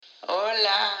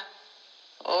Hola,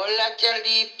 hola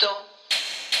Charlito.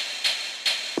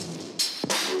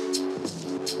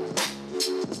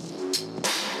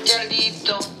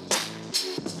 Charlito.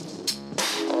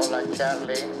 Hola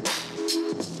Charlie.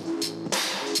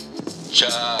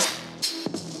 Char.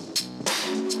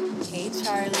 Hey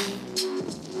Charlie.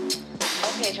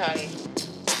 Okay, Charlie.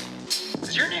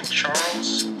 Is your name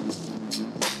Charles?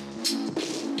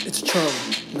 It's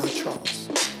Charlie, not Charles.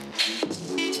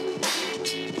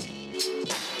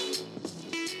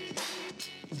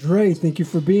 Dre, thank you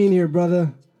for being here,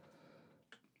 brother.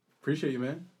 Appreciate you,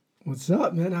 man. What's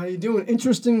up, man? How you doing?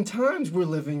 Interesting times we're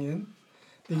living in.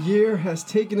 The year has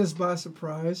taken us by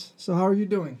surprise. So how are you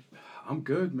doing? I'm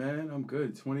good, man. I'm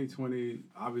good. 2020,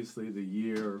 obviously the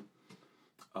year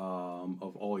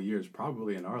of all years,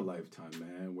 probably in our lifetime,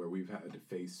 man, where we've had to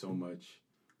face so much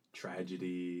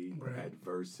tragedy, Right.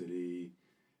 adversity,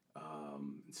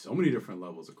 so many different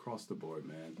levels across the board,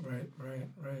 man. Right.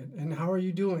 And how are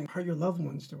you doing? How are your loved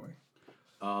ones doing?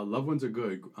 Loved ones are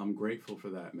good. I'm grateful for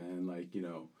that, man. Like, you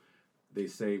know, they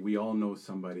say we all know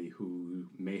somebody who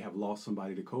may have lost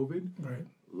somebody to COVID. Right.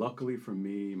 Luckily for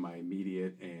me, my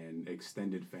immediate and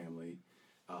extended family,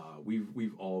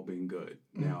 we've all been good.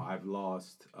 Now, I've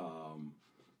lost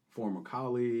former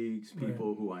colleagues,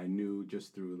 people who I knew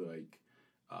just through like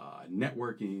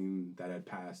networking that had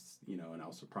passed, you know, and I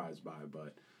was surprised by.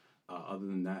 But other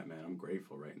than that, man, I'm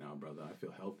grateful right now, brother. I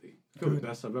feel healthy. I feel the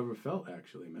best I've ever felt,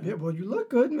 actually, man. Yeah, well, you look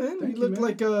good, man. Thank you look man.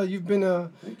 like you've been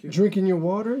Thank you. drinking your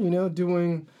water, you know,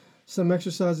 doing some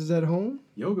exercises at home.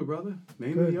 Yoga, brother.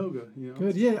 Mainly Good. yoga. You know.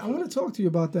 Good. Yeah, I want to talk to you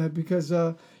about that because,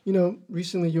 you know,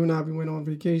 recently you and I, we went on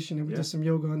vacation and we did some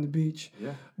yoga on the beach.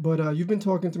 Yeah. But you've been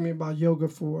talking to me about yoga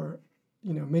for,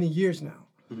 you know, many years now.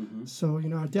 Mm-hmm. So, you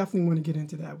know, I definitely want to get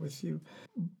into that with you.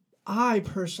 I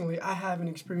personally, I haven't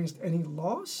experienced any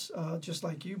loss, just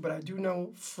like you, but I do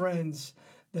know friends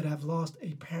that have lost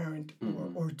a parent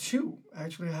or two.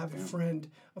 Actually, I have a friend,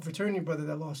 a fraternity brother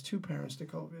that lost two parents to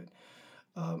COVID.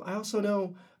 I also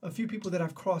know a few people that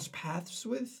I've crossed paths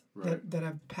with that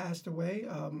have passed away.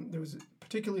 There was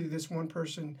particularly this one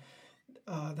person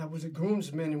that was a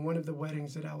groomsman in one of the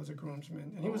weddings that I was a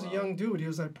groomsman. And he was a young dude. He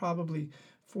was like probably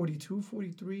 42,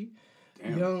 43.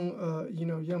 Damn.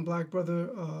 Young black brother,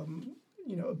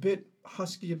 you know, a bit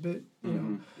husky, a bit, you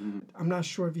know. I'm not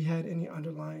sure if he had any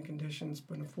underlying conditions,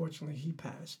 but unfortunately he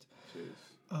passed.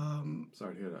 Jeez.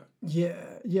 Sorry to hear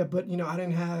that. Yeah, but you know, I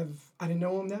didn't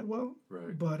know him that well.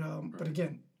 Right. But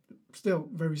again, still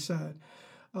very sad.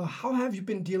 How have you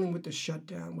been dealing with the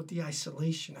shutdown, with the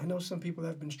isolation? I know some people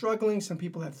have been struggling, some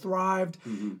people have thrived.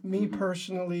 Me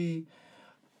personally,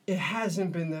 it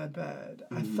hasn't been that bad.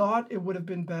 I thought it would have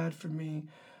been bad for me,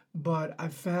 but I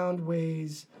found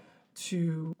ways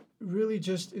to really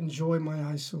just enjoy my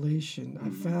isolation. I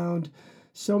found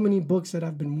so many books that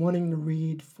I've been wanting to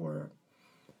read for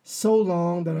so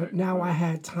long that now I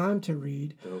had time to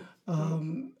read.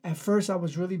 At first, I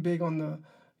was really big on the,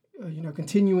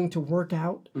 continuing to work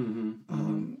out.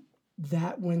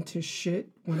 That went to shit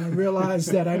when I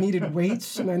realized that I needed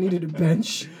weights and I needed a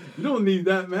bench. You don't need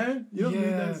that, man. You don't need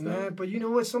that stuff. Man. But you know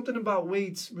what? Something about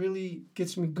weights really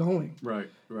gets me going. Right.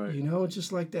 You know, it's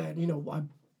just like that. You know, I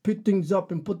pick things up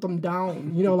and put them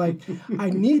down. You know, like I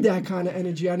need that kind of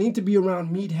energy. I need to be around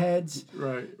meatheads.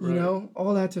 Right. You know,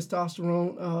 all that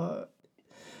testosterone.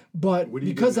 But what do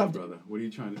you because do now, I've brother? What are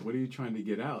you trying to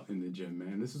get out in the gym,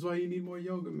 man? This is why you need more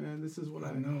yoga, man. This is what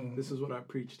I know. This is what I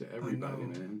preach to everybody,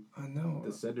 man. I know.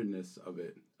 The centeredness of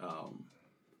it.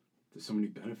 There's so many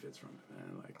benefits from it,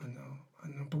 man. Like I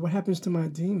know. But what happens to my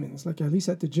demons? Like at least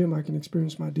at the gym, I can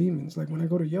experience my demons. Like when I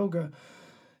go to yoga,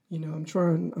 you know, I'm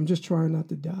just trying not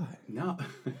to die. No.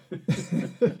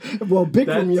 Well,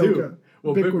 Bikram yoga. Too.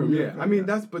 Well, Bikram, yeah. yoga, I mean,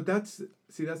 that's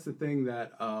the thing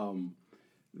that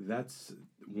that's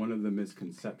one of the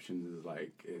misconceptions is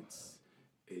like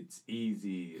it's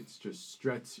easy. It's just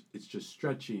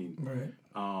stretching. Right.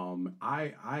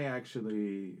 I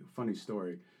actually, funny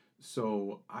story.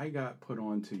 So I got put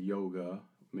on to yoga,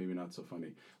 maybe not so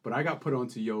funny, but I got put on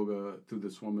to yoga through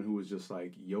this woman who was just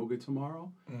like, yoga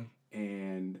tomorrow.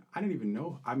 And I didn't even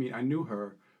know. I mean, I knew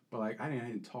her, but like I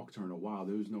didn't talk to her in a while.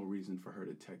 There was no reason for her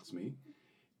to text me.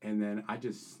 And then I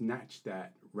just snatched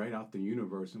that right out the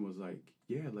universe and was like,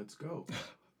 yeah, let's go.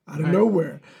 Out of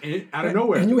nowhere. Out of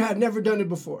nowhere. And you had never done it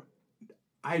before.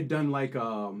 I had done like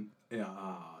an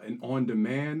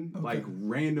on-demand, like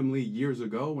randomly years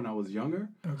ago when I was younger.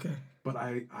 Okay. But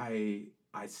I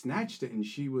snatched it and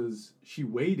she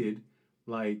waited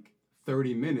like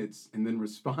 30 minutes and then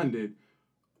responded,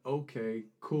 okay,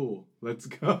 cool, let's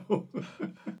go.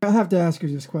 I have to ask you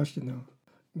this question though.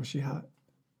 Was she hot?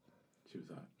 She was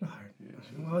hot. All right. Yeah,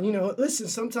 she was Well, you know, listen,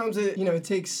 sometimes it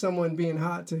takes someone being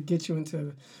hot to get you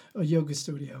into a yoga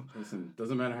studio. Listen,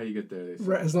 doesn't matter how you get there. They say.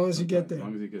 Right, as long as you get there. As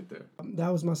long as you get there. That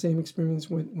was my same experience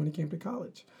when it came to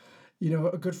college. You know,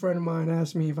 a good friend of mine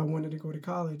asked me if I wanted to go to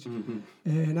college. Mm-hmm.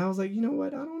 And I was like, you know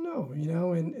what? I don't know, you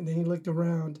know? And then he looked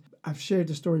around. I've shared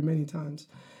the story many times.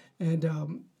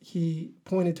 And he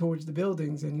pointed towards the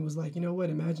buildings and he was like, you know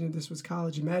what? Imagine if this was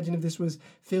college. Imagine if this was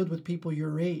filled with people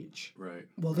your age. Right.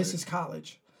 Well, this is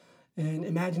college. And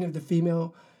imagine if the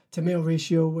female to male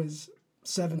ratio was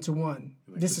 7-1. Like,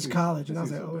 this is college. And I was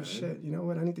seems like, so oh, bad. shit, you know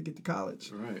what? I need to get to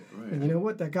college. Right. And you know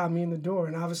what? That got me in the door.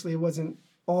 And obviously it wasn't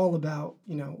all about,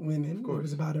 you know, women. Of course. It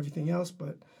was about everything else.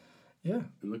 But yeah,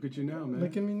 And look at you now, man.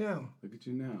 look at me now. Look at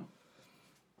you now.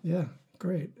 Yeah,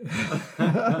 great.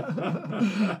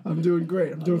 I'm doing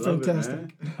great. I'm doing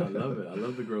fantastic. I love it. I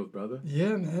love the growth, brother.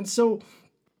 Yeah, man. So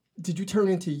did you turn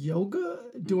into yoga,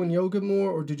 doing yoga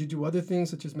more, or did you do other things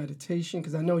such as meditation?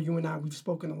 Because I know you and I, we've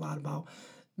spoken a lot about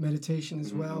meditation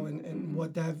as well and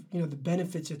what that, you know, the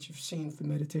benefits that you've seen from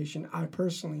meditation. I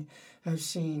personally have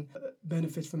seen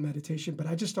benefits from meditation, but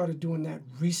I just started doing that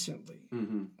recently,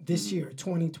 this year,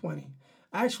 2020.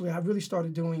 Actually, I really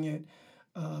started doing it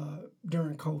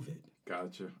during COVID.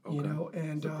 Gotcha. Okay. You know,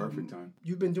 and It's the perfect time.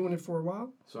 you've been doing it for a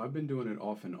while? So I've been doing it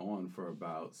off and on for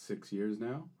about 6 years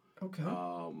now. Okay.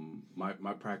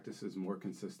 My practice is more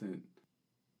consistent.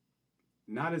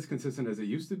 Not as consistent as it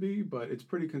used to be, but it's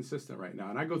pretty consistent right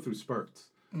now. And I go through spurts.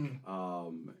 And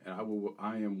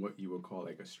I am what you would call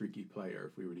like a streaky player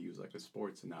if we were to use like a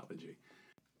sports analogy.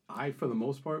 For the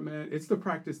most part, man, it's the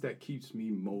practice that keeps me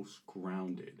most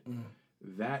grounded.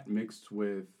 That mixed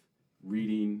with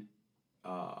reading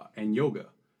and yoga.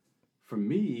 For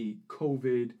me,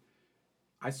 COVID,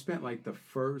 I spent like the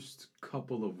first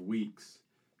couple of weeks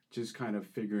just kind of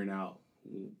figuring out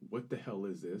what the hell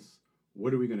is this?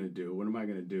 What are we going to do? What am I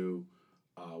going to do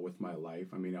with my life?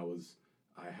 I mean,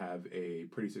 I have a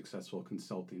pretty successful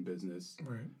consulting business,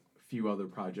 Right. a few other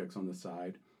projects on the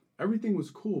side. Everything was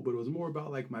cool, but it was more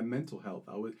about like my mental health.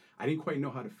 I didn't quite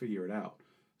know how to figure it out.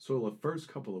 So the first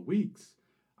couple of weeks,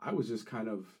 I was just kind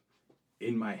of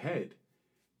in my head.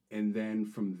 And then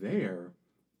from there,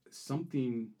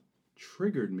 something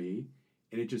triggered me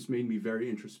and it just made me very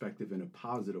introspective in a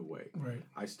positive way. Right.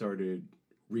 I started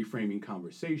reframing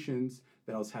conversations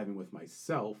that I was having with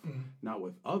myself, not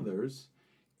with others.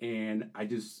 And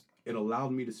it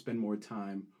allowed me to spend more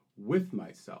time with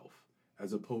myself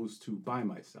as opposed to by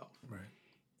myself. Right.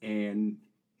 And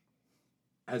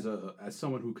as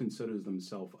someone who considers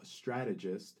themselves a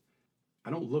strategist, I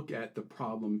don't look at the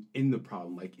problem,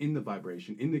 like in the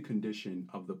vibration, in the condition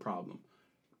of the problem,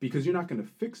 because you're not going to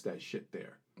fix that shit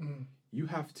there. You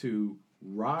have to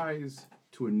rise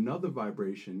to another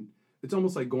vibration. It's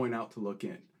almost like going out to look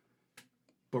in,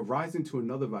 but rising to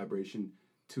another vibration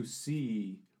to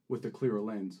see with a clearer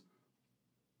lens,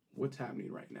 what's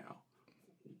happening right now?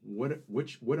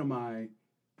 What am I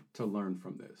to learn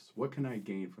from this? What can I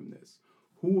gain from this?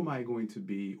 Who am I going to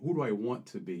be? Who do I want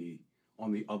to be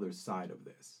on the other side of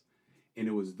this? And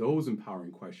it was those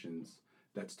empowering questions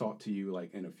that's taught to you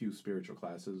like in a few spiritual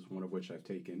classes, one of which I've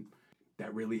taken,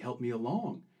 that really helped me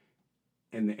along.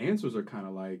 And the answers are kind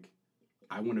of like,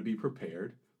 I want to be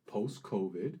prepared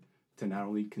post-COVID to not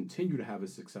only continue to have a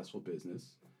successful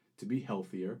business, to be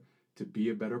healthier, to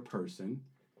be a better person,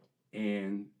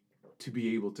 and to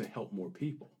be able to help more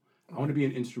people. I want to be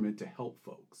an instrument to help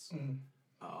folks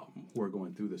who are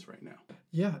going through this right now.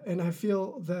 Yeah, and I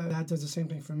feel that does the same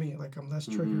thing for me. Like I'm less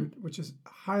triggered, which is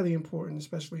highly important,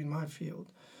 especially in my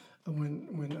field. When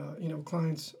you know,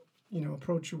 clients, you know,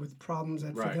 approach you with problems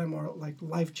that for them are like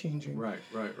life changing. Right.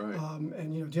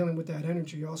 And you know, dealing with that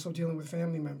energy, also dealing with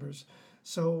family members.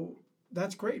 So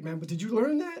that's great, man. But did you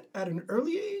learn that at an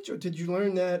early age, or did you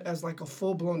learn that as like a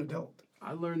full blown adult?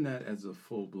 I learned that as a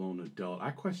full-blown adult. I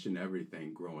questioned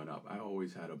everything growing up.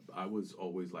 I was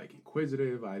always like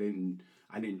inquisitive. I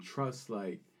didn't trust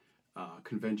like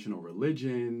conventional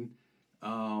religion.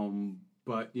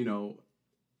 But you know,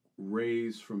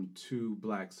 raised from two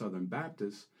black Southern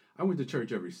Baptists, I went to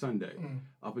church every Sunday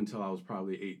up until I was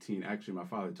probably 18. Actually, my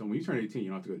father told me, when you turn 18, you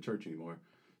don't have to go to church anymore.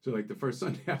 So like the first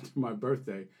Sunday after my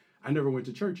birthday, I never went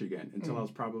to church again until I was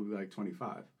probably like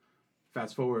 25.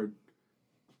 Fast forward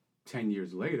 10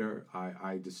 years later,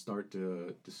 I just start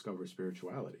to discover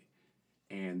spirituality.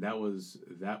 And that was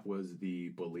the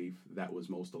belief that was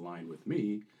most aligned with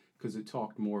me, because it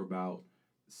talked more about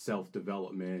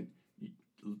self-development,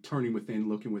 turning within,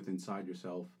 looking within inside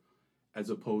yourself,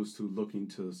 as opposed to looking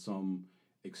to some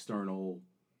external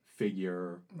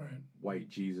figure, Right. white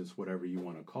Jesus, whatever you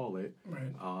want to call it.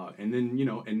 Right. And then,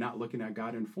 and not looking at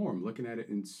God in form, looking at it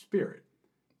in spirit.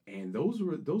 And those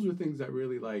were things that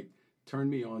really like turned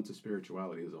me on to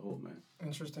spirituality as a whole, man.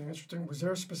 Interesting. Was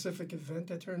there a specific event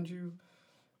that turned you?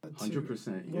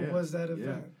 100%. Yeah. What was that Yeah.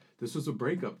 event? This was a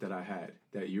breakup that I had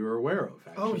that you were aware of.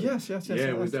 Actually. Oh yes. Yeah,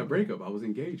 it was that breakup. I was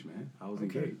engaged, man. I was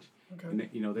engaged. Okay. And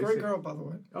they Great say, girl, by the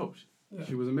way. oh, Yeah.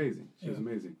 she was amazing. She was Yeah.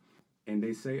 amazing. And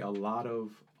they say a lot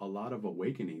of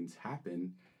awakenings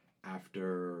happen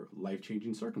after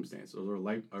life-changing circumstances or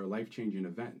life-changing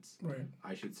events. Right.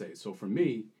 I should say. So for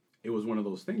me, it was one of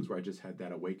those things where I just had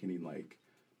that awakening like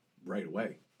right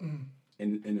away.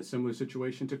 In a similar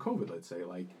situation to COVID, let's say,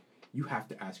 like you have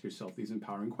to ask yourself these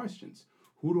empowering questions.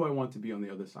 Who do I want to be on the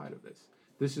other side of this?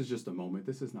 This is just a moment.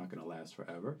 This is not going to last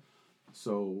forever.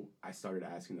 So I started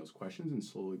asking those questions, and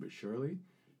slowly but surely,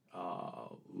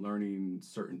 learning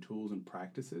certain tools and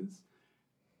practices,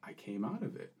 I came out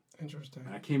of it. Interesting.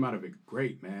 And I came out of it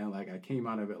great, man. Like I came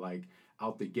out of it like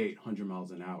out the gate, 100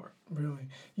 miles an hour. Really.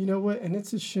 You know what? And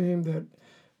it's a shame that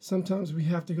sometimes we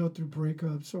have to go through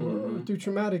breakups or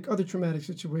through other traumatic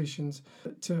situations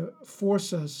to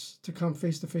force us to come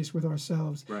face to face with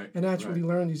ourselves and actually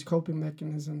learn these coping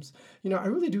mechanisms. I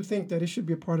really do think that it should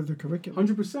be a part of the curriculum.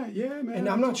 100%, yeah, man. And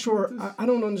I'm not sure, I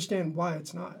don't understand why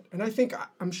it's not. And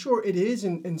I'm sure it is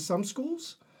in some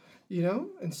schools,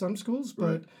 in some schools,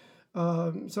 but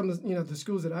some of the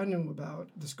schools that I knew about,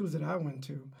 the schools that I went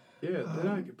to. Yeah,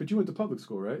 but you went to public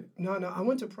school, right? No, I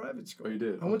went to private school. Oh, you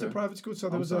did? I went to private school, so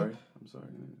there was I'm sorry.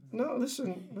 No,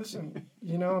 listen.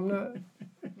 I'm not.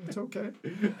 It's okay.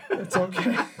 It's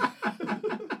okay.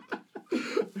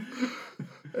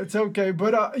 It's okay.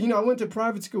 But I went to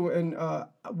private school, and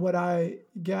what I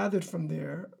gathered from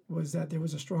there was that there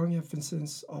was a strong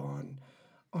emphasis on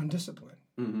discipline,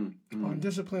 on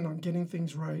discipline, on getting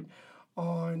things right,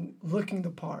 on looking the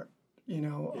part.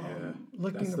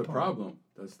 Looking That's the problem.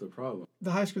 That's the problem.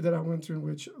 The high school that I went to, in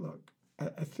which, look,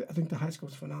 I think the high school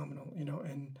was phenomenal,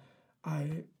 and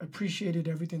I appreciated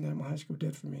everything that my high school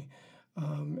did for me.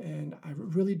 And I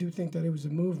really do think that it was a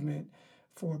movement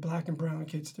for Black and brown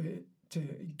kids to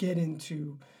get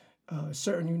into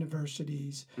certain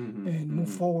universities and move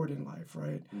forward in life,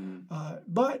 right?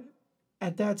 But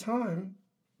at that time,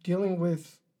 dealing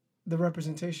with the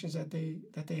representations that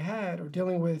they had, or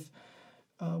dealing with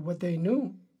what they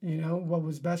knew, what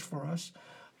was best for us,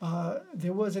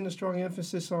 there wasn't a strong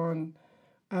emphasis on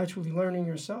actually learning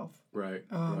yourself. Right.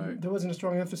 There wasn't a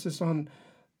strong emphasis on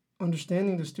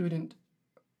understanding the student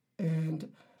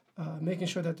and making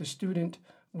sure that the student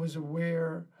was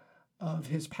aware of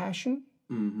his passion,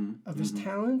 of his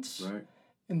talents,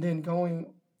 and then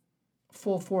going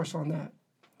full force on that.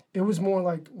 It was more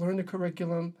like learn the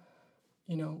curriculum,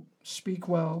 speak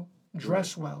well,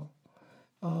 dress well,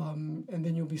 and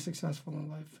then you'll be successful in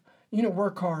life.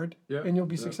 Work hard, and you'll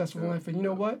be successful in life. And you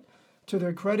know what? To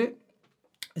their credit,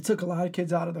 it took a lot of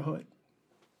kids out of the hood.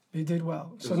 They did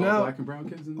well. So now all Black and brown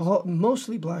kids in this?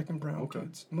 Mostly Black and brown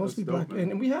kids. Mostly Black. Dope,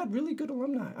 and we had really good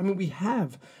alumni. We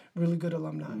have really good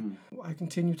alumni. I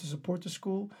continue to support the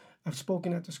school. I've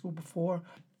spoken at the school before,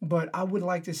 but I would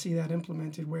like to see that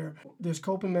implemented where there's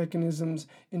coping mechanisms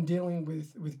in dealing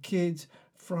with kids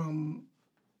from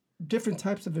different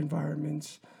types of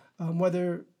environments,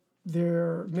 whether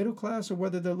they're middle class or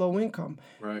whether they're low income.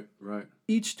 Right.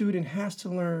 Each student has to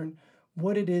learn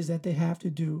what it is that they have to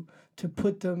do to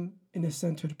put them in a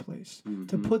centered place,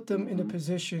 to put them in a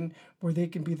position where they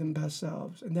can be their best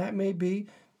selves. And that may be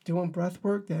doing breath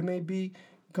work, that may be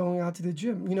going out to the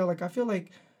gym. I feel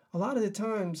like a lot of the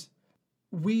times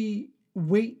we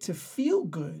wait to feel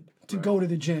good to go to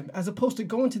the gym, as opposed to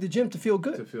going to the gym to feel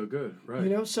good. To feel good,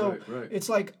 right. So right. It's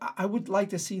like I would like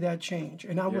to see that change.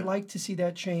 And I would like to see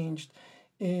that changed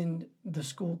in the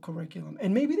school curriculum.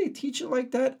 And maybe they teach it like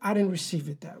that. I didn't receive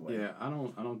it that way. Yeah, I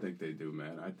don't think they do,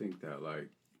 man. I think that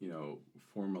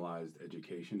formalized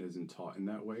education isn't taught in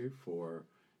that way for,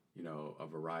 a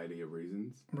variety of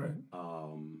reasons. Right.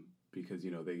 Because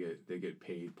they get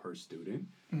paid per student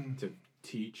to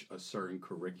teach a certain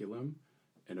curriculum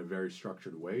in a very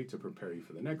structured way to prepare you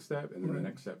for the next step, and then the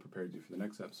next step prepares you for the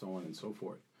next step, so on and so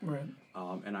forth. Right.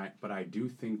 But I do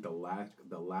think the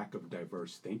lack of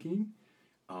diverse thinking,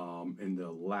 and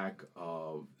the lack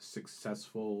of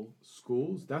successful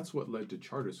schools, that's what led to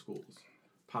charter schools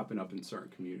popping up in certain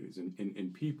communities,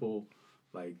 and people,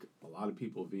 like a lot of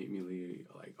people vehemently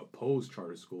oppose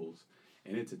charter schools,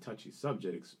 and it's a touchy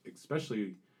subject,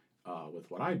 especially with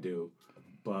what I do.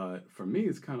 But for me,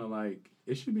 it's kind of like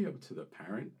it should be up to the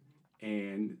parent.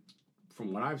 And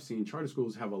from what I've seen, charter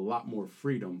schools have a lot more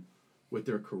freedom with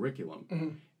their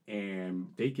curriculum. and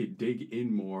they could dig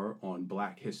in more on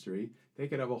Black history. They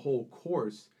could have a whole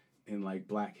course in like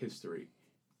Black history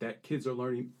that kids are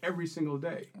learning every single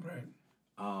day. Right.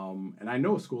 And I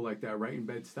know a school like that right in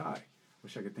Bed-Stuy.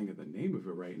 Wish I could think of the name of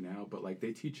it right now, but like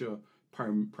they teach a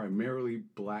primarily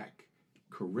Black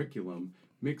curriculum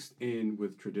mixed in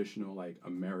with traditional like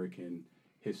American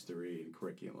history and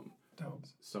curriculum. Dope.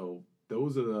 So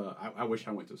those are the. I wish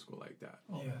I went to school like that.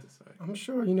 All Yeah. that to say. I'm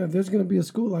sure, if there's going to be a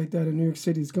school like that in New York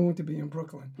City, it's going to be in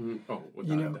Brooklyn. Oh,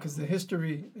 without a doubt. Because the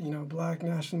history, Black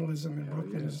nationalism in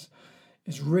Brooklyn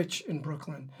is rich in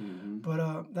Brooklyn. Mm-hmm.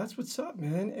 But that's what's up,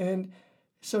 man. And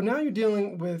so now you're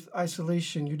dealing with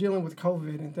isolation. You're dealing with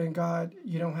COVID, and thank God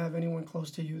you don't have anyone close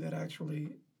to you that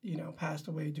actually, passed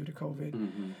away due to COVID.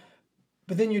 Mm-hmm.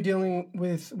 But then you're dealing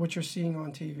with what you're seeing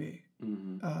on TV,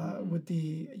 Mm-hmm. with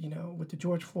the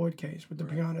George Floyd case, with the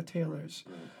Breonna Taylors.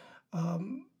 Right.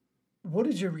 What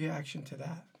is your reaction to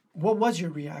that? What was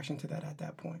your reaction to that at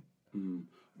that point?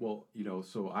 Well,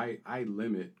 so I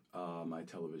limit my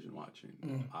television watching.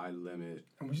 I limit.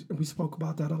 And we spoke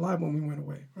about that a lot when we went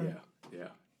away. Right? Yeah.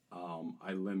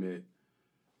 I limit,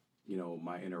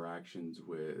 my interactions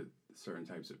with certain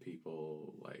types of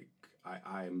people. Like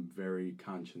I'm very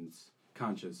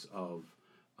conscious of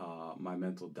my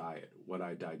mental diet, what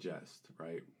I digest,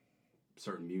 right?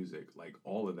 Certain music, like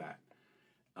all of that.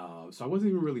 So I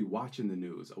wasn't even really watching the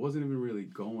news. I wasn't even really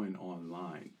going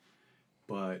online.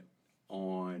 But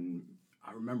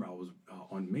I remember I was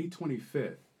on May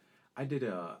 25th. I did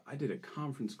a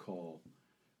conference call,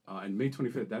 and May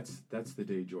 25th. That's the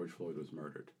day George Floyd was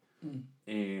murdered,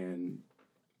 and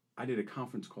I did a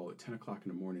conference call at 10 o'clock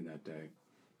in the morning that day.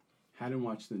 Hadn't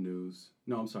watched the news.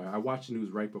 No, I'm sorry. I watched the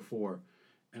news right before,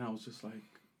 and I was just like,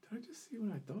 did I just see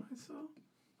what I thought I saw?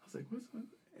 I was like, what's that?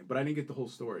 But I didn't get the whole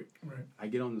story. Right. I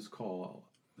get on this call,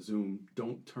 Zoom,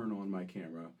 don't turn on my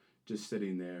camera, just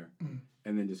sitting there,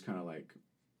 and then just kind of like,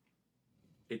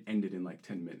 it ended in like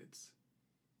 10 minutes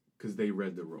because they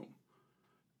read the room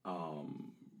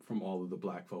from all of the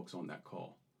Black folks on that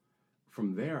call.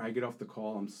 From there, I get off the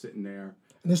call, I'm sitting there.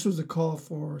 And this was a call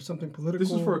for something political?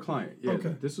 This was for a client. Yeah,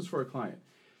 okay. This was for a client.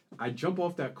 I jump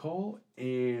off that call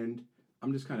and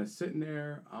I'm just kind of sitting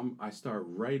there. I start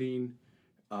writing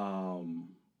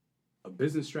a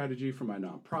business strategy for my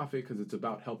nonprofit because it's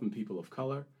about helping people of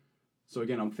color. So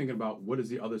again, I'm thinking about what does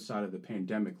the other side of the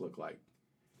pandemic look like?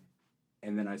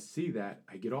 And then I see that,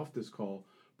 I get off this call,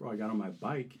 bro, I got on my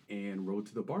bike and rode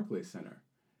to the Barclays Center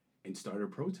and started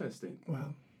protesting.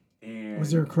 Wow. And was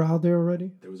there a crowd there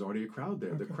already? There was already a crowd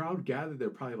there. Okay. The crowd gathered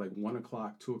there probably like 1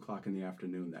 o'clock, 2 o'clock in the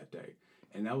afternoon that day.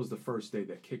 And that was the first day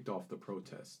that kicked off the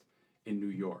protest in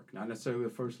New York. Not necessarily the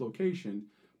first location,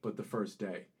 but the first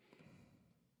day.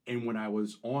 And when I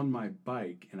was on my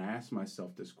bike, and I asked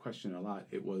myself this question a lot,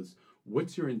 it was,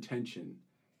 what's your intention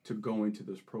to go into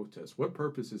this protest? What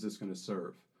purpose is this going to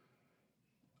serve?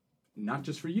 Not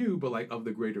just for you, but like of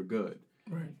the greater good.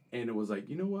 Right. And it was like,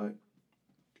 you know what?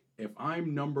 If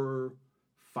I'm number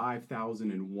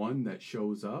 5,001 that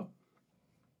shows up,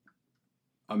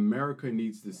 America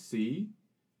needs to see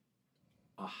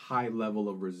a high level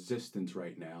of resistance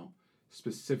right now,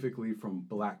 specifically from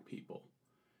Black people.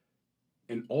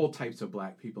 And all types of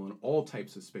Black people in all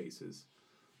types of spaces.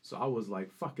 So I was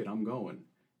like, fuck it, I'm going.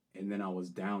 And then I was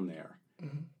down there.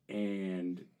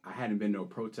 And I hadn't been to a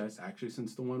protest actually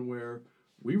since the one where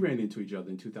we ran into each other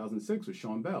in 2006 with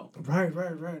Sean Bell. Right.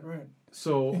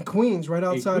 So in Queens, right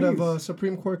outside of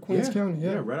Supreme Court, Queens County.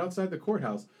 Yeah, right outside the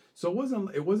courthouse. So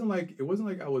it wasn't like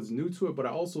I was new to it, but I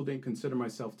also didn't consider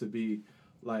myself to be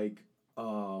like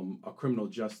a criminal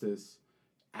justice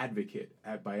advocate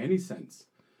by any sense.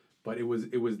 But it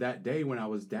was that day when I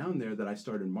was down there that I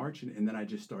started marching, and then I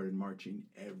just started marching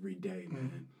every day,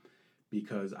 man.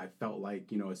 Because I felt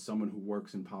like, as someone who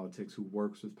works in politics, who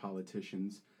works with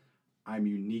politicians, I'm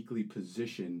uniquely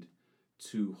positioned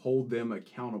to hold them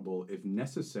accountable if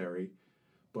necessary,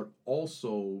 but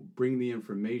also bring the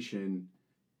information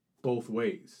both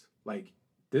ways. Like,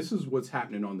 this is what's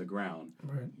happening on the ground.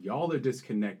 Right. Y'all are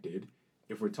disconnected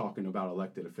if we're talking about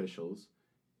elected officials.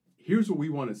 Here's what we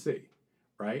want to see,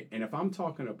 right? And if I'm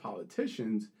talking to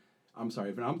politicians, if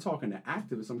I'm talking to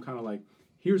activists, I'm kind of like,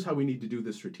 here's how we need to do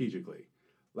this strategically.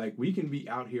 Like, we can be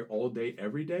out here all day,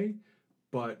 every day,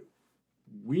 but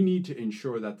we need to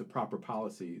ensure that the proper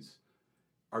policies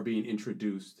are being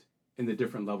introduced in the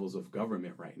different levels of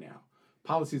government right now.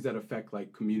 Policies that affect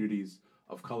like communities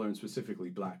of color and specifically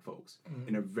Black folks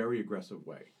in a very aggressive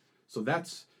way. So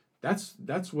that's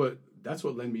what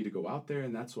led me to go out there,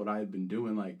 and that's what I had been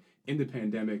doing like in the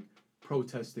pandemic,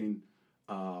 protesting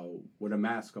with a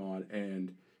mask on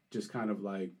and just kind of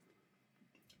like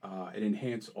It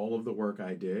enhanced all of the work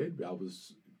I did. I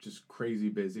was just crazy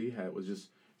busy. Was just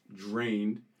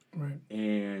drained. Right.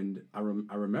 And I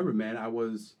remember, man, I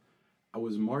was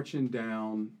marching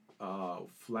down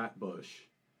Flatbush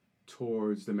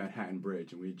towards the Manhattan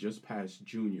Bridge, and we had just passed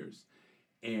Juniors.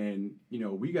 And,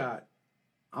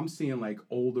 I'm seeing like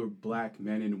older black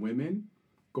men and women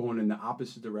going in the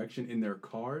opposite direction in their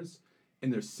cars in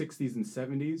their 60s and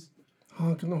 70s.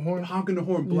 Honking the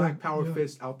horn. Black power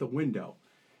fist out the window.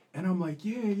 And I'm like,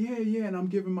 yeah. And I'm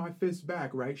giving my fist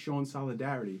back, right? Showing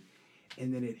solidarity.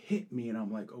 And then it hit me and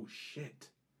I'm like, oh shit.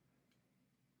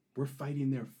 We're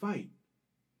fighting their fight.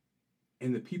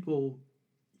 And the people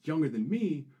younger than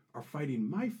me are fighting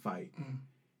my fight. Mm.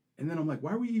 And then I'm like,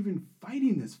 why are we even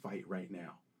fighting this fight right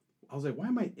now? I was like, why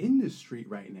am I in this street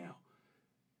right now?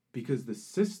 Because the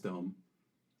system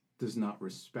does not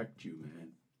respect you, man,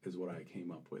 is what I came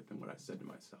up with and what I said to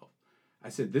myself. I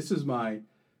said, this is my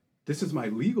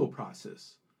legal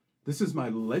process. This is my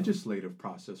legislative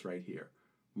process right here,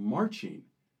 marching.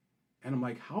 And I'm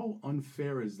like, how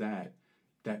unfair is that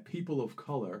people of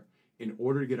color, in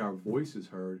order to get our voices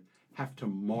heard, have to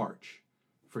march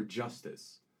for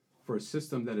justice, for a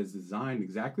system that is designed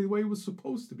exactly the way it was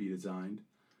supposed to be designed,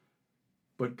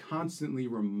 but constantly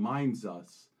reminds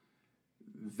us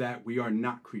that we are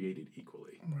not created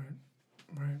equally.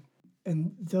 Right.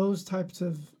 And those types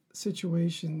of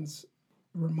situations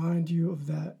remind you of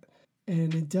that.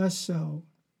 And it does so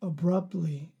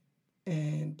abruptly,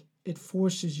 and it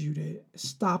forces you to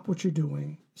stop what you're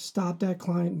doing, stop that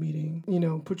client meeting,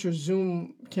 put your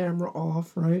Zoom camera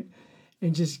off, right?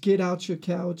 And just get out your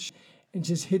couch and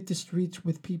just hit the streets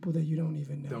with people that you don't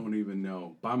even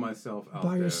know. By myself out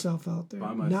there. By yourself out there.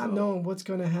 By myself. Not knowing what's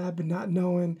going to happen, not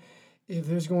knowing if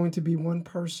there's going to be one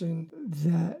person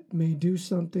that may do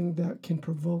something that can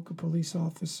provoke a police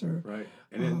officer. Right.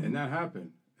 And that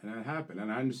happened. And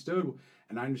I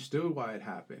understood why it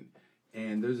happened.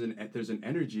 And there's an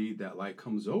energy that like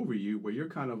comes over you where you're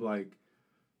kind of like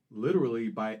literally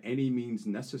by any means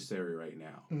necessary right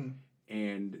now. Mm.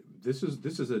 And this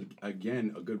is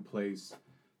again a good place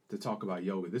to talk about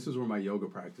yoga. This is where my yoga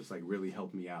practice like really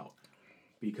helped me out.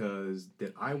 Because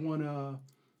did I wanna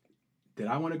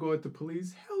go at the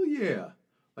police? Hell yeah.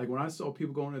 Like when I saw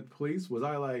people going at the police, was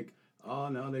I like, oh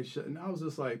no, they shouldn't? I was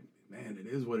just like, man, it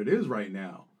is what it is right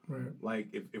now. Right. Like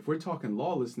if we're talking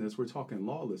lawlessness, we're talking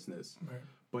lawlessness. Right.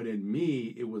 But in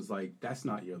me, it was like, that's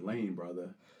not your lane,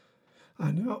 brother.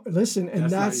 I know. Listen,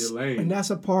 and that's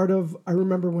a part of. I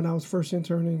remember when I was first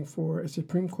interning for a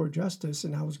Supreme Court justice,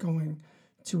 and I was going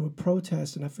to a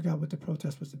protest, and I forgot what the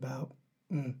protest was about.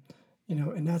 And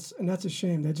that's a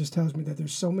shame. That just tells me that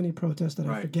there's so many protests that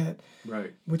I forget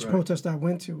which protest I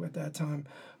went to at that time.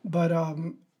 But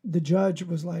the judge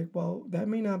was like, "Well, that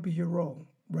may not be your role.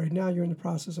 Right now, you're in the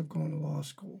process of going to law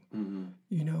school.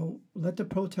 Mm-hmm. Let the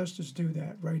protesters do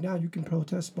that. Right now, you can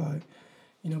protest by,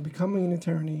 becoming an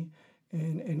attorney."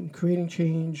 And creating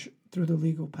change through the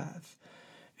legal path.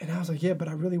 And I was like, yeah, but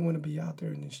I really want to be out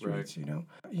there in the streets,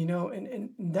 and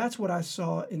that's what I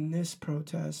saw in this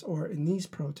protest or in these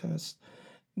protests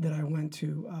that I went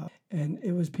to. And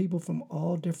it was people from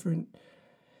all different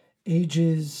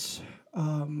ages.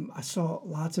 I saw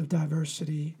lots of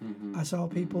diversity. Mm-hmm. I saw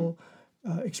people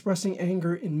expressing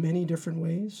anger in many different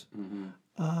ways.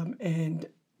 Mm-hmm. And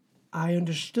I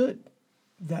understood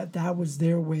that was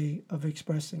their way of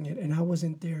expressing it, and I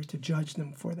wasn't there to judge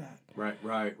them for that. Right.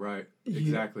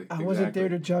 Exactly. I wasn't there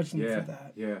to judge them for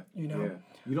that. Yeah. You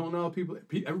don't know people.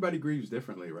 Everybody grieves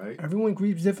differently, right? Everyone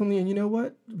grieves differently, and you know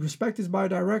what? Respect is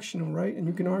bidirectional, right? And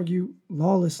you can argue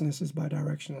lawlessness is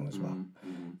bidirectional as well.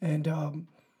 Mm-hmm.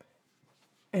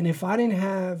 And if I didn't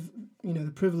have,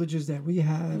 the privileges that we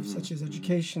have, such as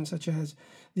education, such as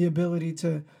the ability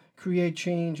to create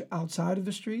change outside of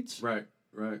the streets, right.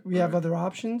 We have other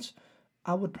options,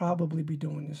 I would probably be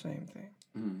doing the same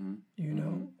thing,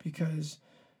 because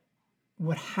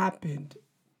what happened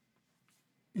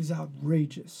is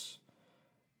outrageous.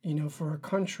 For a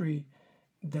country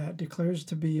that declares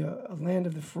to be a land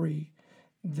of the free,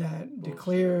 that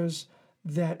declares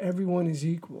that everyone is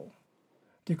equal,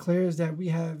 declares that we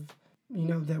have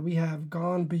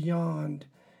gone beyond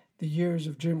the years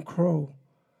of Jim Crow,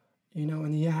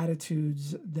 and the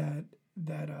attitudes that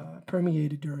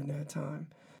permeated during that time.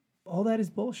 All that is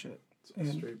bullshit.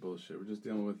 It's straight bullshit. We're just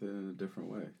dealing with it in a different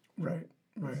way. Right.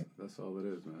 That's all it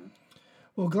is, man.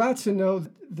 Well, glad to know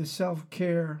the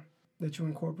self-care that you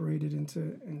incorporated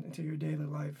into your daily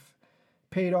life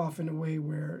paid off in a way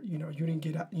where you didn't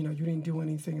get you didn't do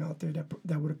anything out there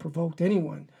that would have provoked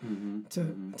anyone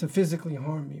to physically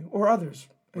harm you or others,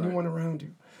 anyone around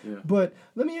you. Yeah. But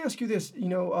let me ask you this,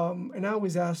 and I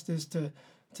always ask this to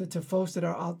to folks that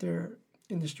are out there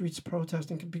in the streets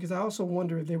protesting, because I also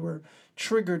wonder if they were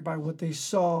triggered by what they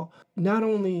saw, not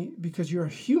only because you're a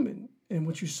human and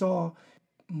what you saw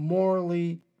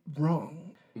morally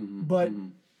wrong, but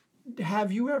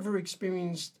have you ever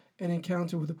experienced an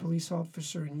encounter with a police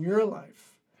officer in your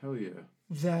life Hell yeah.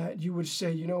 that you would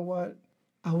say, you know what,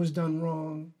 I was done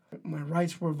wrong, my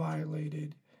rights were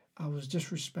violated, I was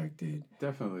disrespected?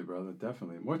 Definitely, brother.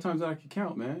 Definitely. More times than I can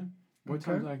count, man. More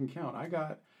times than I can count.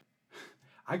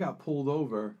 I got pulled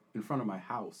over in front of my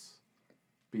house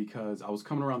because I was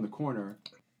coming around the corner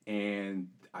and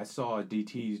I saw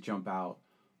DTs jump out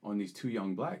on these two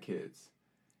young black kids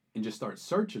and just start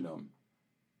searching them.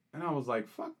 And I was like,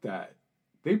 fuck that.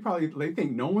 They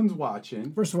think no one's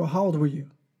watching. First of all, how old were you?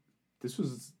 This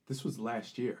was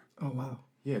last year. Oh, wow.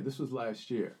 Yeah, this was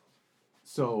last year.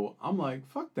 So I'm like,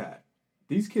 fuck that.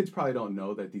 These kids probably don't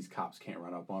know that these cops can't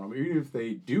run up on them. Even if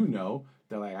they do know,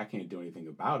 they're like, I can't do anything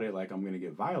about it. Like, I'm going to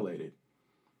get violated.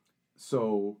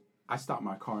 So I stopped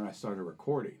my car and I started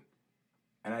recording.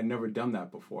 And I'd never done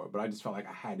that before, but I just felt like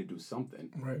I had to do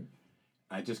something. Right.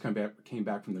 I just came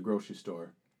back from the grocery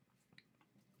store.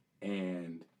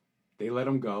 And they let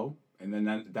him go. And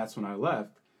then that's when I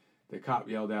left. The cop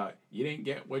yelled out, "You didn't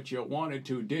get what you wanted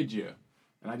to, did you?"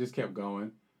 And I just kept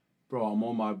going. Bro, I'm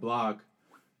on my block.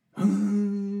 I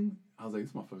was like,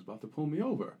 this motherfucker's about to pull me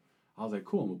over. I was like,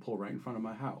 cool, I'm going to pull right in front of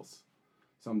my house.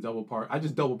 So I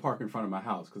just double park in front of my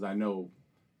house because I know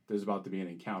there's about to be an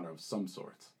encounter of some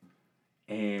sorts.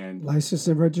 And license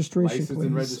and registration,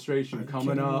 please.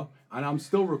 Coming up. And I'm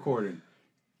still recording.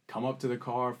 Come up to the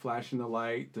car, flashing the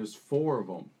light. There's 4 of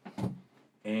them.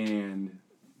 And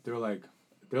they're like,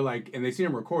 and they see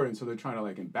him recording, so they're trying to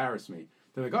like embarrass me.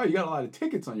 They're like, oh, you got a lot of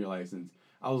tickets on your license.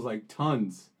 I was like,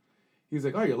 tons. He's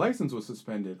like, oh, your license was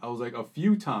suspended. I was like, a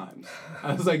few times.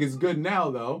 I was like, it's good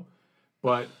now though.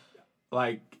 But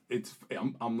like,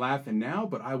 I'm laughing now,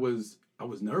 but I was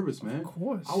nervous, man. Of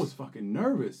course. I was fucking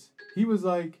nervous. He was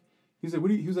like, what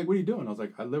are you doing? I was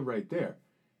like, I live right there.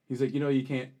 He's like, you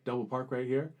can't double park right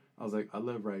here. I was like, I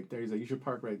live right there. He's like, you should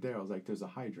park right there. I was like, there's a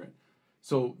hydrant.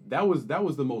 So that was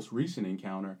the most recent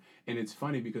encounter. And it's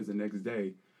funny because the next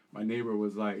day, my neighbor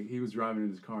was like, he was driving in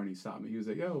his car and he stopped me. He was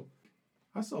like, yo,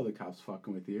 I saw the cops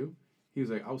fucking with you. He was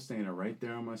like, I was standing right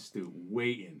there on my stoop,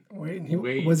 waiting.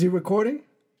 Was he recording?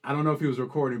 I don't know if he was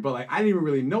recording, but like I didn't even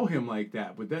really know him like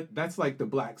that. But that's like the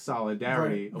black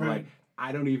solidarity of like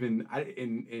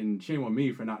and shame on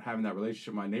me for not having that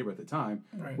relationship with my neighbor at the time.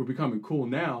 Right. We're becoming cool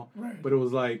now. Right. But it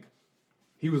was like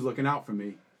he was looking out for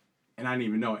me. And I didn't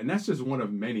even know it. And that's just one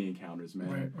of many encounters,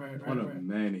 man. Right. One of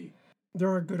many. There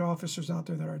are good officers out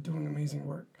there that are doing amazing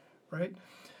work, right?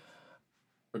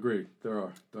 Agreed. There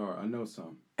are. I know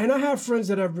some. And I have friends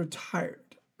that have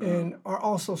retired and are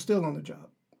also still on the job,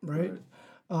 right?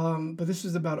 But this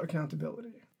is about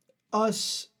accountability.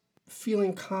 Us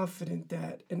feeling confident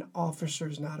that an officer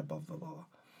is not above the law.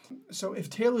 So if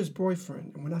Taylor's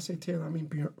boyfriend, and when I say Taylor, I mean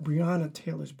Breonna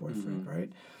Taylor's boyfriend,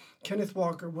 right? Kenneth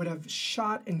Walker would have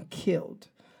shot and killed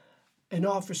an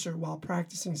officer while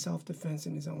practicing self-defense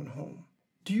in his own home.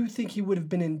 Do you think he would have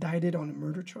been indicted on a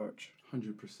murder charge?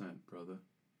 100%, brother.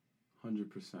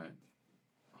 100%.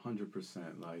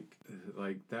 100%.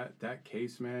 Like that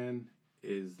case, man,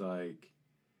 is like,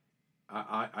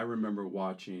 I remember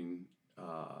watching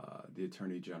the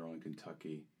Attorney General in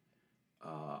Kentucky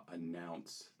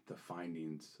announce the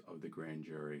findings of the grand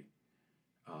jury.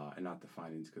 And not the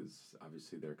findings because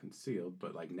obviously they're concealed,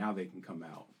 but like now they can come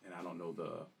out, and I don't know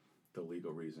the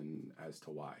legal reason as to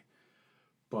why.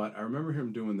 But I remember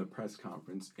him doing the press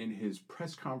conference, and his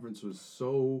press conference was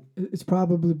so... It's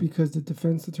probably because the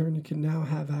defense attorney can now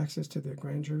have access to their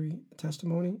grand jury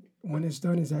testimony. When it's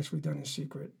done, it's actually done in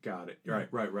secret. Got it. Right.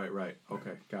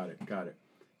 Okay, got it.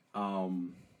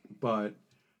 But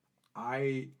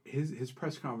his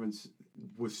press conference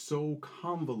was so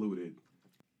convoluted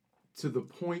to the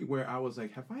point where I was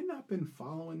like, have I not been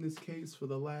following this case for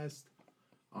the last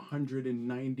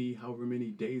 190, however many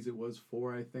days it was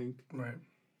for, I think? Right.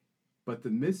 But the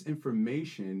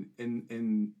misinformation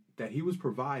in that he was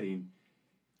providing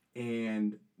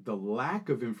and the lack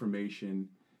of information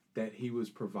that he was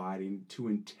providing to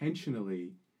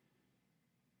intentionally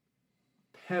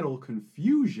peddle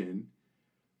confusion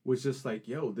was just like,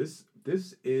 yo, this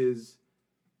is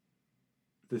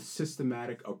the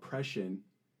systematic oppression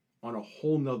on a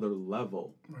whole nother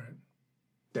level, right,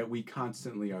 that we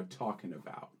constantly are talking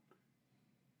about.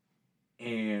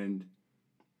 And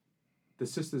the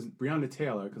sister's Breonna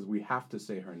Taylor, because we have to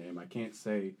say her name. I can't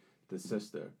say the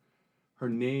sister. Her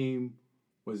name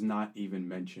was not even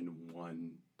mentioned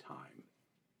one time.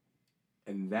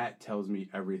 And that tells me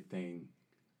everything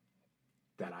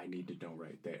that I need to know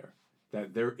right there.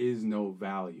 That there is no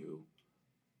value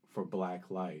for Black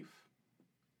life,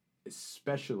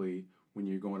 especially when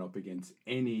you're going up against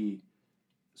any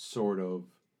sort of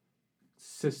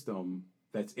system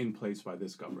that's in place by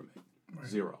this government. Right.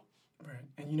 Zero. Right.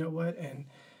 And you know what? And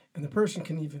the person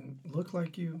can even look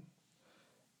like you,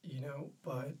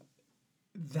 but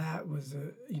that was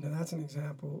that's an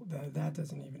example that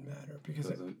doesn't even matter,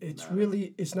 because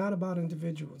it's not about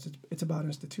individuals. It's about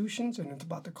institutions, and it's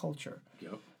about the culture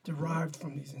derived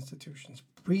from these institutions,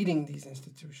 breeding these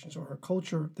institutions, or a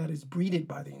culture that is breeded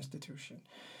by the institution.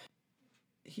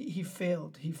 He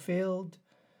failed. He failed.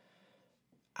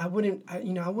 I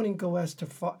wouldn't go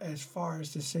as far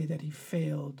as to say that he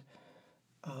failed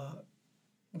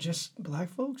just Black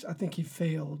folks. I think he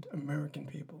failed American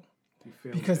people.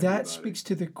 Because that speaks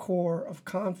to the core of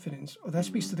confidence, or that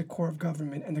speaks to the core of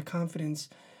government and the confidence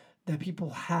that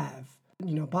people have,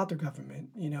 about their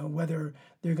government, whether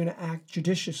they're going to act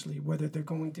judiciously, whether they're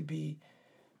going to be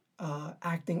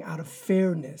acting out of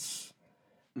fairness,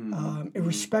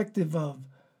 irrespective of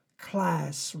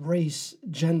class, race,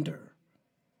 gender.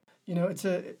 It's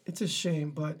a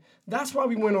shame, but that's why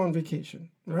we went on vacation,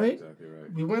 right? That's exactly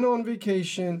right. We went on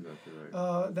vacation. That's exactly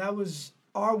right. That was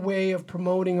our way of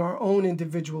promoting our own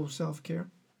individual self-care.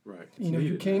 Right.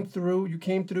 You came through.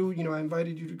 I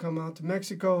invited you to come out to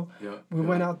Mexico. We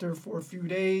went out there for a few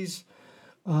days.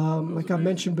 Like I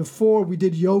mentioned before, we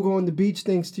did yoga on the beach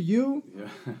thanks to you.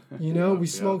 We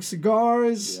smoked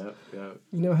cigars.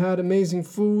 Had amazing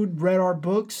food, read our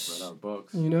books.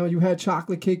 You had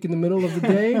chocolate cake in the middle of the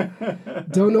day.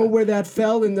 Don't know where that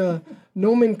fell in the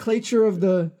nomenclature of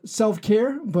the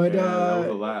self-care, but that was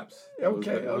a lapse. That was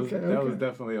Okay.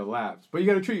 definitely a lapse. But you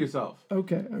got to treat yourself.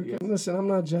 Okay. Yes. Listen, I'm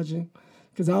not judging,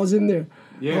 because I was in there.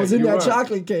 Yeah, I was in that were.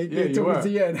 chocolate cake towards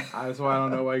the end. That's why I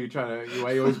don't know why you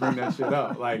always bring that shit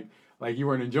up. Like you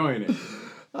weren't enjoying it.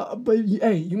 But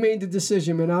hey, you made the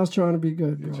decision, man. I was trying to be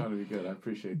good, bro. You're trying to be good. I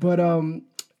appreciate that. But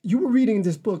you were reading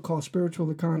this book called Spiritual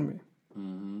Economy.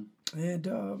 Mm-hmm. And,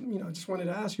 I just wanted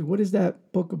to ask you, what is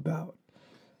that book about?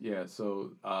 Yeah,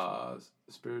 so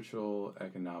spiritual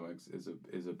economics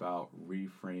is about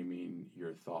reframing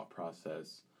your thought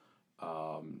process,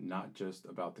 not just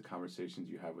about the conversations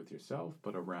you have with yourself,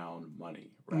 but around money,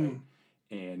 right?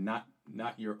 And not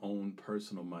your own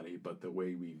personal money, but the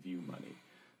way we view money.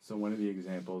 So one of the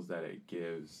examples that it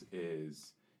gives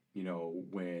is,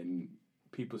 when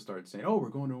people start saying, "Oh, we're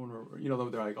going to,"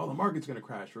 they're like, "Oh, the market's going to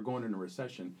crash. We're going into a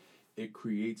recession." It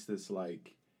creates this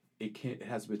it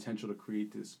has the potential to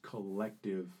create this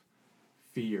collective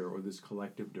fear or this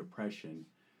collective depression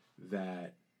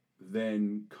that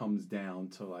then comes down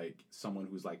to someone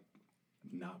who's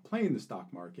not playing the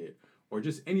stock market, or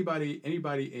just anybody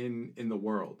in the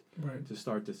world, right, to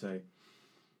start to say,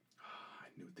 I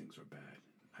knew things were bad.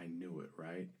 I knew it,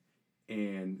 right?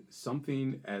 And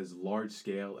something as large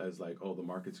scale as the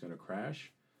market's going to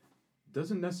crash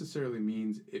doesn't necessarily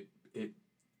mean it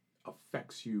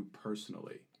affects you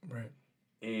personally. Right.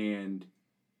 And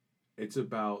it's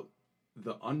about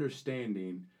the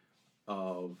understanding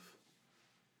of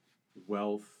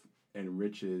wealth and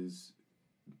riches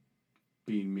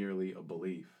being merely a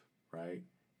belief, right?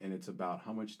 And it's about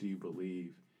how much do you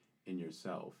believe in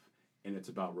yourself. And it's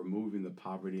about removing the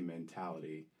poverty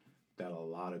mentality that a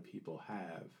lot of people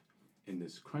have in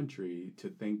this country, to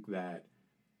think that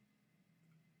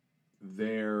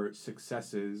their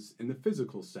successes in the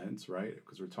physical sense, right?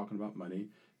 Because we're talking about money,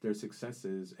 their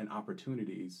successes and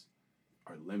opportunities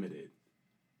are limited,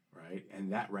 right?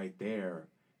 And that right there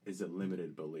is a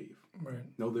limited belief. Right.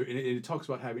 No, it talks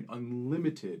about having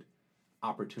unlimited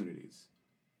opportunities,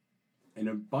 an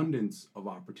abundance of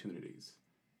opportunities.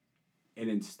 And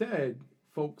instead,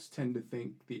 folks tend to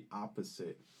think the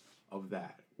opposite of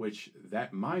that, which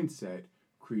that mindset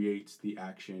creates the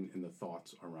action and the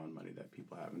thoughts around money that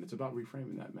people have. And it's about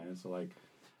reframing that, man. So I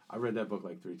read that book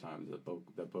 3 times. That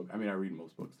book, I mean, I read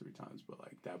most books 3 times, but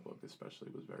that book especially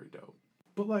was very dope.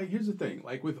 But here's the thing,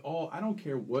 with all, I don't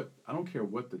care what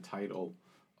the title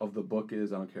of the book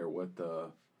is. I don't care what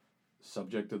the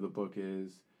subject of the book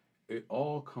is. It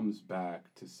all comes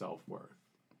back to self-worth.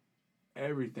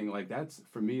 Everything, that's,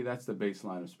 for me, that's the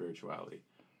baseline of spirituality.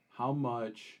 How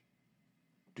much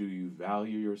do you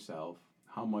value yourself?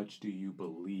 How much do you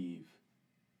believe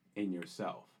in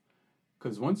yourself?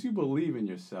 Because once you believe in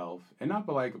yourself, and not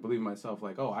believe in myself,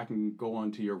 oh, I can go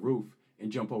onto your roof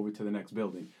and jump over to the next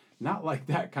building. Not like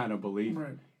that kind of belief,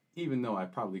 right, even though I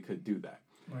probably could do that.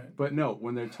 Right. But no,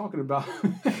 when they're talking about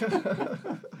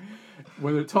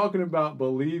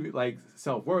believe,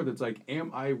 self-worth, it's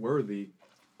am I worthy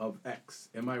of X?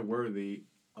 Am I worthy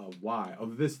why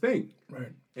of this thing.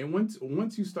 Right. And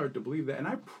once you start to believe that, and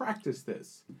I practiced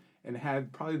this and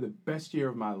had probably the best year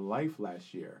of my life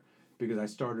last year because I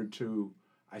started to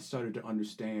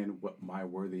understand what my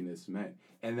worthiness meant.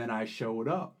 And then I showed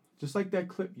up. Just like that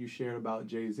clip you shared about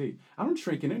Jay-Z. I don't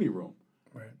shrink in any room.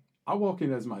 Right. I walk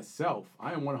in as myself.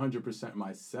 I am 100%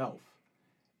 myself.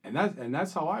 And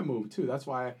that's how I move too. That's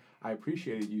why I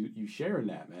appreciated you sharing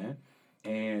that, man.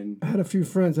 And I had a few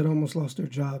friends that almost lost their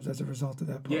jobs as a result of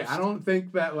that post. yeah, I don't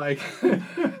think that like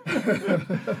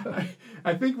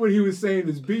I think what he was saying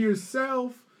is be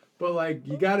yourself, but like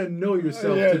you got to know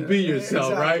yourself to be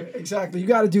yourself, right? Exactly. You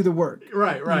got to do the work.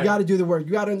 Right. You got to do the work.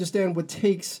 You got to understand what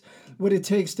it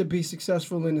takes to be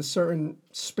successful in a certain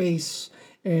space,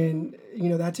 and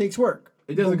that takes work.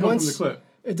 It doesn't come from the clip.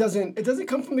 It doesn't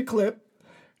come from the clip,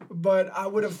 but I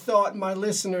would have thought my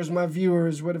listeners, my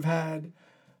viewers would have had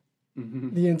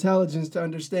the intelligence to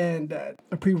understand that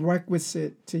a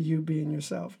prerequisite to you being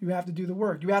yourself. You have to do the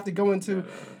work. You have to go into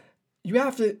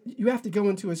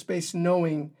a space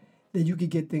knowing that you could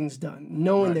get things done,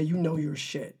 knowing that you know your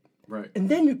shit. Right. And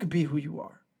then you could be who you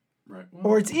are. Right. Well,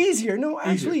 Or it's easier. No,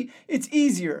 actually, it's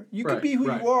easier. You could be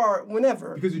who you are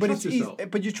whenever. Because you trust yourself.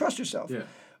 But you trust yourself. Yeah.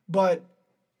 But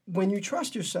when you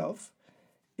trust yourself,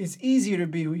 it's easier to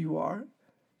be who you are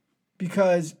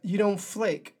because you don't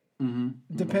flake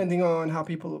depending on how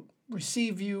people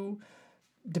receive you,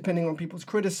 depending on people's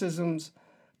criticisms,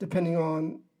 depending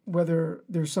on whether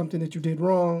there's something that you did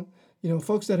wrong.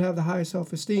 Folks that have the highest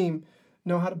self-esteem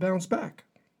know how to bounce back.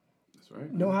 That's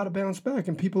right. Know how to bounce back.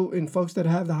 And folks that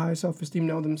have the highest self-esteem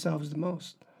know themselves the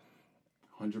most.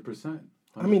 100%.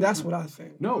 I mean, that's what I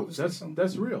think. No,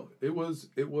 that's real. It was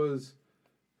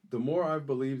the more I've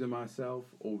believed in myself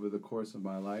over the course of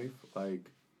my life,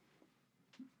 like,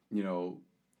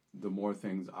 the more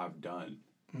things I've done,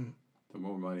 the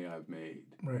more money I've made,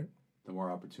 right, the more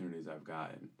opportunities I've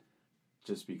gotten.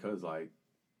 Just because, like,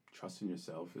 trusting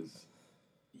yourself is,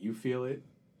 you feel it,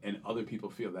 and other people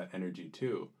feel that energy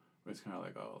too. It's kind of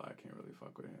like, oh, I can't really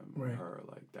fuck with him or her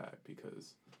like that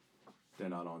because they're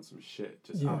not on some shit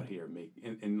just out here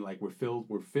and like we're filled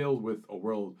with a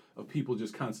world of people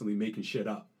just constantly making shit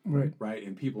up, right,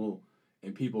 and people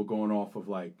going off of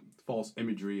like false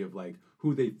imagery of like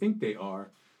who they think they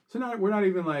are. So we're not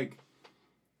even like,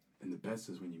 and the best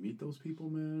is when you meet those people,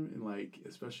 man, and like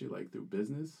especially like through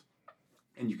business,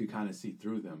 and you can kind of see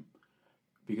through them.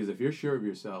 Because if you're sure of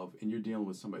yourself and you're dealing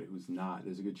with somebody who's not,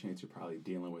 there's a good chance you're probably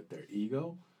dealing with their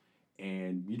ego,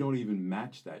 and you don't even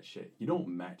match that shit. You don't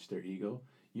match their ego.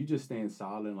 You just stand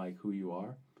solid in like who you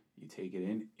are. You take it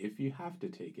in if you have to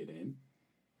take it in,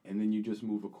 and then you just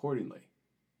move accordingly.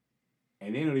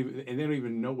 And they don't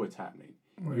even know what's happening.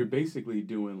 Right. You're basically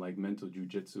doing like mental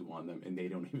jujitsu on them, and they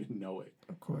don't even know it.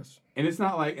 Of course. And it's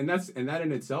not like, and that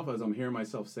in itself, as I'm hearing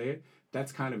myself say it,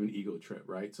 that's kind of an ego trip,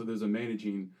 right? So there's a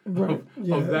managing of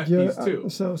that piece too.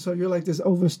 So you're like this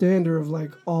overstander of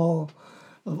like all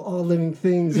living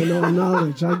things and all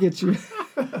knowledge. I get you.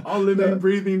 All living,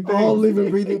 breathing things. All living,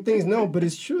 breathing things. No, but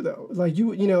it's true though. Like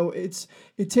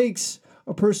it takes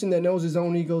a person that knows his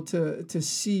own ego to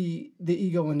see the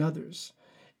ego in others,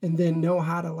 and then know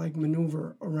how to like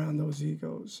maneuver around those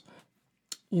egos.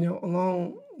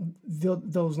 Along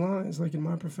those lines, like in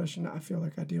my profession, I feel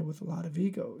like I deal with a lot of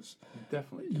egos.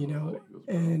 Definitely.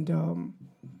 And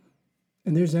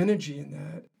there's energy in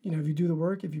that. If you do the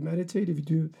work, if you meditate, if you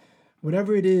do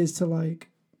whatever it is to like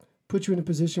put you in a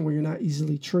position where you're not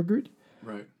easily triggered.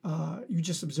 Right. You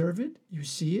just observe it. You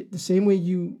see it the same way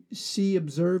you see,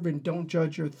 observe, and don't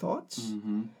judge your thoughts.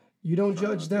 Mm-hmm. You don't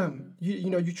judge them.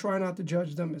 You try not to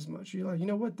judge them as much. You're like, you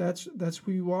know what? That's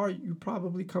who you are. You're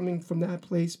probably coming from that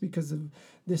place because of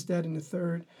this, that, and the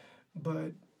third.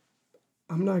 But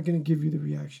I'm not going to give you the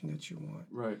reaction that you want.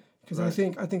 Right. Because I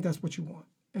think that's what you want,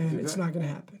 and it's not going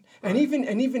to happen. Right.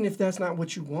 And even if that's not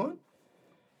what you want,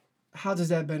 how does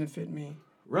that benefit me?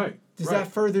 Right. Does that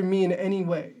further me in any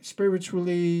way,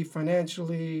 spiritually,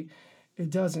 financially?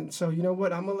 It doesn't. So you know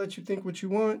what? I'm gonna let you think what you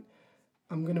want.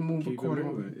 I'm going to move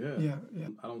accordingly. Yeah.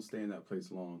 I don't stay in that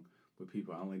place long with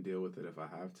people. I only deal with it if I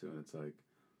have to. And it's like,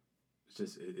 it's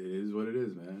just, it is what it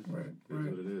is, man. Right. It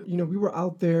is what it is. We were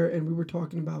out there and we were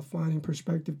talking about finding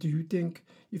perspective. Do you think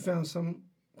you found some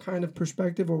kind of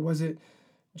perspective, or was it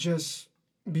just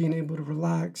being able to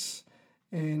relax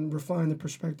and refine the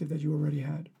perspective that you already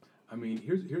had? I mean,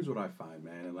 here's what I find,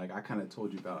 man. And like, I kind of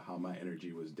told you about how my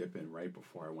energy was dipping right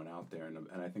before I went out there.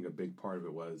 And I think a big part of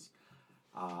it was,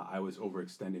 I was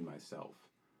overextending myself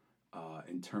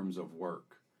in terms of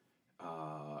work,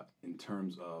 in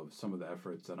terms of some of the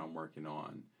efforts that I'm working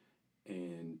on,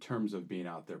 in terms of being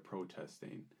out there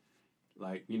protesting.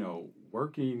 like, you know,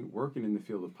 working in the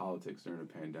field of politics during a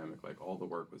pandemic, like all the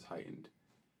work was heightened.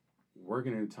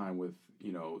 Working in a time with,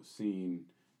 you know, seeing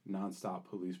nonstop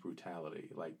police brutality,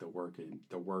 like the work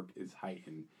is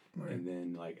heightened. Right. And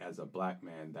then, like, as a black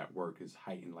man, that work is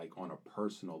heightened, like, on a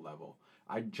personal level.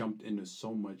 I jumped into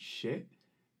so much shit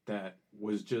that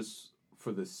was just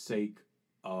for the sake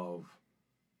of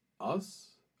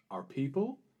us, our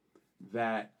people,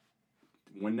 that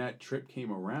when that trip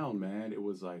came around, man, it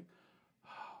was like,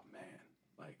 oh, man,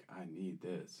 like, I need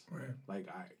this. Right. Like,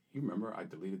 you remember, I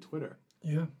deleted Twitter.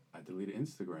 Yeah. I deleted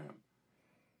Instagram.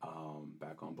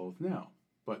 Back on both now.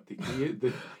 But the key is,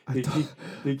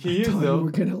 the key is though, we're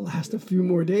gonna last a few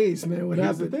more days, man. What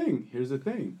happened? Here's the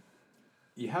thing.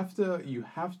 You have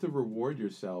to reward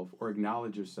yourself or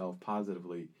acknowledge yourself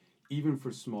positively, even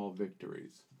for small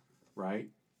victories, right?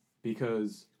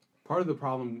 Because part of the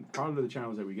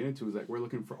challenge that we get into is that we're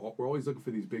always looking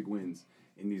for these big wins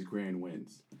and these grand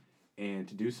wins, and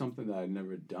to do something that I'd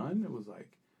never done, it was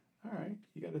like, all right,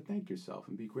 you got to thank yourself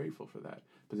and be grateful for that.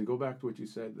 But to go back to what you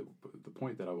said, the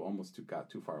point that I almost got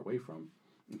too far away from,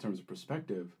 in terms of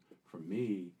perspective, for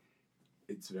me,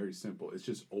 it's very simple. It's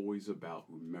just always about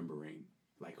remembering,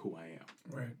 like, who I am.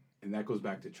 Right. And that goes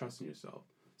back to trusting yourself.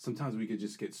 Sometimes we could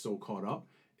just get so caught up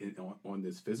on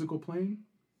this physical plane,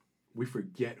 we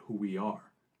forget who we are.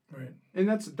 Right. And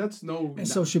that's no... And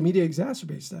social media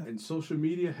exacerbates that. And social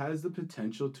media has the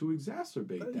potential to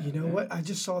exacerbate that. You know what? I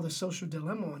just saw The Social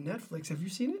Dilemma on Netflix. Have you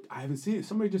seen it? I haven't seen it.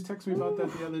 Somebody just texted me about that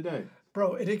the other day.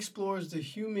 Bro, it explores the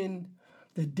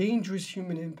dangerous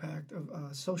human impact of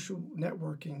social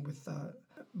networking with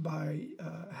by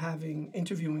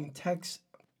interviewing tech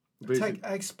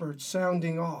experts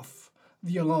sounding off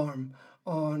the alarm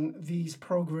on these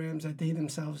programs that they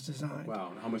themselves designed.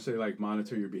 Wow, and how much they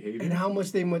monitor your behavior. And how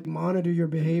much they monitor your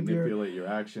behavior. Manipulate your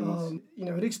actions.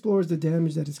 It explores the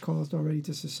damage that it's caused already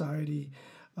to society.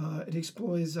 It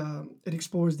explores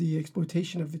the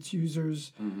exploitation of its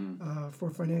users for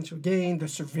financial gain, the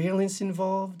surveillance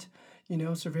involved.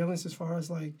 Surveillance as far as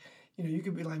we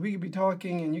could be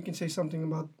talking and you can say something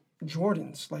about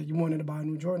Jordans, like you wanted to buy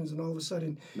new Jordans, and all of a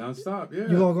sudden nonstop, yeah,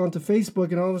 you log on to Facebook,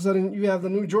 and all of a sudden you have the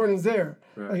new Jordans there,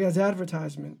 right, like as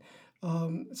advertisement.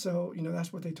 So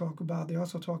that's what they talk about. They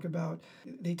also talk about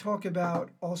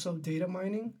also data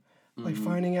mining, like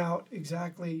finding out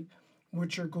exactly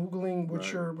what you're Googling,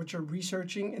 what you're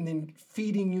researching, and then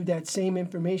feeding you that same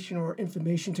information or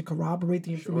information to corroborate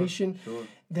the information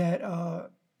that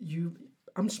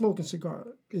I'm smoking cigar.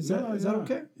 Is that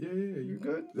okay? Yeah. You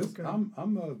good? Okay.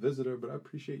 I'm a visitor, but I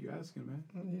appreciate you asking,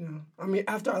 man.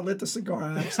 After I lit the cigar,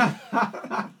 I asked.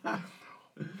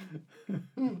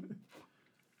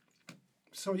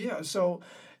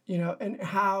 And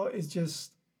how it's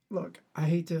just, look, I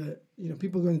hate to,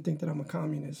 people are going to think that I'm a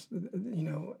communist,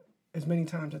 as many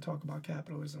times I talk about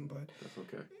capitalism, but that's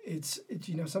okay. It's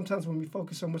sometimes when we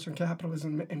focus so much on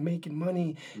capitalism and making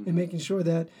money and making sure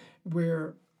that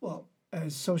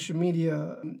as social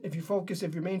media, if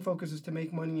your main focus is to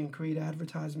make money and create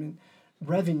advertisement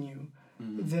revenue,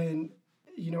 then,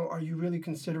 are you really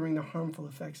considering the harmful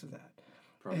effects of that?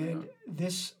 Probably not.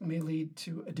 This may lead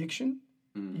to addiction,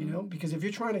 because if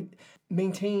you're trying to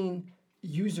maintain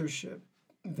usership,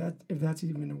 if that's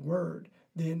even a word,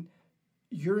 then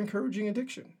you're encouraging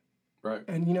addiction. Right.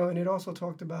 And, and it also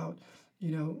talked about,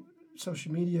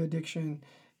 social media addiction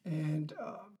and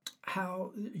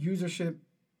how usership,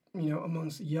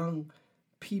 amongst young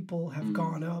people have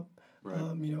gone up, right.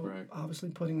 Obviously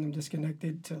putting them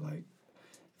disconnected to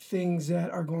things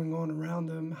that are going on around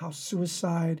them, how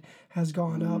suicide has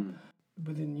gone up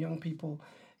within young people,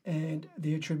 and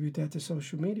they attribute that to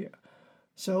social media.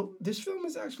 So this film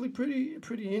is actually pretty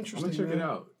interesting. I'm gonna check it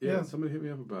out. Yeah, somebody hit me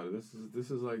up about it.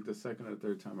 This is like the second or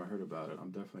third time I heard about it.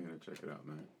 I'm definitely gonna check it out,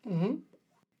 man.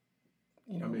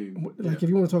 If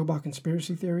you want to talk about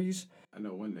conspiracy theories, I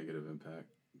know one negative impact.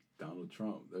 Donald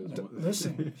Trump.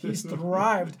 Listen, he's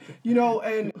thrived.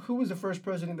 And who was the first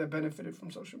president that benefited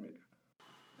from social media?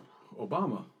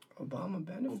 Obama. Obama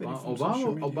benefited from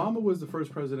social media. Obama was the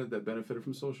first president that benefited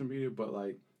from social media, but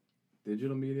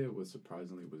digital media was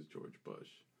George Bush.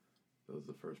 That was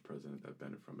the first president that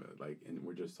benefited from it. And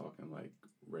we're just talking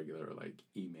regular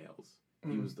emails.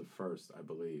 He was the first, I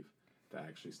believe, that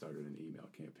actually started an email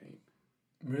campaign.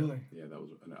 Really? Yeah, that was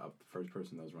the first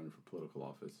person that was running for political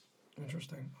office.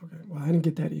 Interesting. Okay. Well, I didn't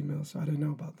get that email, so I didn't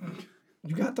know about that.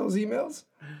 You got those emails?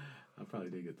 I probably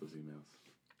did get those emails.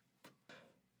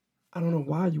 I don't know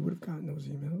why you would have gotten those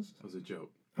emails. It was a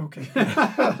joke. Okay.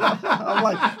 I'm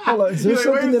like, hold on. Is there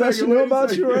something that I should know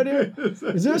about you right here?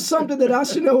 Is there something that I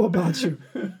should know about you?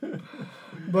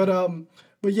 But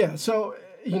yeah. So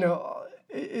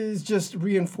is just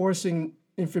reinforcing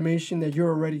information that you're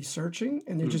already searching,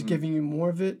 and they're just giving you more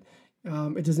of it.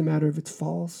 It doesn't matter if it's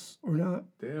false or not.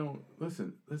 They don't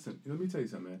listen. Let me tell you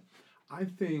something, man. I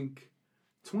think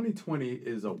 2020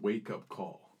 is a wake-up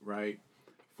call, right,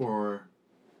 for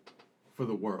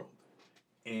the world,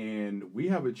 and we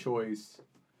have a choice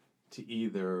to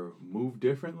either move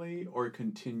differently or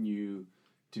continue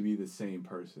to be the same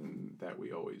person that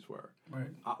we always were. Right.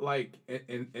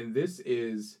 And this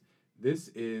is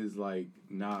like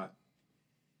not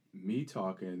me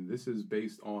talking. This is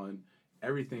based on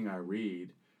everything I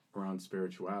read around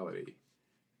spirituality,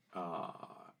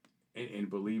 and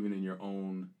believing in your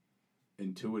own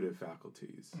intuitive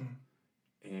faculties,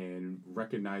 and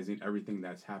recognizing everything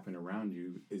that's happened around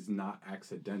you is not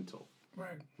accidental.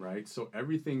 Right. So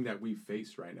everything that we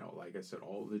face right now, like I said,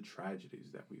 all the tragedies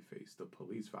that we face, the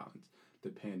police violence, the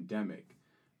pandemic,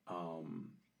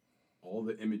 all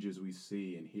the images we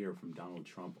see and hear from Donald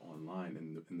Trump online,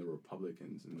 and the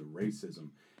Republicans, and the racism,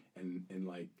 and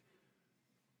like,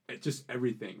 it's just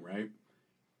everything, right?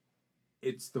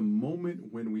 It's the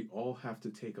moment when we all have to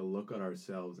take a look at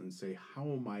ourselves and say,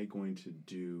 how am I going to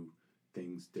do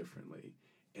things differently?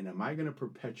 And am I going to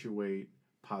perpetuate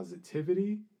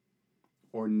positivity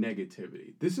or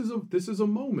negativity? This is a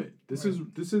moment. This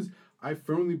is I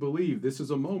firmly believe this is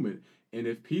a moment. And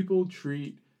if people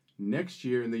treat next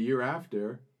year and the year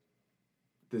after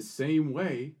the same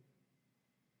way,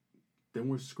 then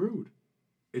we're screwed.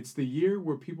 It's the year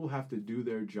where people have to do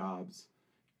their jobs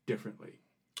differently.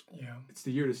 Yeah. It's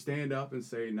the year to stand up and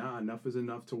say, nah, enough is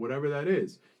enough, to whatever that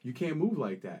is. You can't move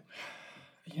like that.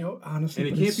 You know, honestly,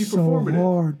 and it can't be so performative.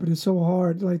 Hard, but it's so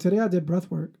hard. Like today I did breath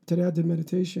work. Today I did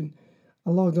meditation.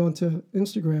 I logged on to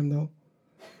Instagram though.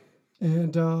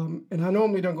 And I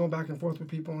normally don't go back and forth with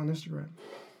people on Instagram.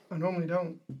 I normally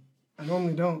don't.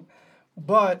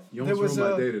 But you there almost was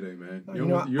ruined my day today, man.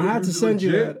 I had to send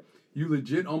you that. You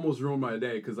legit almost ruined my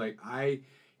day, because like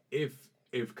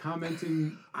if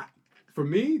commenting, for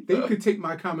me, they could take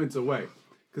my comments away,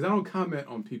 because I don't comment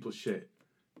on people's shit.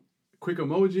 Quick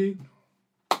emoji,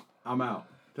 I'm out.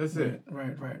 That's it.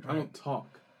 Right. I don't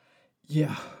talk.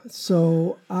 Yeah.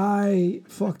 So I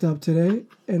fucked up today,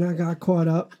 and I got caught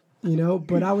up,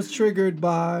 but I was triggered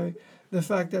by the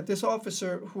fact that this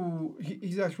officer, who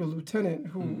he's actually a lieutenant,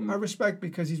 who I respect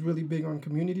because he's really big on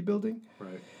community building.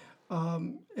 Right.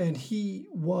 And he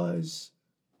was,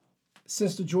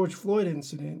 since the George Floyd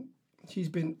incident, he's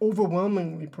been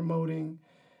overwhelmingly promoting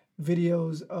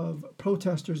videos of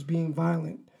protesters being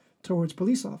violent towards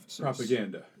police officers.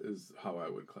 Propaganda is how I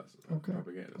would classify. Okay.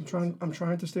 Propaganda. I'm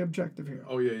trying to stay objective here.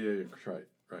 Oh yeah. Right.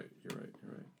 You're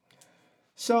right.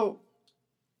 So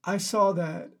I saw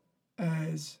that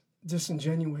as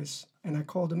disingenuous, and I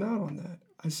called him out on that.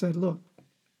 I said, look,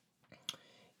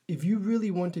 if you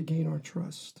really want to gain our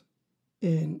trust,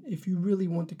 and if you really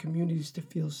want the communities to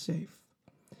feel safe,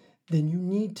 then you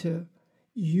need to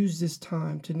use this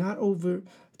time to not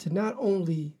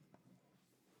only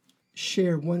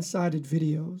share one-sided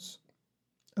videos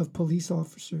of police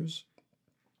officers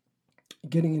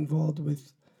getting involved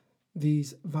with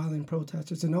these violent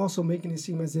protesters, and also making it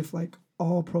seem as if like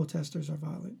all protesters are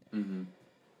violent. Mm-hmm.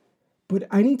 But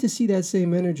I need to see that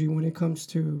same energy when it comes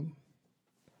to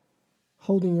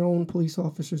holding your own police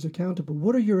officers accountable.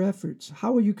 What are your efforts?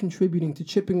 How are you contributing to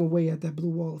chipping away at that blue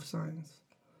wall of silence?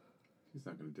 He's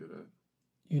not going to do that.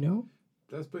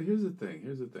 But here's the thing.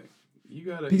 You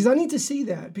gotta, because I need to see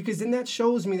that, because then that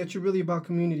shows me that you're really about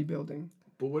community building.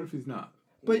 But what if he's not?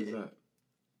 What is that?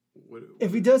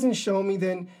 If he doesn't show me,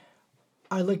 then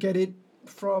I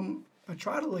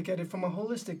try to look at it from a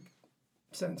holistic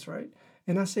sense, right?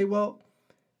 And I say, well,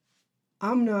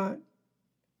 I'm not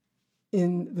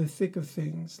in the thick of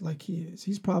things like he is.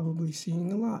 He's probably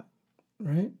seeing a lot,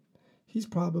 right? He's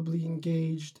probably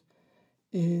engaged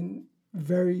in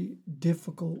very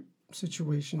difficult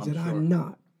situations that I'm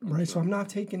not, right? So I'm not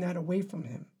taking that away from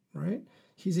him, right?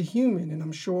 He's a human, and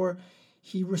I'm sure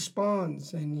he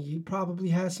responds, and he probably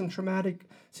has some traumatic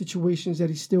situations that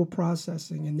he's still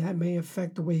processing, and that may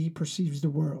affect the way he perceives the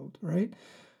world, right?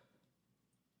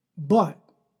 But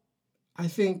I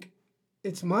think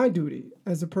it's my duty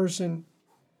as a person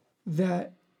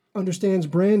that understands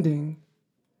branding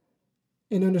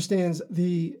and understands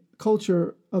the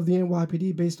culture of the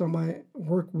NYPD based on my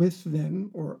work with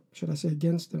them, or should I say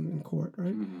against them in court,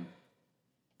 right? Mm-hmm.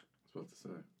 I was about to say.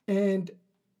 And,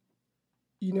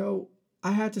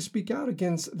 I had to speak out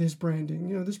against this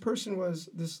branding. This person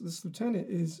this lieutenant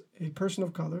is a person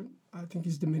of color. I think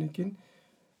he's Dominican.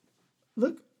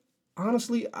 Look,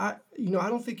 honestly, I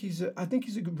think he's a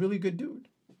really good dude.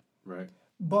 Right.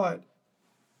 But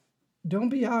don't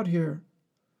be out here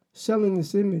selling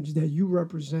this image that you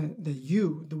represent, that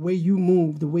you, the way you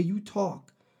move, the way you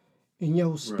talk, in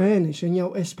your Spanish, in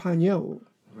your Espanol,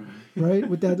 right?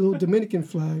 With that little Dominican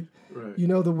flag, you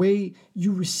know, the way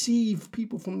you receive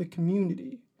people from the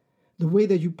community, the way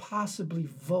that you possibly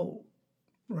vote,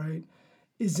 right,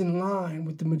 is in line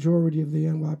with the majority of the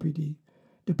NYPD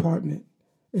department,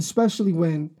 especially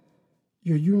when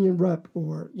your union rep,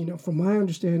 or, you know, from my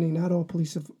understanding, not all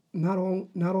police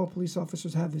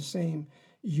officers have the same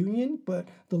union, but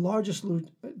the largest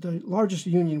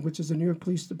union, which is the New York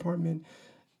Police Department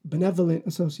Benevolent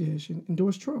Association,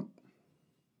 endorsed Trump.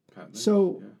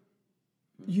 So,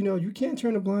 you know, you can't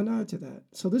turn a blind eye to that.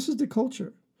 So this is the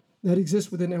culture that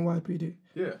exists within NYPD.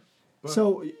 Yeah.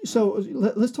 So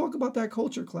let's talk about that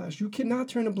culture clash. You cannot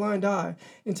turn a blind eye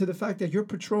into the fact that you're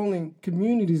patrolling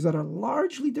communities that are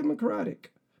largely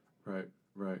democratic. Right.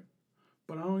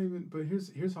 But I don't even. But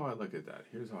here's how I look at that.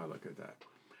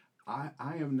 I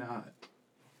am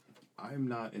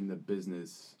not in the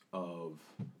business of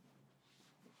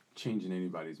changing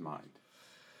anybody's mind.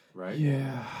 Right?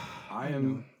 Yeah.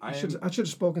 I should have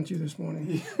spoken to you this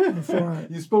morning before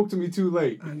You spoke to me too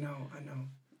late. I know.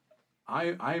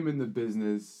 I am in the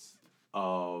business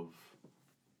of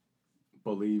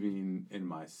believing in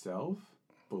myself,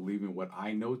 believing what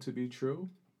I know to be true,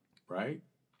 right?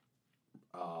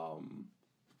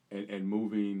 And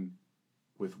moving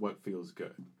with what feels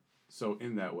good. So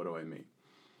in that, what do I mean?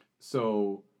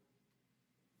 So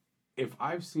if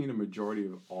I've seen a majority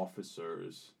of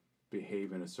officers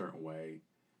behave in a certain way,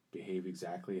 behave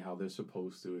exactly how they're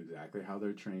supposed to, exactly how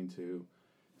they're trained to,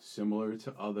 similar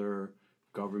to other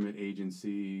government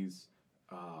agencies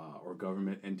or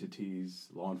government entities,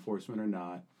 law enforcement or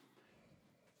not,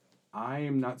 I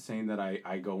am not saying that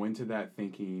I go into that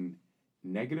thinking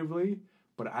negatively,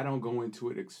 but I don't go into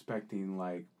it expecting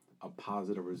like a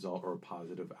positive result or a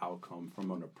positive outcome from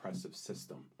an oppressive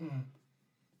system.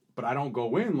 But I don't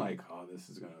go in like, oh, this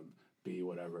is going to be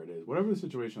whatever it is, whatever the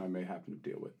situation I may happen to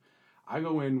deal with. I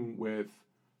go in with,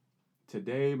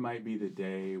 today might be the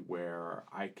day where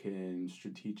I can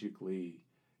strategically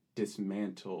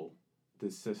dismantle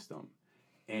this system.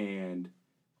 And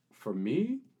for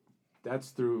me, that's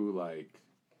through like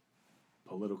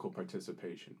political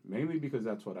participation, mainly because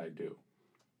that's what I do.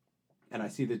 And I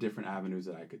see the different avenues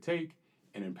that I could take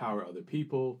and empower other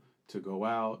people to go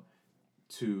out,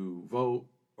 to vote,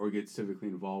 or get civically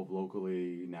involved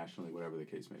locally, nationally, whatever the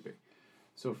case may be.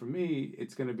 So for me,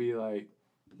 it's going to be like,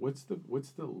 what's the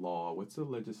law, what's the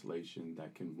legislation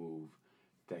that can move,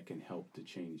 that can help to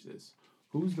change this?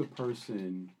 Who's the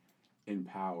person in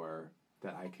power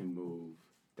that I can move,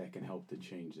 that can help to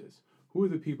change this? Who are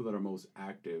the people that are most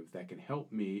active that can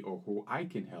help me, or who I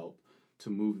can help to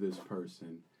move this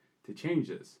person to change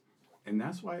this? And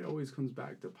that's why it always comes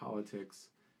back to politics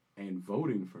and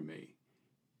voting for me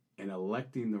and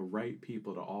electing the right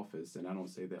people to office. And I don't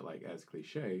say that like as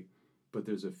cliche, but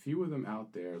there's a few of them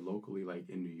out there locally, like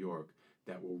in New York,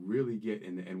 that will really get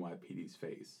in the NYPD's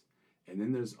face. And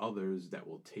then there's others that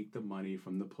will take the money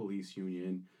from the police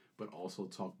union, but also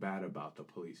talk bad about the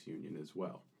police union as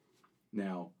well.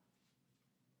 Now,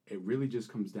 it really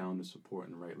just comes down to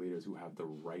supporting the right leaders who have the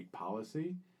right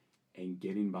policy and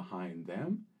getting behind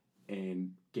them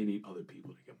and getting other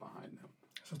people to get behind them.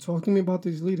 So talk to me about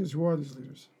these leaders. Who are these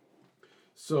leaders?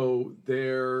 So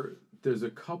there's a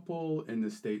couple in the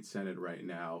state Senate right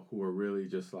now who are really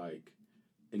just like,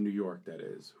 in New York that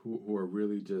is, who are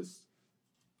really just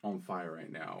on fire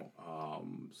right now.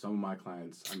 Some of my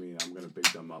clients, I mean, I'm going to big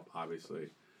them up, obviously,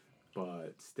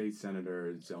 but State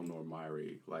Senator Zelnor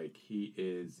Myrie, like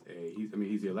he's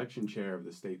the election chair of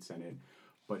the state Senate,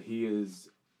 but he is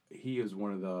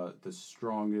one of the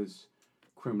strongest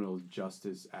criminal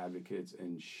justice advocates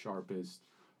and sharpest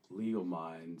legal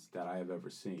minds that I have ever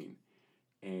seen.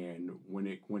 And when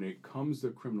it comes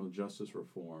to criminal justice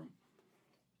reform,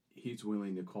 he's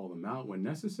willing to call them out when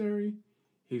necessary.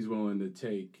 He's willing to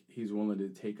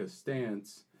take a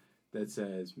stance that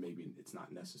says maybe it's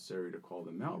not necessary to call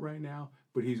them out right now,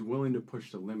 but he's willing to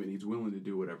push the limit. He's willing to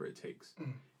do whatever it takes.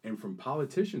 And from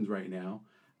politicians right now,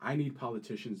 I need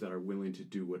politicians that are willing to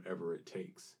do whatever it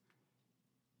takes.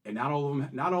 And not all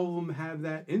of them have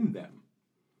that in them.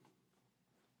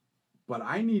 But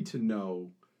I need to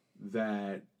know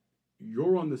that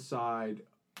you're on the side,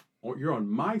 or you're on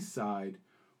my side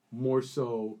more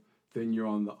so than you're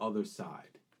on the other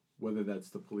side, whether that's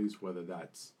the police, whether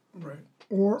that's right,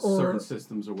 or certain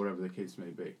systems, or whatever the case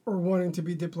may be, or wanting to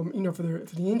be for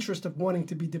the interest of wanting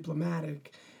to be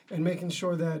diplomatic and making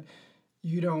sure that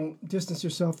you don't distance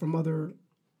yourself from other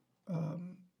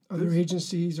other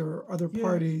agencies or other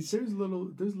parties. There's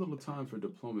little time for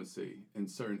diplomacy in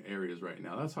certain areas right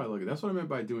now. That's how I look at it. That's what I meant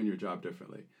by doing your job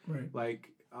differently. Right. Like,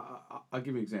 I'll give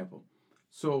you an example.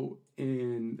 So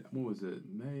in, what was it,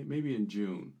 maybe in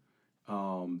June,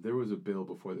 there was a bill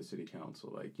before the city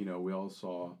council. Like, we all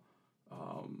saw,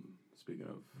 speaking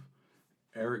of,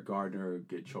 Eric Gardner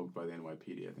get choked by the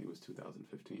NYPD. I think it was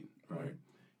 2015, right?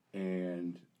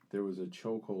 And there was a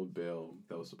chokehold bill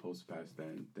that was supposed to pass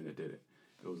then it didn't.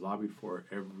 It was lobbied for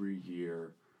every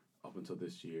year up until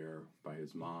this year by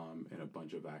his mom and a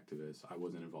bunch of activists. I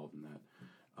wasn't involved in that.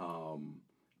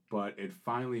 But it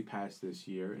finally passed this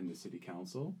year in the city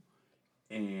council.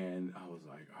 And I was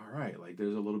like, all right, like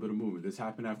there's a little bit of movement. This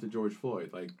happened after George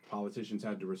Floyd. Like politicians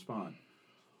had to respond.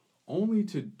 Only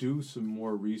to do some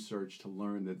more research to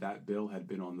learn that bill had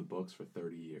been on the books for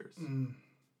 30 years.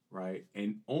 Right?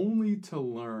 And only to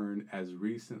learn as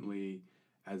recently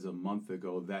as a month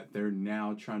ago that they're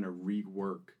now trying to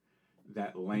rework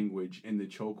that language in the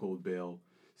chokehold bill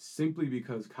simply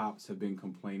because cops have been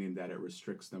complaining that it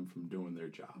restricts them from doing their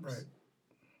jobs. Right.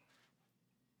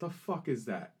 The fuck is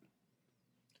that?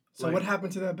 So what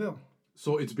happened to that bill?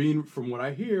 So from what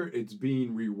I hear, it's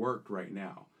being reworked right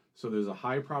now. So there's a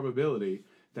high probability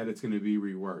that it's going to be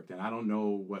reworked. And I don't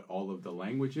know what all of the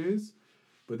language is,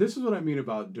 but this is what I mean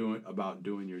about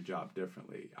doing your job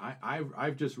differently.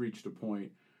 I've just reached a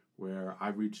point where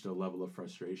I've reached a level of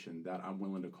frustration that I'm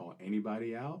willing to call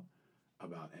anybody out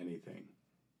about anything.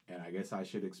 And I guess I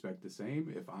should expect the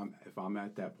same if I'm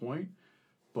at that point.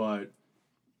 But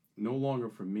no longer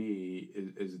for me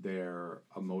is there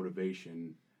a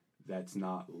motivation that's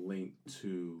not linked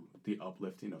to the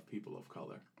uplifting of people of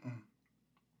color.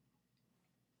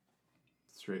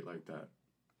 Straight like that.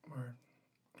 Word.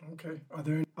 Okay. Are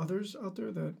there others out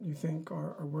there that you think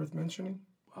are worth mentioning?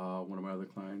 One of my other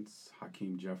clients,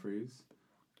 Hakeem Jeffries.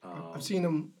 I've seen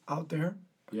him out there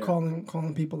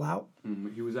calling people out.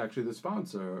 He was actually the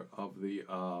sponsor of the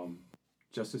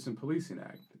Justice and Policing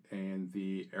Act and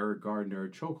the Eric Gardner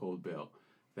chokehold bill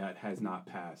that has not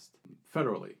passed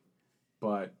federally.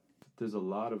 But there's a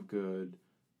lot of good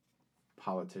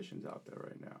politicians out there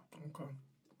right now. Okay.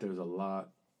 There's a lot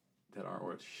that aren't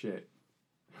worth shit.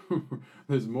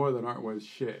 There's more that aren't worth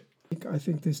shit. I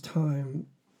think this time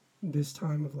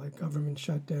of like government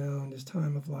shutdown, this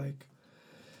time of like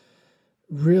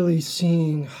really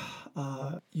seeing,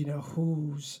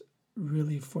 who's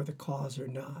really for the cause or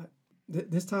not.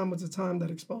 This time was a time that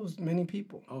exposed many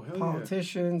people. Oh, hell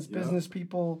politicians, yeah. business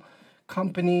people,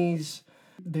 companies.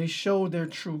 They showed their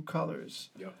true colors.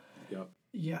 Yep.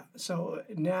 Yeah. So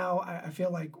now I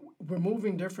feel like we're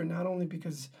moving different, not only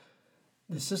because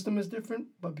the system is different,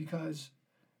 but because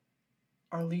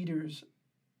our leaders,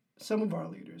 some of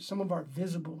our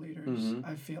visible leaders,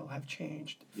 I feel have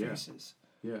changed faces.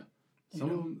 Yeah. Some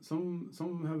of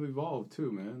them have evolved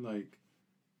too, man. Like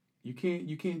you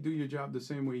can't do your job the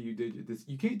same way you did this.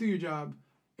 You can't do your job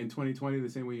in 2020 the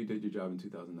same way you did your job in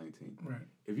 2019. Right.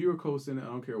 If you were coasting, I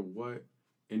don't care what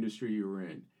industry you were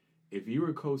in. If you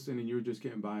were coasting and you were just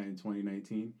getting by in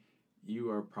 2019, you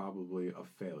are probably a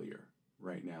failure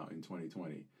right now in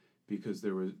 2020 because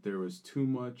there was too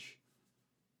much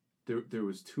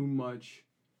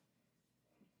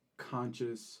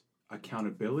conscious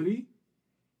accountability,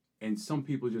 and some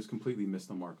people just completely missed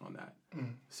the mark on that.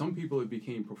 Some people, it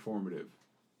became performative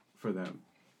for them,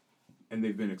 and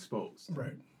they've been exposed.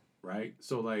 Right.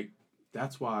 So like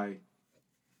that's why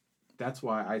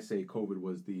I say COVID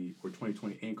was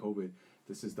 2020 and COVID.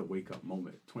 This is the wake up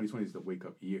moment. 2020 is the wake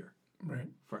up year. Right.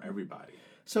 For everybody.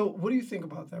 So what do you think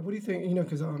about that? What do you think?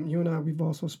 Because you and I, we've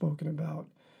also spoken about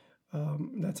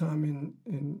that time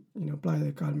in Playa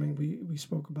del Carmen. We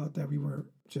spoke about that. We were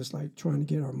just like trying to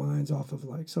get our minds off of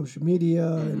like social media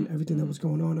and everything that was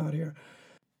going on out here.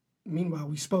 Meanwhile,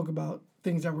 we spoke about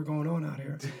things that were going on out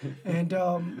here, and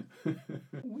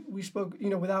we spoke,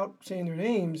 without saying their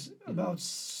names, about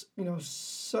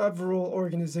several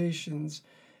organizations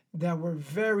that were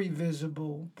very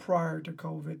visible prior to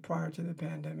COVID, prior to the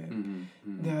pandemic,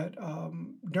 that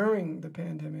during the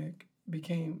pandemic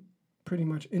became pretty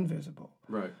much invisible.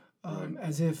 Right.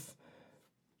 As if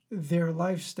their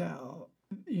lifestyle,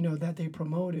 that they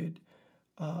promoted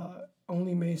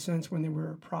only made sense when they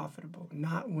were profitable,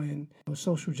 not when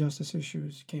social justice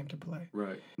issues came to play.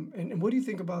 Right. And what do you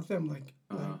think about them? Like,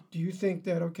 do you think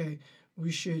that, okay,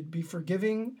 we should be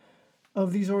forgiving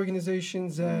of these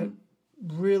organizations that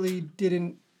really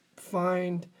didn't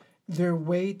find their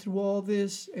way through all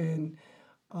this and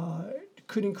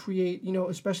couldn't create,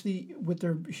 especially with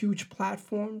their huge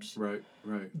platforms, right,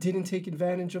 didn't take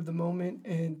advantage of the moment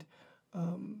and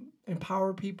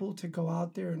empower people to go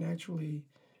out there and actually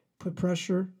put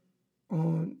pressure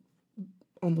on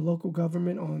the local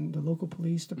government, on the local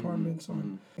police departments,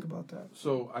 on think about that.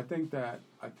 So I think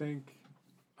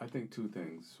two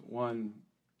things. One,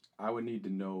 I would need to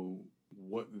know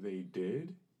what they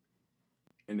did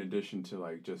in addition to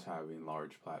like just having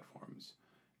large platforms.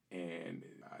 And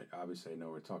I obviously know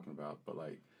what we're talking about, but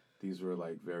like these were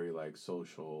like very like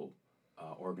social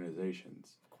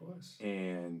organizations. Of course.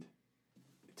 And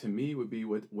to me would be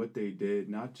what they did,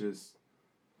 not just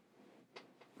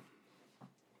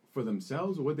for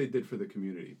themselves, or what they did for the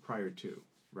community prior to,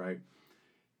 right?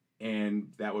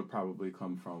 And that would probably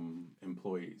come from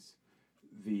employees,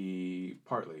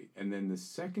 partly. And then the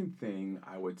second thing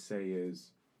I would say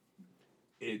is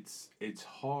it's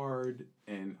hard,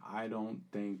 and I don't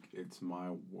think it's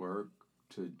my work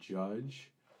to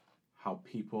judge how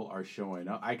people are showing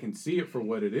up. I can see it for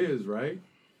what it is, right?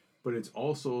 But it's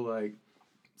also like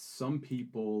some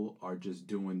people are just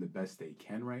doing the best they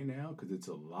can right now because it's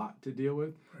a lot to deal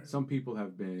with. Right. Some people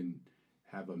have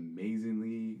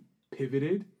amazingly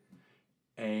pivoted,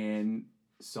 and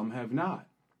some have not.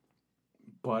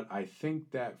 But I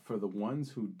think that for the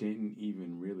ones who didn't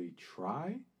even really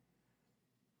try,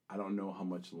 I don't know how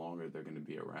much longer they're going to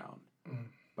be around. Mm.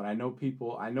 But I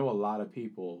know a lot of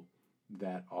people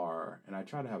that are, and I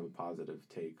try to have a positive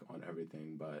take on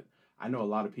everything, but I know a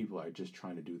lot of people are just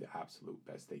trying to do the absolute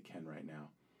best they can right now,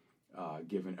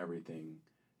 given everything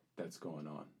that's going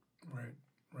on.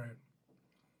 Right.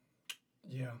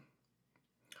 Yeah.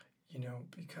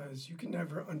 Because you can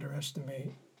never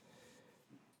underestimate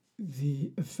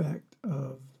the effect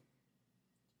of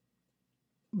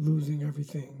losing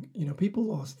everything. People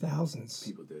lost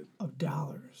thousands of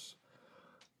dollars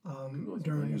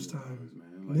during this time.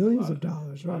 Like millions of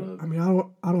dollars, right? I mean,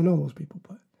 I don't know those people,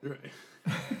 but right.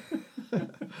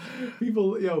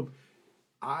 People,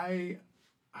 I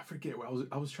forget where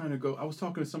I was trying to go. I was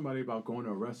talking to somebody about going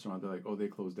to a restaurant. They're like, "Oh, they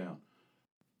closed down."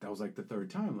 That was like the third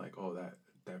time. Like, "Oh, that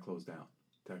closed down.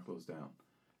 That closed down."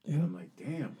 Yeah. And I'm like,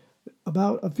 "Damn."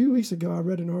 About a few weeks ago, I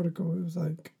read an article. It was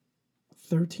like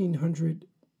 1,300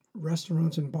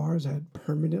 restaurants and bars had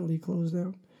permanently closed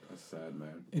down. That's sad,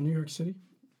 man. In New York City.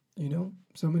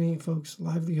 So many folks'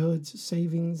 livelihoods,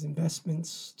 savings,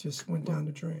 investments just went down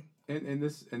the drain. And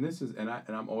this is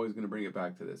I'm always going to bring it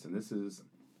back to this. And this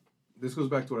goes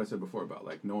back to what I said before about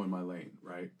like knowing my lane,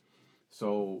 right?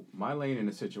 So my lane in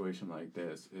a situation like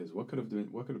this is what could have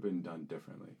been done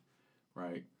differently,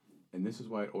 right? And this is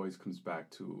why it always comes back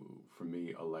to, for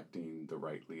me, electing the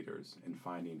right leaders and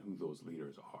finding who those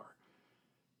leaders are.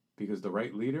 Because the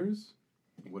right leaders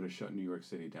would have shut New York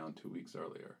City down 2 weeks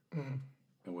earlier. Mm-hmm.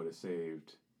 And would have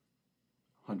saved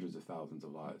hundreds of thousands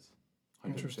of lives.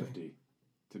 150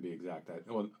 to be exact.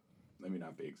 Let me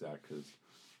not be exact because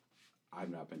I've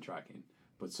not been tracking,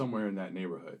 but somewhere in that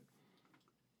neighborhood.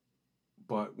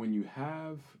 But when you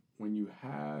have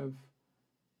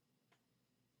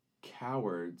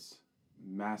cowards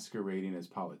masquerading as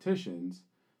politicians,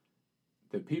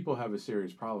 the people have a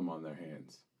serious problem on their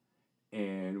hands.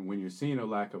 And when you're seeing a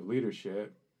lack of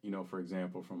leadership, for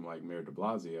example, from like Mayor de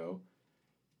Blasio,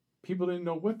 people didn't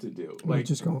know what to do. Like, you're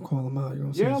just gonna call him out.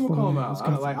 I'm gonna call him out.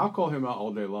 I'll call him out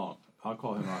all day long.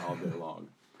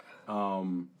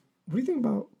 What do you think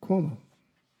about Cuomo?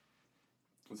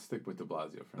 Let's stick with de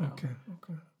Blasio for now.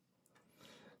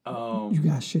 Okay. You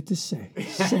got shit to say.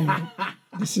 Say it.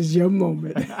 This is your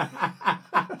moment.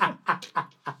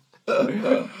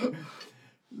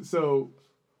 So,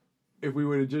 if we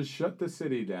would have just shut the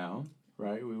city down,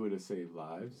 right, we would have saved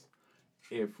lives.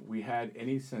 If we had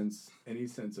any sense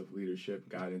of leadership,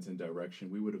 guidance, and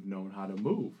direction, we would have known how to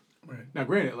move. Right. Now,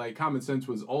 granted, like common sense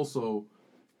was also,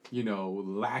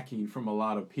 lacking from a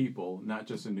lot of people, not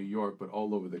just in New York, but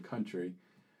all over the country.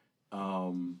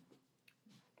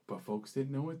 But folks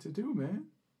didn't know what to do, man.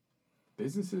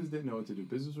 Businesses didn't know what to do.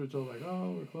 Businesses were told like,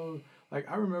 "Oh, we're closed." Like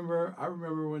I remember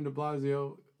when de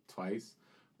Blasio twice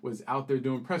was out there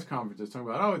doing press conferences talking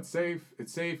about, "Oh, it's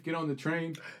safe, get on the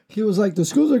train." He was like, "The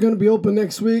schools are going to be open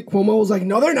next week." Cuomo was like,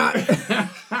 "No, they're not."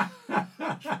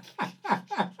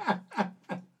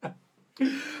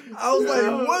 I was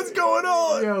like, "What's going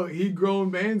on?" He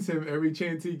grown mans him every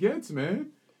chance he gets,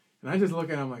 man. And I just look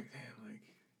at him like, damn, like,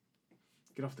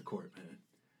 get off the court, man.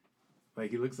 Like,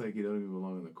 he looks like he don't even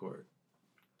belong on the court.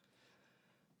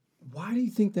 Why do you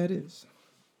think that is?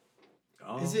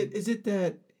 Is it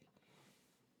that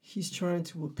he's trying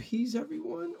to appease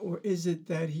everyone, or is it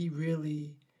that he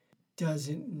really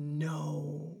doesn't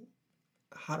know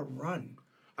how to run?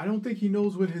 I don't think he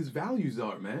knows what his values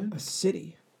are, man. A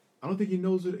city. I don't think he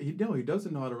knows he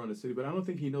doesn't know how to run a city, but I don't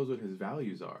think he knows what his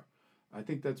values are. I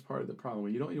think that's part of the problem.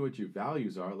 When you don't know what your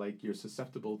values are, like you're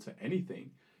susceptible to anything.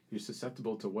 You're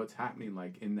susceptible to what's happening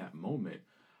like in that moment.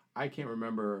 I can't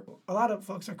remember. A lot of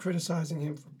folks are criticizing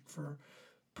him for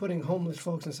putting homeless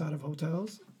folks inside of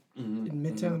hotels in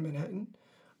Midtown Manhattan.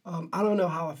 I don't know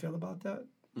how I feel about that,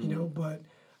 but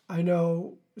I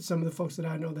know some of the folks that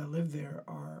I know that live there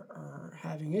are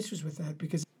having issues with that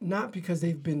not because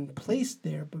they've been placed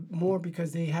there, but more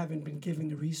because they haven't been given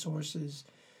the resources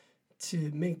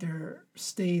to make their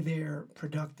stay there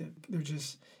productive. They're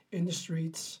just in the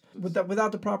streets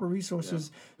without the proper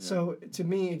resources. Yeah. So to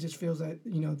me, it just feels that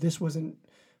this wasn't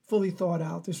fully thought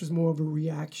out. This was more of a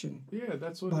reaction. Yeah,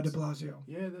 that's what by De Blasio.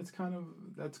 Yeah, that's kind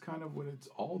of what it's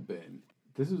all been.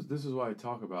 This is why I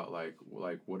talk about like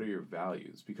what are your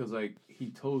values, because like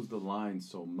he toes the line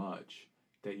so much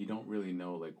that you don't really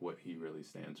know like what he really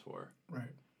stands for.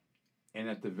 Right. And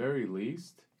at the very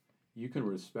least, you can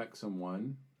respect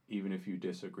someone even if you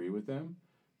disagree with them,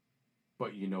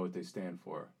 but you know what they stand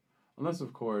for. Unless,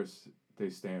 of course, they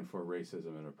stand for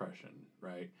racism and oppression,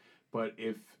 right? But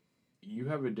if you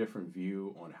have a different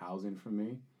view on housing from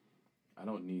me, I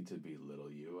don't need to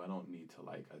belittle you. I don't need to,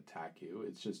 like, attack you.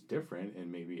 It's just different, and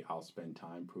maybe I'll spend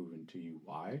time proving to you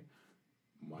why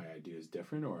my idea is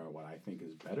different or what I think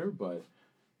is better. But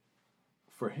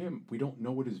for him, we don't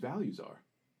know what his values are.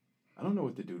 I don't know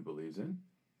what the dude believes in.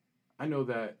 I know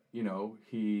that,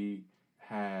 he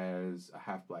has a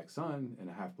half-black son and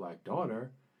a half-black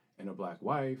daughter and a black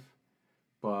wife,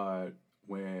 but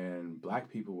when black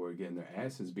people were getting their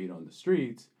asses beat on the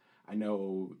streets, I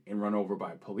know, and run over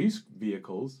by police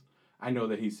vehicles, I know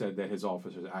that he said that his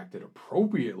officers acted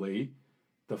appropriately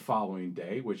the following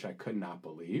day, which I could not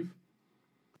believe.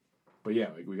 But yeah,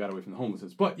 we got away from the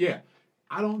homelessness. But yeah,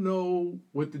 I don't know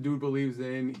what the dude believes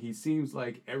in. He seems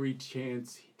like every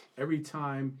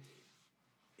time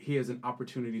he has an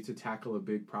opportunity to tackle a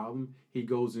big problem, he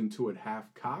goes into it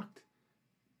half-cocked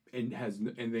and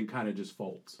then kind of just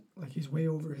folds. Like he's way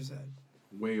over his head.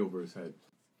 Way over his head.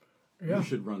 Yeah. You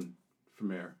should run for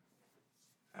mayor,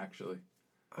 actually.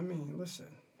 I mean, listen.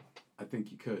 I think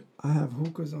you could. I have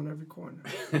hookahs on every corner.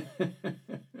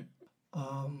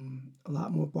 A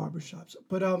lot more barbershops.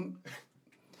 But,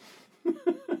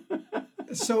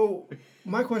 so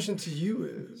my question to you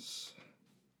is,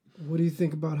 what do you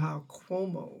think about how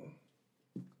Cuomo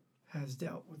has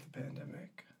dealt with the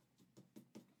pandemic?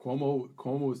 Cuomo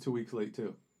was 2 weeks late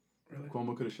too. Really?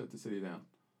 Cuomo could have shut the city down.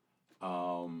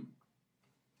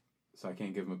 So I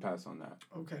can't give him a pass on that.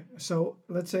 Okay. So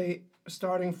let's say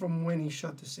starting from when he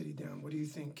shut the city down, what do you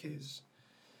think his,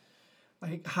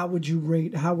 like, how would you,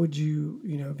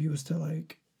 if you was to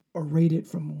or rate it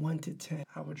from 1 to 10,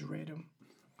 how would you rate him?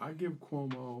 I give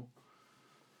Cuomo,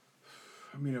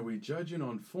 are we judging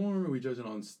on form? Are we judging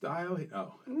on style?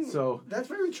 So that's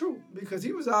very true, because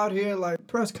he was out here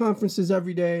press conferences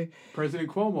every day. President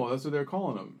Cuomo, that's what they're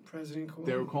calling him. President Cuomo.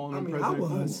 They were calling him President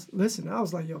Cuomo. Listen, I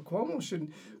was like,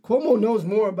 Cuomo knows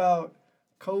more about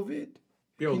COVID.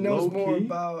 He knows more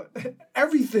about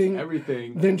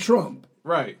everything than Trump.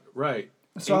 Right.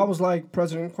 So I was like,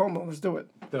 President Cuomo, let's do it.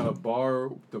 The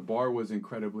bar was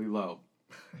incredibly low.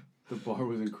 The bar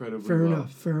was incredibly low.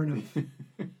 Fair enough.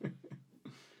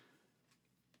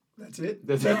 That's it?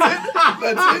 That's it?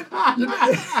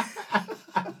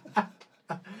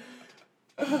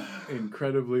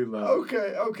 Incredibly low.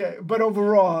 Okay. But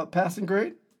overall, passing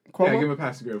grade? Cuomo? Yeah, give him a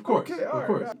passing grade, of course. Okay, all right.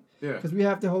 Right. Yeah. Because we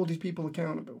have to hold these people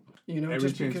accountable.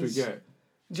 Every chance we get.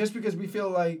 Just because we feel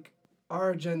like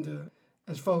our agenda,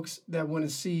 as folks that want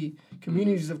to see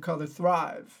communities of color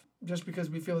thrive, just because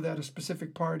we feel that a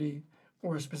specific party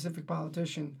or a specific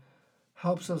politician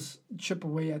helps us chip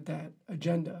away at that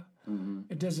agenda,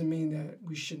 it doesn't mean that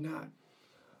we should not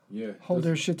hold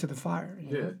their shit to the fire.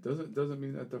 Doesn't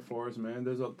mean that they're for us, man.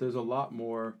 There's a lot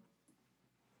more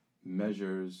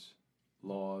measures,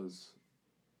 laws,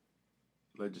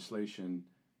 legislation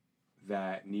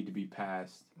that need to be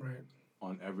passed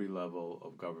on every level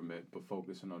of government, but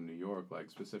focusing on New York, like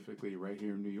specifically right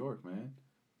here in New York, man,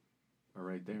 or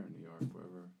right there in New York,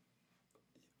 wherever.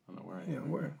 I don't know where I am.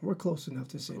 Yeah, we're close enough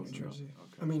to say New Jersey.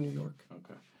 Okay. I mean New York.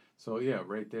 Okay. So yeah,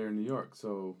 right there in New York.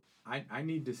 So I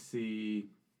need to see,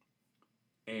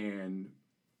 and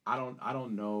I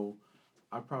don't know.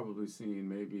 I've probably seen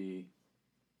maybe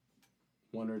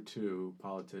 1 or 2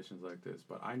 politicians like this,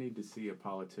 but I need to see a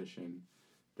politician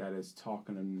that is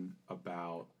talking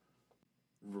about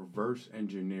reverse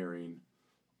engineering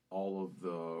all of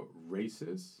the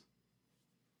racist,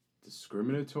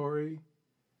 discriminatory,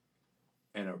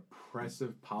 and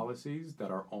oppressive policies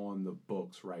that are on the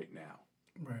books right now.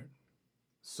 Right.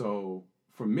 So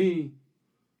for me,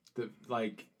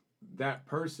 that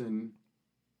person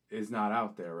is not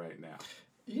out there right now.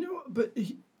 But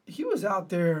he was out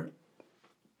there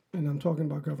and I'm talking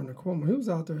about Governor Cuomo, he was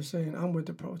out there saying, I'm with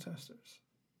the protesters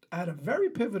at a very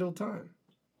pivotal time.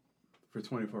 For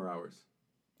 24 hours.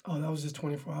 Oh, that was just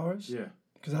 24 hours? Yeah.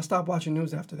 Because I stopped watching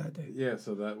news after that day. Yeah,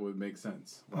 so that would make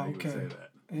sense why he would say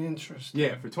that. Interesting.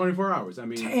 Yeah, for 24 hours. I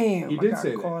mean, damn, he did I got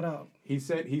say caught that. Up. He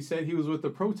said he was with the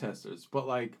protesters, but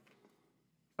like,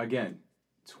 again,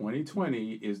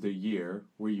 2020 is the year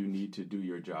where you need to do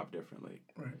your job differently.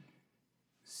 Right.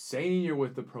 Saying you're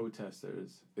with the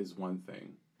protesters is one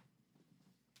thing.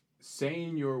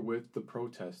 Saying you're with the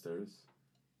protesters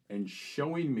and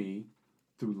showing me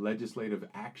through legislative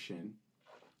action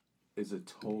is a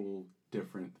total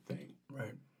different thing.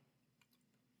 Right.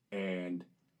 And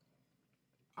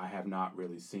I have not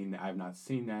really seen that. I have not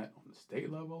seen that on the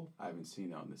state level. I haven't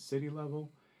seen it on the city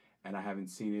level. And I haven't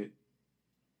seen it.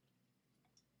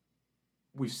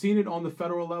 We've seen it on the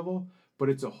federal level, but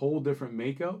it's a whole different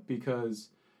makeup because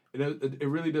it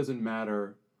really doesn't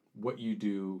matter what you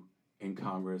do in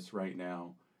Congress right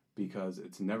now because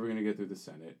it's never going to get through the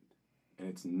Senate and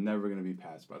it's never going to be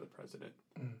passed by the president.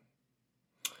 Mm.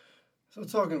 So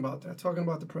talking about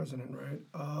the president, right?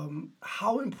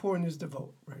 How important is the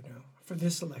vote right now for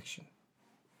this election?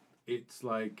 It's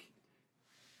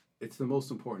the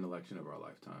most important election of our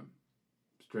lifetime.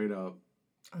 Straight up.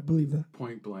 I believe that.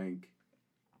 Point blank,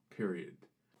 period.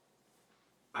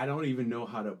 I don't even know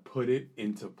how to put it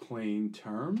into plain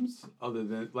terms other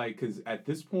than, because at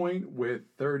this point,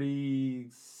 with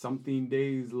 30-something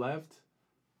days left,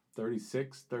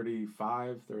 36,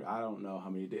 35, 30, I don't know how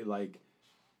many days,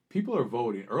 people are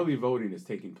voting. Early voting is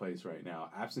taking place right now.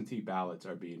 Absentee ballots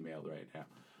are being mailed right now.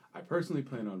 I personally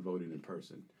plan on voting in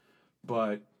person.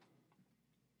 But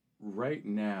right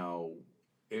now,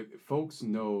 if folks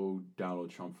know Donald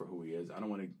Trump for who he is, I don't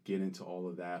want to get into all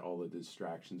of that, all the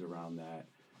distractions around that.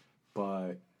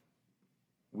 But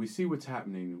we see what's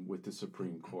happening with the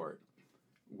Supreme Court.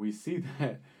 We see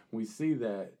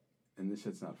that, and this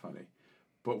shit's not funny,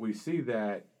 but we see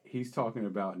that he's talking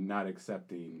about not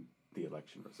accepting the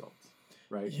election results,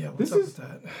 right? Yeah, what's up with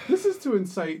that? This is to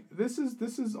incite. This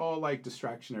is all like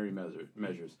distractionary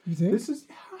measures. You think? This is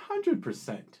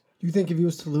 100%. You think if he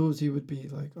was to lose, he would be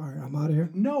like, all right, I'm out of here?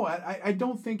 No, I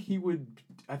don't think he would.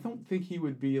 I don't think he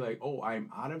would be like, oh, I'm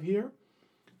out of here.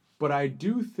 But I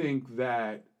do think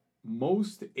that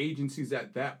most agencies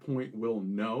at that point will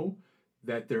know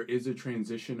that there is a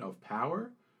transition of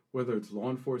power, whether it's law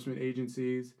enforcement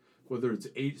agencies, whether it's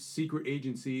secret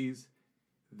agencies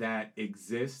that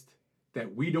exist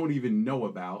that we don't even know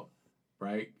about,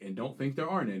 right? And don't think there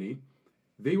aren't any.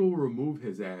 They will remove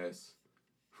his ass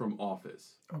from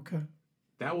office. Okay.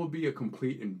 That will be a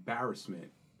complete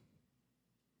embarrassment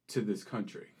to this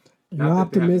country. Your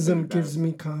optimism gives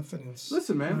me confidence.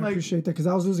 Listen, man. I appreciate that because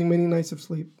I was losing many nights of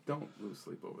sleep. Don't lose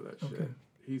sleep over that shit. Okay.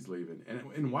 He's leaving.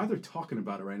 And why they're talking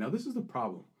about it right now, this is the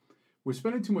problem. We're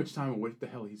spending too much time on what the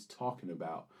hell he's talking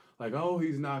about. Like, oh,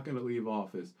 he's not going to leave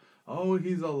office. Oh,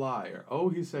 he's a liar. Oh,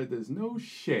 he said this. No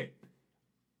shit.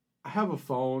 I have a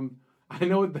phone. I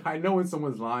know when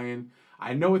someone's lying.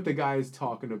 I know what the guy is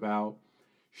talking about.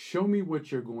 Show me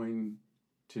what you're going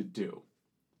to do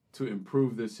to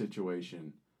improve this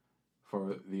situation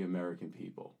for the American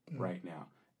people right now.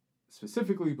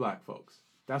 Specifically black folks.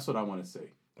 That's what I want to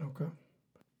see. Okay.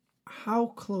 How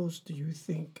close do you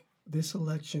think this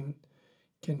election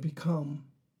can become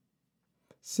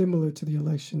similar to the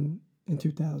election in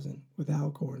 2000 with Al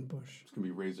Gore and Bush? It's going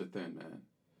to be razor thin, man.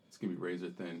 It's going to be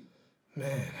razor thin.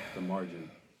 Man. The margin.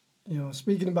 You know,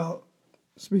 speaking about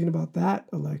that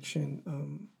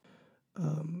election,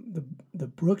 the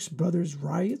Brooks Brothers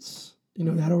riots, you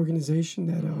know, that organization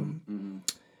that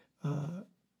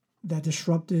that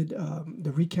disrupted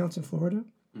the recounts in Florida.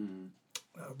 Mm-hmm.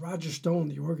 Roger Stone,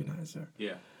 the organizer,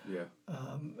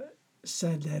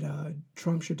 said that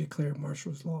Trump should declare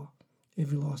martial law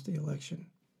if he lost the election.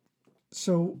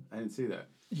 So I didn't see that.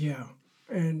 Yeah,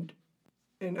 and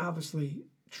obviously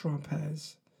Trump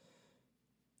has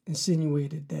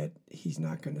insinuated that he's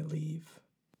not going to leave,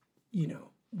 you know,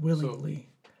 willingly.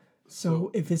 So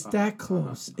if it's that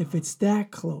close,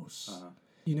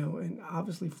 you know, and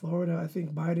obviously Florida, I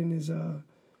think Biden is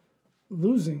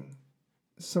losing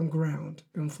some ground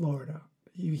in Florida.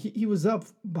 He was up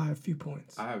by a few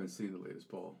points. I haven't seen the latest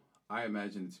poll. I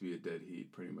imagine it to be a dead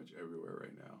heat pretty much everywhere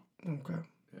right now. Okay.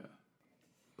 Yeah.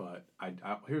 But I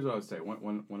here's what I would say.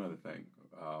 One other thing,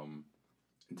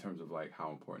 in terms of like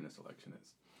how important this election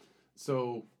is.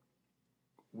 So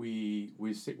we're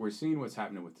seeing what's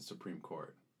happening with the Supreme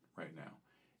Court right now.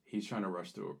 He's trying to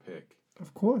rush through a pick.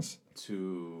 Of course.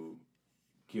 To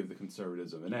give the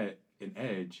conservatives an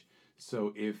edge.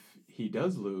 So if he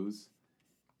does lose,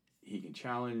 he can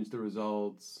challenge the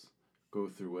results, go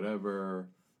through whatever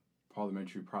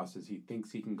parliamentary process he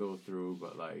thinks he can go through,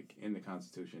 but like in the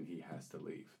Constitution, he has to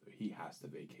leave. He has to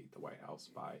vacate the White House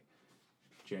by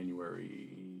January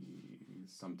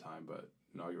sometime, but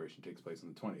inauguration takes place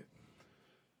on the 20th.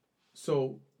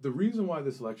 So the reason why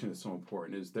this election is so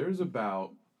important is there's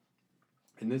about,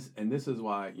 and this is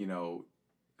why,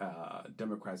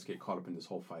 Democrats get caught up in this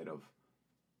whole fight of,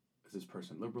 is this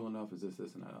person liberal enough? Is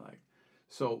this and that? Like,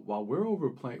 so while we're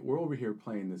over here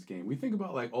playing this game, we think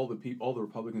about like all the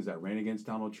Republicans that ran against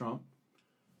Donald Trump,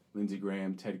 Lindsey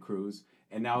Graham, Ted Cruz,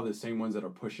 and now the same ones that are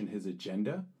pushing his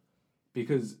agenda,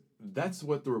 because that's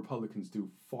what the Republicans do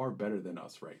far better than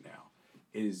us right now,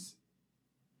 is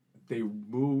they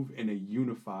move in a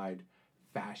unified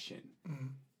fashion. Mm-hmm.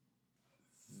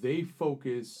 They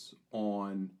focus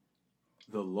on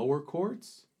the lower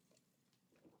courts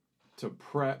to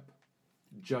prep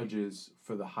judges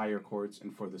for the higher courts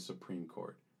and for the Supreme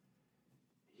Court.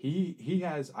 He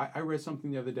has, I read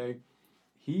something the other day,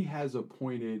 he has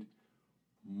appointed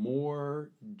more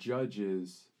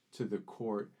judges to the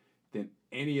court than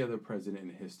any other president in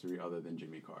history other than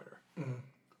Jimmy Carter. Mm-hmm.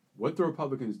 What the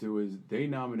Republicans do is they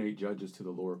nominate judges to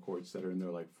the lower courts that are in their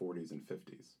like 40s and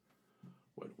 50s.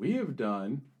 What we have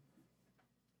done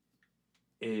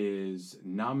is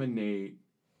nominate,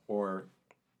 or,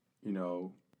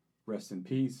 rest in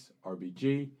peace,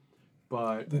 RBG,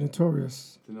 but the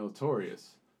notorious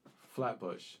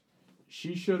Flatbush.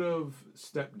 She should have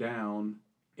stepped down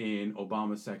in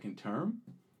Obama's second term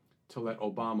to let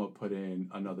Obama put in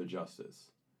another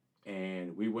justice,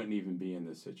 and we wouldn't even be in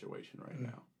this situation right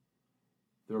now.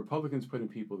 The Republicans put in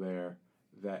people there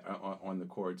that are on the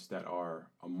courts that are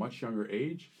a much younger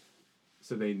age,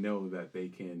 so they know that they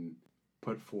can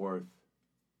put forth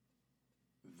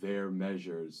their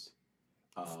measures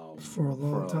for a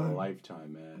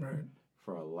lifetime, man. Right.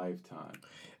 For a lifetime.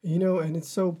 And it's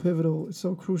so pivotal, it's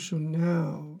so crucial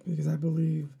now, because I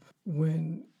believe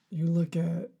when you look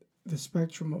at the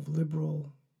spectrum of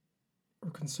liberal or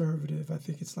conservative, I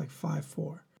think it's like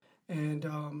 5-4. And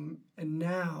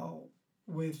now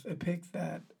with a pick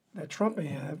that Trump may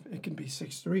have, it can be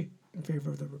 6-3 in favor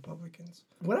of the Republicans.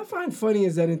 What I find funny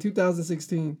is that in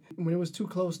 2016, when it was too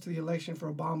close to the election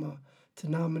for Obama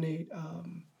to nominate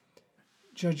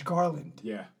Judge Garland.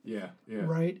 Yeah.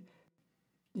 Right?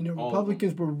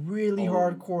 Republicans were really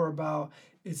hardcore about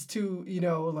it's too,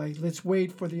 let's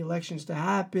wait for the elections to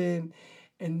happen.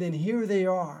 And then here they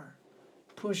are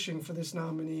pushing for this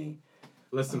nominee.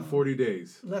 Less than 40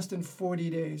 days. Less than 40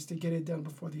 days to get it done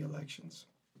before the elections.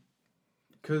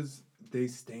 Because they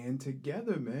stand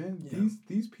together, man. Yeah.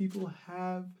 These people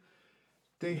have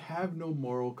no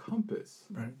moral compass.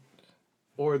 Right.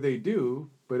 Or they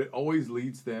do, but it always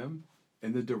leads them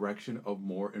in the direction of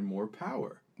more and more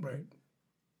power. Right.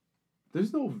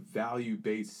 There's no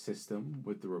value-based system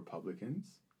with the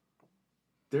Republicans.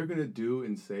 They're going to do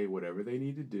and say whatever they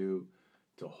need to do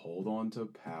to hold on to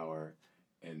power,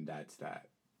 and that's that.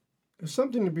 There's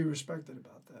something to be respected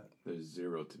about that. There's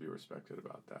zero to be respected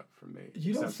about that for me.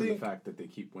 You don't except for the fact that they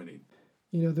keep winning.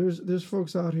 There's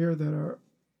folks out here that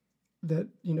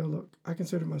look, I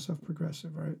consider myself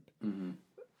progressive, right? Mm-hmm.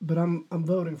 But I'm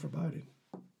voting for Biden.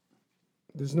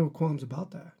 There's no qualms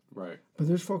about that. Right. But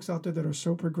there's folks out there that are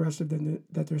so progressive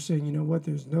that they're saying, you know what,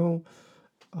 there's no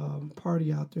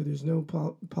party out there, there's no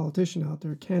politician out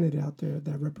there, candidate out there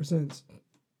that represents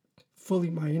fully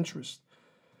my interest.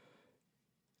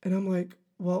 And I'm like,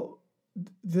 well,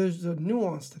 there's a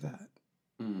nuance to that.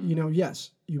 Mm.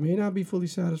 Yes, you may not be fully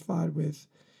satisfied with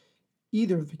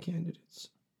either of the candidates,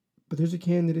 but there's a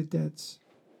candidate that's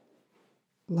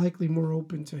likely more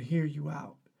open to hear you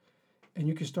out. And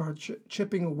you can start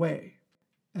chipping away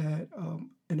at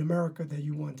an America that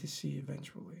you want to see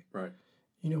eventually. Right.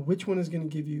 Which one is going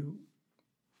to give you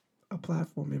a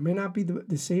platform? It may not be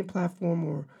the same platform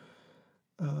or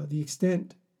the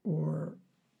extent or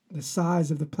the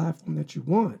size of the platform that you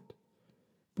want,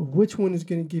 but which one is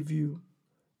going to give you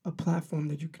a platform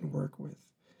that you can work with?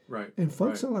 Right. And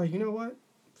folks are like, you know what?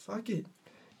 Fuck it.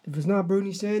 If it's not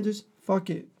Bernie Sanders, fuck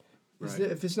it. Right.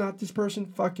 If it's not this person,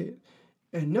 fuck it.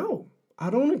 And no, I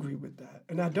don't agree with that.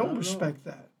 And I don't respect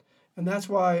that. And that's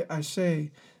why I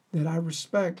say that I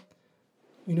respect,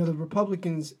 the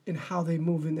Republicans in how they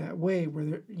move in that way,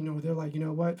 where they're like, you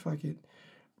know what, fuck it.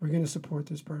 We're going to support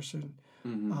this person.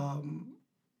 Mm-hmm.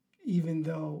 Even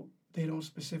though they don't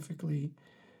specifically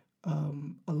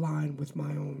align with my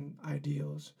own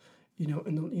ideals,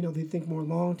 and they think more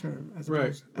long term as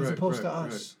opposed to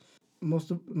us.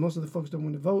 Most of the folks don't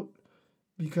want to vote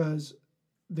because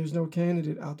there's no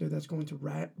candidate out there that's going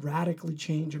to radically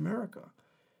change America,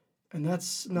 and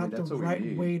that's not the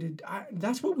right way to.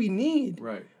 That's what we need,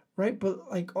 right? right? But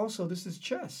like also this is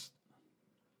chess.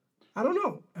 I don't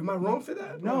know. Am I wrong for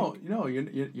that? No,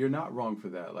 you're not wrong for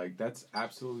that. Like that's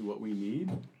absolutely what we need.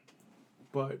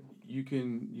 But you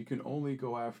can only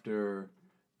go after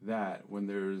that when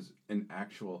there's an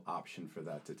actual option for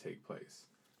that to take place.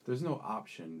 There's no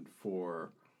option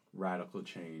for radical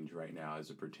change right now as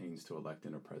it pertains to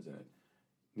electing a president.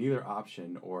 Neither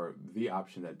option or the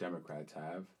option that Democrats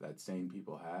have, that same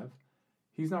people have,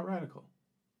 he's not radical.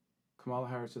 Kamala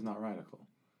Harris is not radical.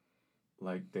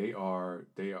 Like they are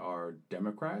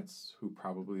Democrats who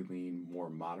probably lean more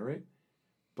moderate,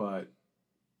 but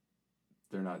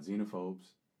they're not xenophobes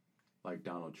like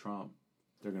Donald Trump.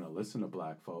 They're going to listen to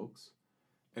black folks.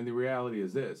 And the reality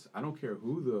is this, I don't care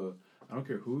who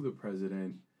the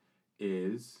president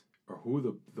is or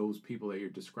who those people that you're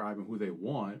describing, who they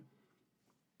want,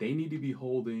 they need to be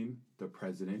holding the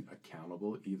president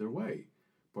accountable either way.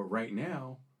 But right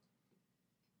now,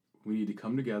 we need to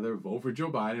come together, vote for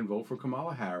Joe Biden, vote for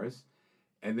Kamala Harris,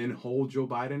 and then hold Joe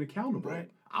Biden accountable. Right.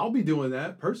 I'll be doing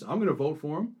that. I'm going to vote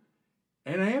for him,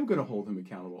 and I am going to hold him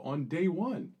accountable on day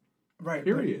one. Right.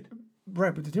 Period.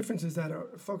 But the difference is that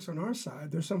folks on our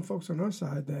side, there's some folks on our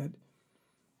side that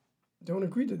don't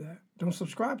agree to that, don't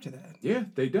subscribe to that. Yeah,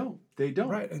 they don't.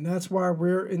 Right, and that's why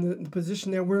we're in the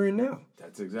position that we're in now.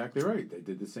 That's exactly right. They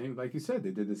did the same, like you said,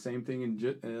 they did the same thing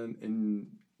in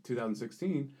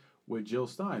 2016 with Jill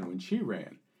Stein when she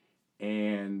ran.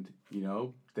 And,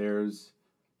 there's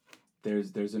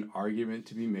an argument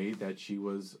to be made that she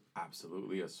was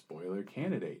absolutely a spoiler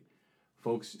candidate.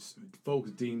 Folks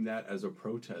deem that as a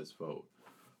protest vote.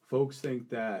 Folks think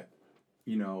that,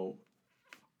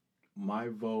 my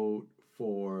vote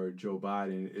for Joe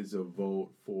Biden is a vote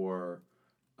for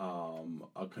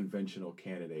a conventional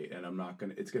candidate, and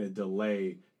it's gonna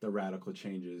delay the radical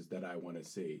changes that I want to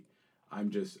see.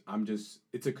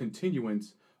 It's a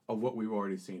continuance of what we've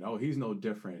already seen. Oh, he's no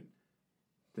different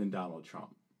than Donald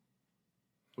Trump,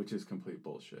 which is complete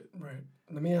bullshit. Right.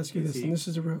 Let me ask you this, and this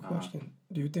is a real question.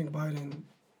 Do you think Biden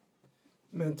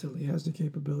mentally has the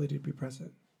capability to be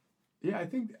president? Yeah, I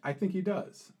think he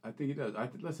does. I think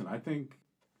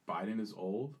Biden is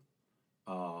old.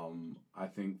 I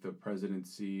think the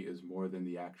presidency is more than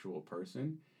the actual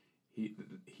person.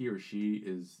 He or she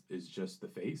is just the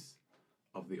face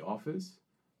of the office,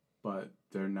 but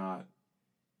they're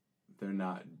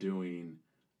doing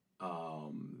a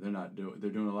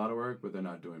lot of work, but they're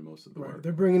not doing most of the work.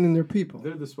 They're bringing in their people.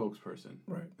 They're the spokesperson.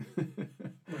 Right.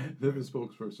 They're the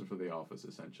spokesperson for the office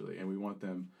essentially, and we want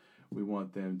them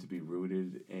to be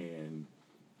rooted in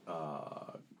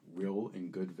real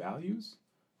and good values,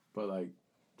 but like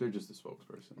they're just a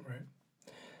spokesperson.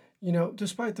 Right.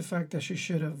 Despite the fact that she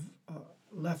should have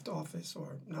left office,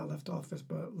 or not left office,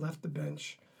 but left the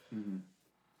bench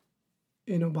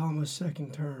in Obama's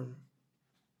second term,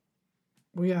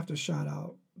 we have to shout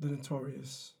out the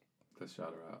notorious. Let's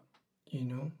shout her out.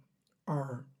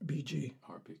 RBG.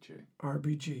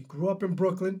 RBG. Grew up in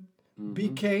Brooklyn.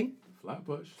 BK.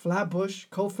 Flatbush.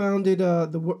 Co-founded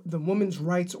the women's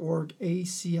rights org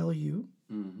ACLU.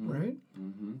 Right.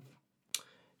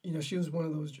 She was one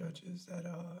of those judges that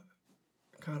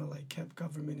kind of like kept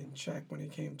government in check when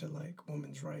it came to like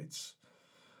women's rights.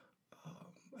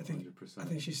 I think 100%. I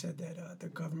think she said that the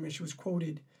government. She was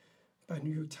quoted by New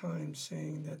York Times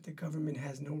saying that the government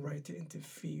has no right to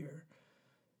interfere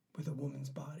with a woman's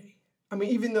body. I mean,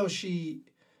 even though she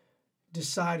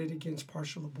decided against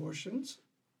partial abortions,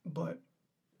 but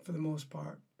for the most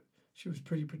part, she was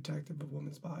pretty protective of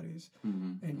women's bodies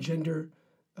and gender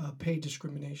pay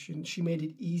discrimination. She made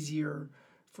it easier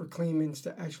for claimants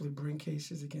to actually bring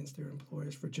cases against their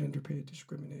employers for gender pay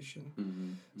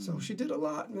discrimination. So she did a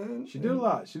lot, man. She did a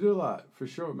lot, for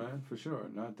sure, man, for sure.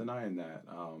 Not denying that.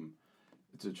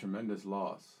 It's a tremendous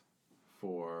loss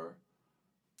for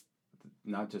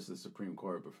not just the Supreme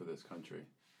Court, but for this country.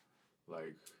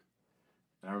 Like,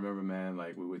 and I remember, man,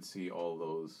 like we would see all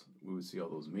those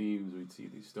memes, we'd see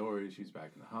these stories. She's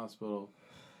back in the hospital,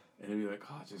 and it'd be like,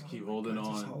 oh, just keep holding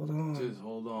on. Just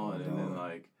hold on. And then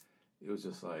like, it was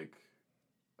just like,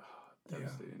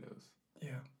 devastating news.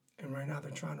 Yeah, and right now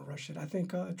they're trying to rush it. I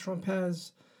think Trump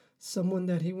has someone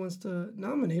that he wants to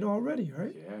nominate already,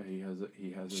 right? Yeah,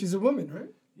 he has. She's a woman, right?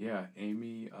 Yeah,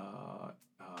 Amy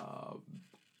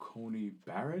Coney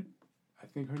Barrett, I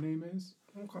think her name is.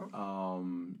 Okay.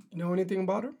 You know anything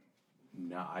about her?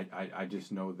 No, I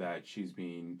just know that she's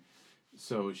being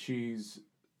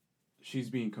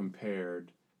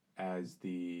compared as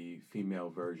the female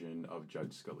version of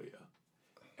Judge Scalia,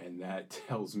 and that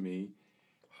tells me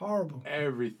horrible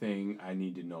everything I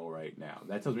need to know right now.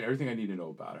 That tells me everything I need to know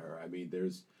about her. I mean,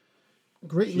 there's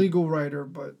great legal writer,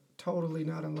 but totally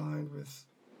not aligned with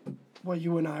what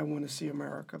you and I want to see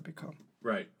America become.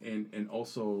 Right, and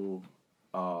also,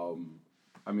 I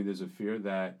mean, there's a fear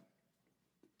that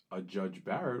a Judge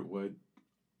Barrett would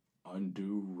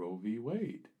undo Roe v.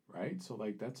 Wade, right? So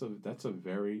like that's a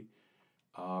very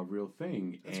real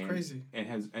thing. That's crazy.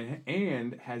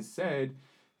 And has said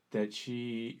that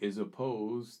she is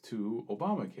opposed to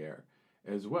Obamacare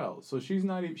as well. So she's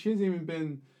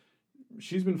been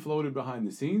floated behind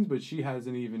the scenes, but she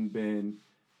hasn't even been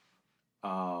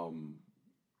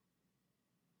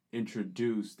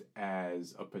introduced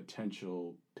as a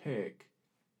potential pick.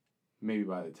 Maybe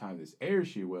by the time this airs,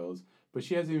 she wills, but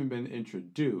she hasn't even been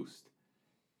introduced.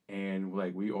 And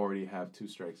like we already have 2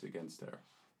 strikes against her.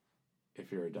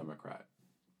 If you're a Democrat,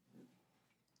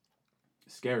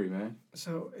 scary, man.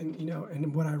 So,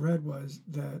 and what I read was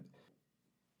that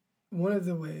one of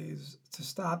the ways to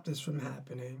stop this from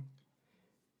happening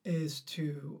is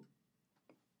to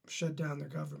shut down the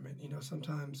government.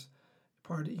 Sometimes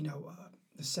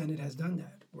the Senate has done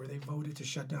that, where they voted to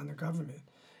shut down the government.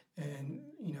 And,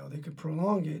 they could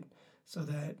prolong it so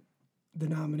that the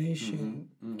nomination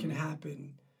can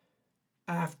happen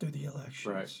after the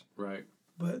elections. Right.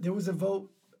 But there was a vote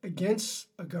against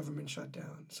a government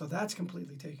shutdown, so that's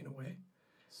completely taken away.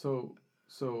 So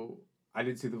I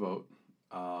did see the vote,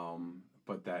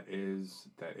 but that is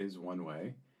one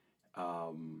way.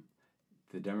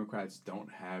 The Democrats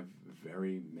don't have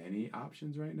very many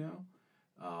options right now,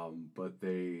 but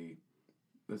the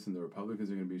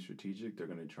Republicans are going to be strategic. They're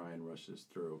going to try and rush this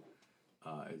through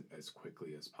as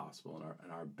quickly as possible,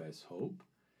 and our best hope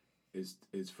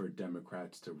is for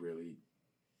Democrats to really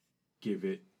give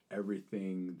it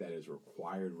everything that is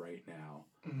required right now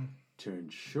to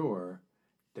ensure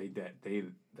that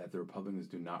the Republicans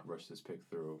do not rush this pick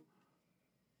through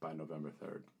by November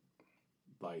 3rd.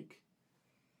 Like,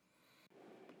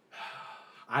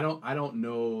 I don't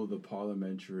know the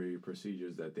parliamentary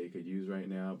procedures that they could use right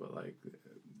now, but like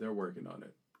they're working on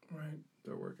it. Right.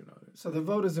 They're working on it. So the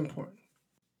vote is important.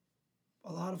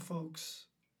 A lot of folks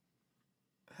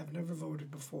have never voted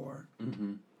before.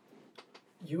 Mm-hmm.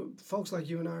 Folks like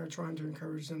you and I are trying to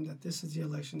encourage them that this is the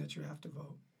election that you have to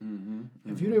vote.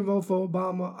 Mm-hmm. If you didn't vote for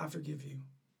Obama, I forgive you.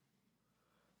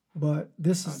 But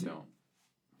this is... I don't.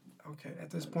 Okay, at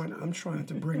this point, I'm trying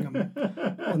to bring them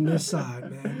on this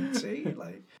side, man. See,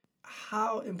 like,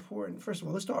 how important... First of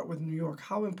all, let's start with New York.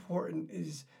 How important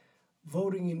is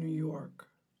voting in New York?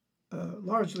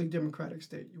 Largely Democratic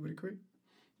state, you would agree?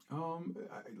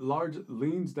 Large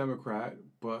leans Democrat,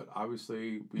 but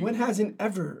obviously... When hasn't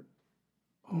ever...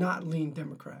 not lean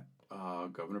Democrat?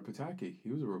 Governor Pataki.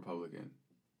 He was a Republican.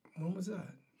 When was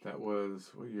that? That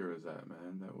was... What year was that,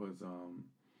 man? That was...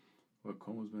 What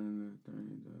Cuomo's been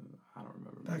in I don't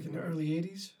remember. Back in the early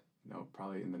 80s? No,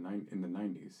 probably in the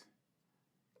 90s.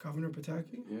 Governor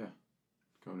Pataki? Yeah.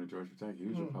 Governor George Pataki. He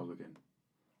was Republican.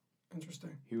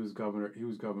 Interesting. He was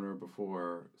governor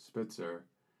before Spitzer.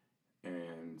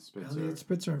 And Spitzer... Elliot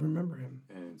Spitzer, I remember him.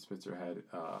 And Spitzer had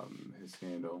his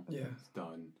scandal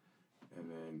done. And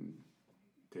then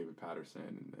David Patterson,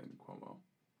 and then Cuomo.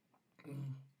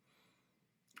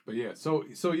 But yeah, so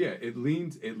yeah, it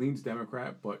leans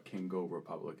Democrat, but can go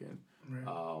Republican. Right.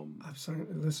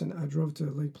 I drove to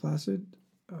Lake Placid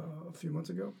a few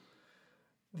months ago.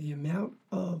 The amount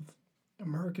of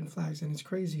American flags, and it's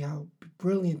crazy how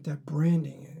brilliant that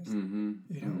branding is.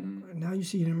 Mm-hmm. Now you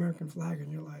see an American flag,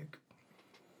 and you're like,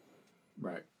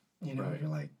 right. You're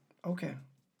like, okay.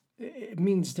 It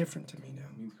means different to me now.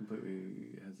 It means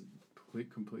has a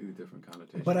completely different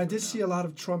connotation. But I did see a lot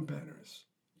of Trump banners,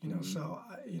 so,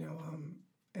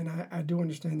 and I do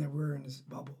understand that we're in this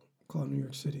bubble called New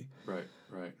York City. Right.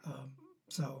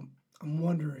 So I'm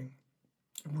wondering,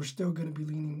 if we're still going to be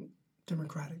leaning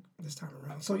Democratic this time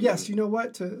around. So yes, you know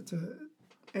what, to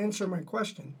answer my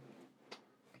question,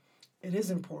 it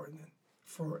is important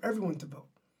for everyone to vote.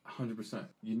 100%.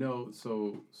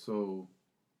 So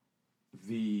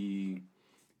the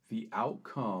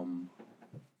outcome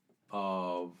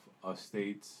of a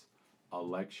state's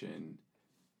election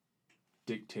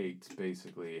dictates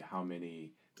basically how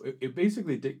many... It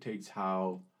basically dictates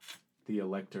how the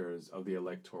electors of the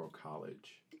Electoral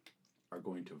College are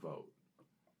going to vote,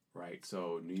 right?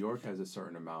 So New York has a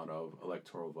certain amount of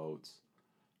electoral votes.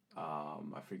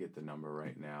 I forget the number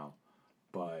right now,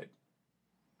 but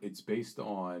it's based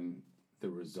on the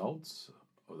results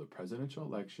of the presidential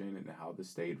election and how the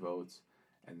state votes,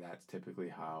 and that's typically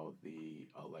how the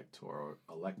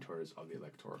electors of the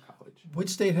Electoral College. Which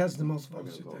state has the most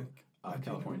votes, you think?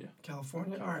 California.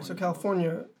 California? All right, so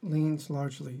California leans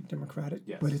largely Democratic,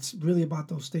 yes. But it's really about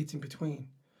those states in between.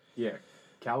 Yeah,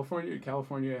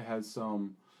 California has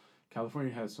some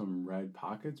California has some red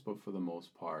pockets, but for the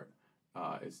most part,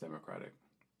 it's Democratic.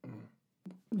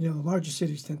 You know, the larger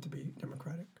cities tend to be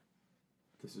Democratic.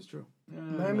 This is true.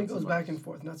 Miami goes back and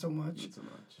forth, not so much. Not so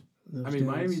much. I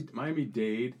mean,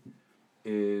 Miami-Dade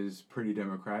is pretty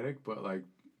Democratic, but like,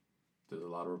 there's a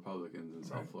lot of Republicans in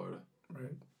South Florida,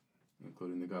 right,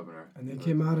 including the governor. And they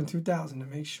came out in 2000 to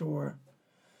make sure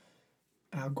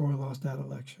Al Gore lost that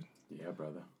election. Yeah,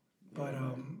 brother. But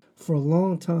for a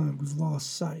long time, we've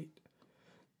lost sight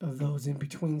of those in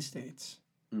between states,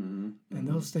 and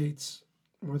those states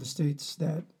were the states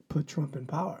that put Trump in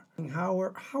power. And how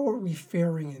are we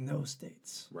faring in those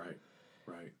states? Right.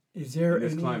 Is there in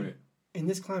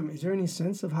this climate? Is there any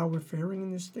sense of how we're faring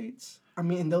in these states? I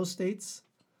mean, in those states.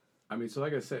 I mean, so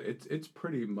like I said, it's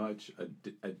pretty much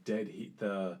a dead heat.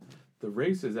 The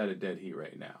race is at a dead heat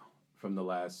right now from the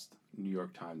last New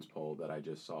York Times poll that I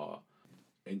just saw.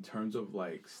 In terms of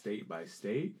like state by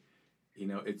state, you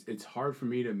know, it's hard for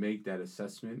me to make that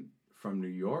assessment from New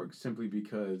York simply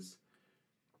because,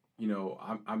 you know,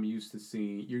 you're used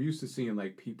to seeing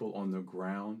like people on the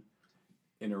ground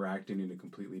interacting in a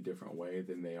completely different way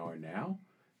than they are now,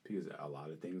 because a lot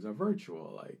of things are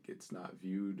virtual. Like, it's not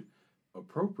viewed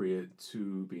appropriate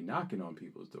to be knocking on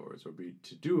people's doors or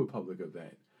to do a public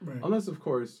event, right, unless of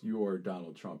course you're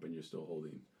Donald Trump and you're still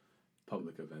holding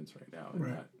public events right now and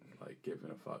not like giving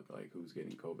a fuck like who's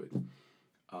getting COVID.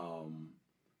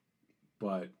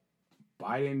 But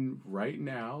Biden right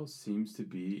now seems to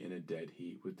be in a dead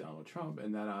heat with Donald Trump,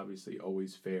 and that obviously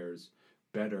always fares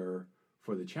better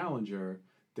for the challenger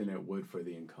than it would for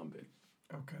the incumbent.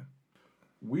 Okay.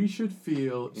 We should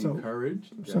feel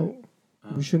encouraged.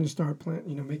 We shouldn't start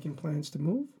making plans to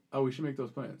move? Oh, we should make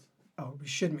those plans. Oh, we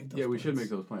should make those plans. Yeah, we should make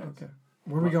those plans. Okay.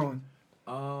 Where are we going?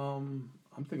 I'm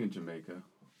thinking Jamaica.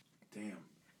 Damn.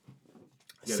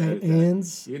 St.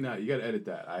 Anne's? You gotta edit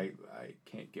that. I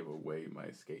can't give away my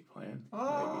escape plan.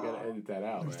 Like, you gotta edit that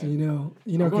out, man. You know,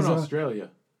 I'm going to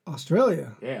Australia.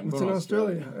 Australia? Yeah, I'm What's going in to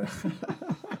Australia.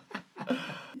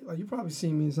 You probably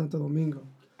seen me in Santo Domingo,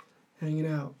 hanging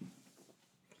out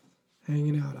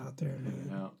out there,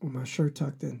 man, with my shirt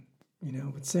tucked in, you know,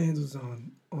 with sandals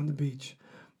on the beach.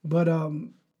 But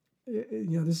you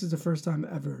know, this is the first time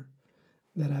ever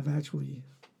that I've actually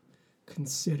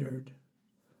considered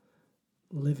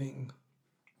living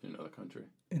in another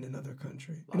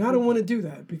country. And I don't want to do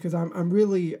that because I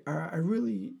really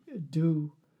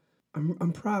do.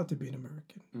 I'm proud to be an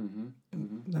American.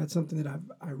 That's something that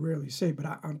I rarely say, but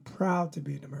I'm proud to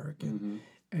be an American,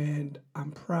 and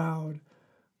I'm proud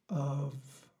of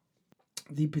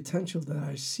the potential that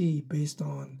I see based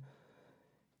on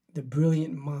the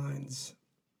brilliant minds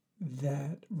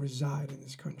that reside in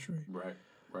this country. Right.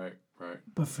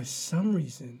 But for some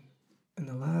reason, in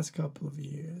the last couple of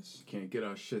years, we can't get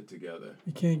our shit together.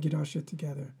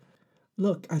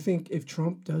 Look, I think if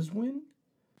Trump does win,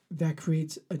 that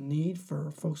creates a need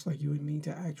for folks like you and me to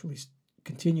actually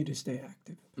continue to stay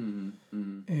active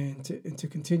and to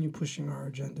continue pushing our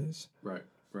agendas. Right.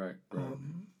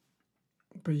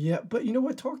 But you know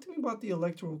what? Talk to me about the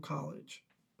Electoral College.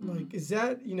 Like, is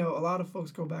that, you know, a lot of folks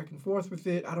go back and forth with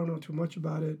it. I don't know too much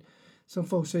about it. Some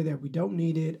folks say that we don't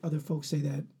need it. Other folks say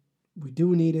that we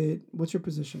do need it. What's your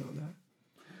position on that?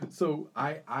 So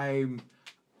I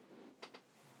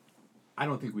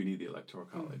don't think we need the Electoral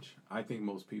College. I think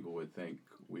most people would think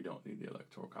we don't need the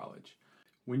Electoral College.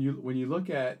 When you look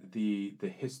at the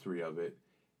history of it,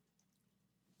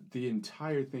 the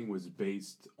entire thing was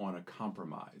based on a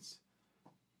compromise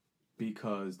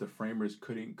because the framers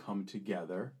couldn't come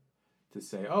together to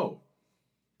say, oh,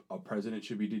 a president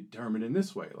should be determined in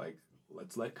this way. Like,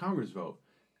 let's let Congress vote.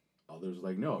 Others were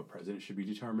like, no, a president should be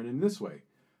determined in this way.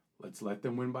 Let's let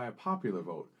them win by a popular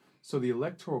vote. So the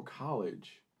Electoral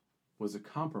College was a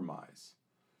compromise.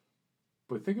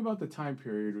 But think about the time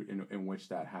period in which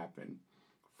that happened.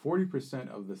 40%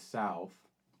 of the South,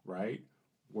 right,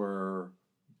 were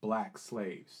black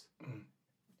slaves.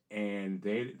 And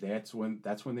that's when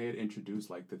they had introduced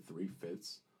like the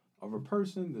 3/5 of a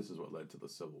person. This is what led to the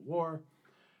Civil War,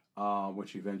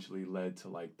 which eventually led to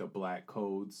like the black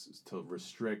codes to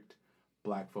restrict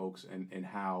black folks and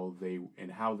how they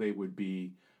would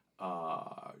be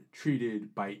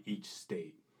treated by each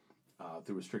state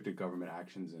through restricted government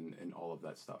actions and all of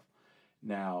that stuff.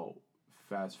 Now,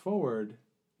 fast forward,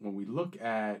 when we look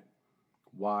at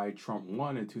why Trump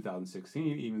won in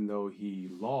 2016, even though he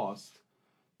lost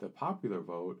the popular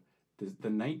vote, the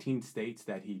 19 states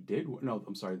that he did,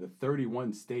 the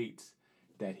 31 states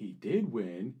that he did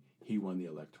win, he won the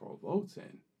electoral votes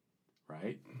in,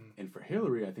 right? And for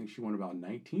Hillary, I think she won about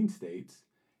 19 states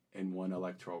and won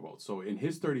electoral votes. So in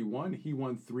his 31, he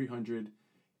won 380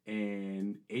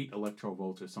 and 8 electoral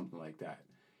votes or something like that.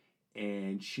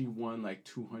 And she won like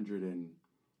 200 and,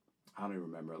 I don't even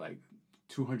remember, like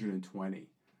 220.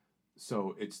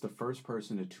 So it's the first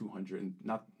person to 200, and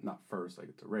not first, like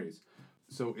it's a race.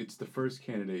 So it's the first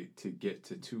candidate to get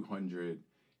to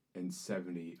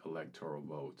 270 electoral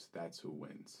votes. That's who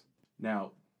wins.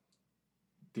 Now,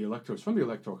 the electors from the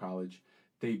Electoral College,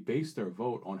 they base their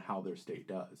vote on how their state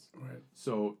does. Right.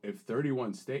 So if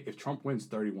Trump wins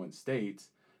 31 states,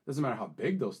 doesn't matter how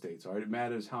big those states are. It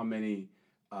matters how many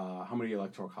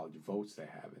Electoral College votes they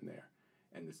have in there.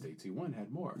 And the states he won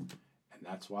had more, and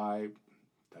that's why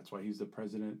he's the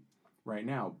president right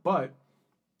now. But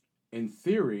in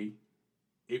theory,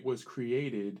 it was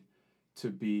created to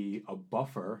be a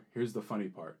buffer. Here's the funny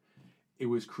part. It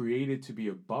was created to be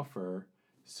a buffer,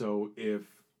 so if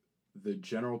the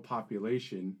general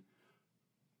population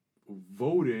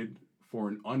voted for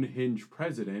an unhinged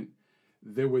president,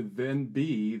 there would then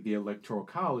be the Electoral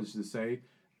College to say,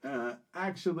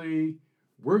 actually,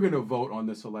 we're going to vote on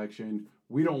this election.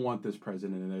 We don't want this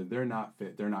president in there. They're not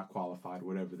fit. They're not qualified,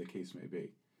 whatever the case may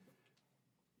be.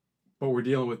 But we're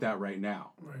dealing with that right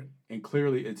now. Right. And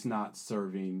clearly it's not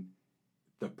serving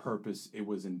the purpose it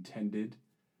was intended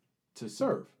to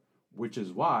serve, which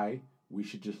is why we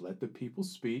should just let the people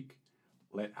speak,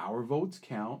 let our votes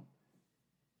count,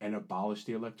 and abolish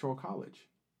the Electoral College.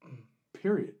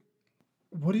 Period.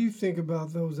 What do you think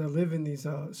about those that live in these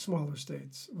smaller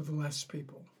states with less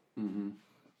people? Mm-hmm.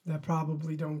 That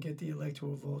probably don't get the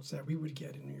electoral votes that we would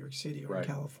get in New York City or Right.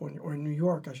 in California, or in New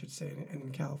York, I should say, and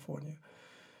in California.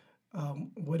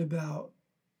 What about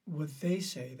what they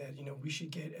say that, we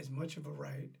should get as much of a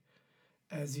right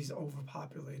as these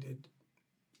overpopulated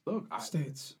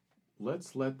states?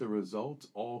 Let's let the results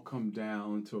all come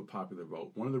down to a popular vote.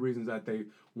 One of the reasons that they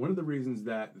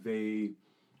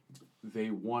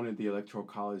wanted the Electoral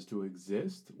College to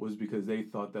exist was because they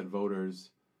thought that voters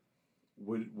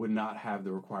would not have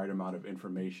the required amount of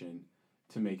information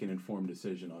to make an informed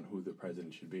decision on who the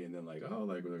president should be, and then they're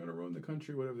going to ruin the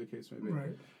country, whatever the case may be.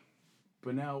 Right.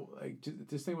 But now,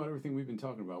 just think about everything we've been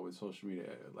talking about with social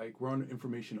media. We're on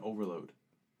information overload,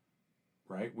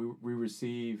 right? We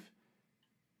receive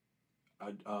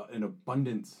an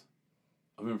abundance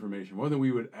of information, more than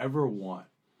we would ever want.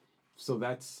 So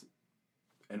that's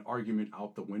an argument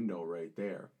out the window right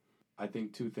there. I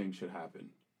think 2 things should happen.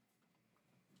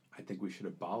 I think we should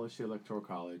abolish the Electoral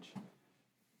College,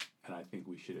 and I think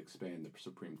we should expand the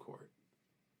Supreme Court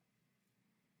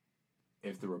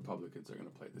if the Republicans are going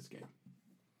to play this game.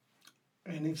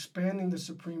 And expanding the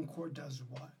Supreme Court does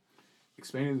what?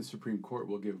 Expanding the Supreme Court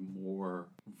will give more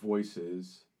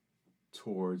voices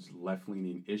towards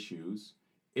left-leaning issues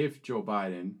if Joe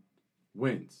Biden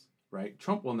wins, right?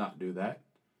 Trump will not do that.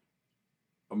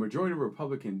 A majority of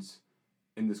Republicans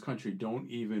in this country don't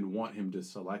even want him to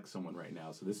select someone right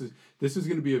now. So this is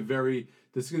going to be a very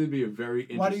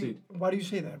interesting. Why do you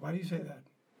say that? Why do you say that?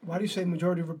 Why do you say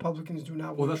majority of Republicans do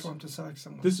not want Trump to select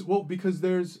someone? Because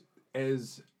there's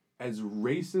as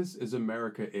racist as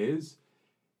America is,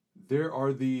 there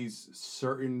are these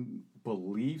certain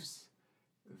beliefs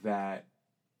that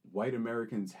white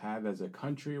Americans have as a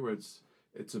country where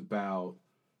it's about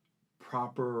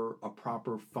a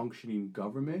proper functioning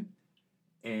government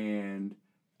and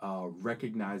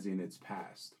recognizing its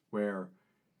past, where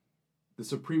the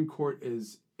Supreme Court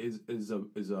is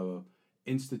a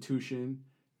institution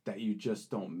that you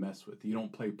just don't mess with. You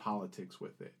don't play politics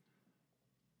with it.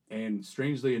 And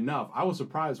strangely enough, I was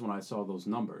surprised when I saw those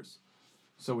numbers.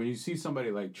 So when you see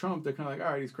somebody like Trump, they're kind of like,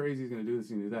 all right, he's crazy, he's going to do this,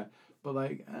 he's going to do that. But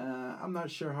I'm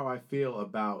not sure how I feel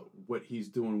about what he's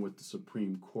doing with the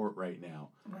Supreme Court right now.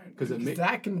 Right. Because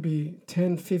that can be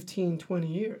 10, 15, 20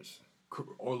 years.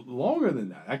 Or longer than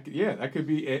that. That could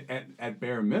be at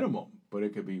bare minimum, but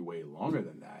it could be way longer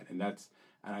than that.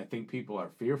 And I think people are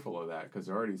fearful of that because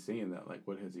they're already seeing that,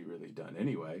 what has he really done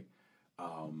anyway?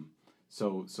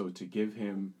 So to give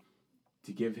him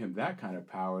that kind of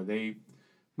power,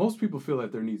 most people feel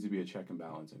that there needs to be a check and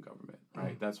balance in government,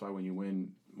 right? That's why when you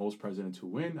win, most presidents who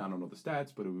win, I don't know the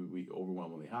stats, but it would be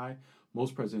overwhelmingly high.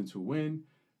 Most presidents who win,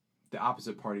 the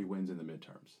opposite party wins in the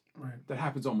midterms. Right. That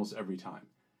happens almost every time.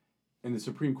 And the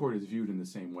Supreme Court is viewed in the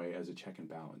same way as a check and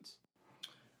balance.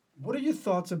 What are your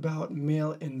thoughts about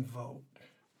mail-in vote?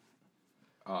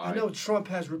 I know Trump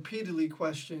has repeatedly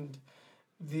questioned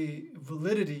the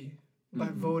validity by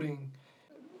voting,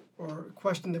 or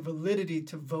questioned the validity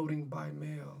to voting by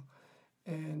mail.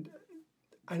 And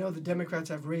I know the Democrats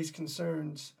have raised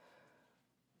concerns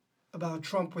about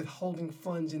Trump withholding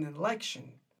funds in an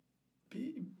election,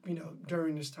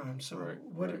 during this time. So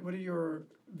what are your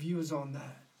views on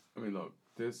that? I mean, look,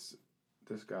 this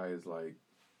guy is like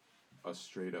a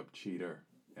straight up cheater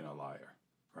and a liar,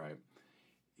 right?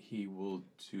 He will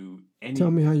do any.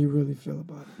 Tell me how you really feel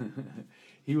about it.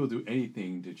 He will do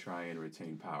anything to try and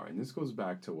retain power. And this goes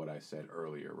back to what I said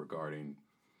earlier regarding,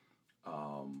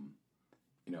 you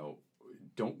know,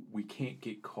 we can't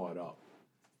get caught up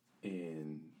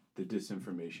in the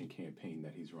disinformation campaign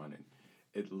that he's running,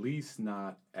 at least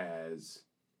not as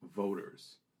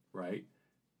voters, right?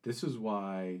 This is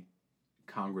why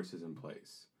Congress is in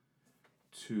place,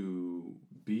 to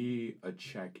be a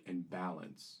check and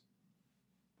balance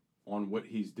on what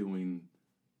he's doing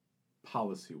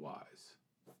policy-wise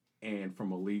and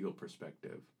from a legal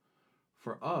perspective.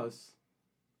 For us,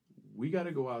 we got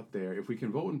to go out there. If we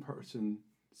can vote in person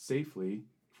safely,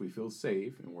 if we feel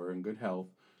safe and we're in good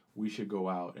health, we should go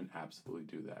out and absolutely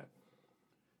do that.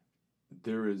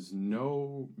 There is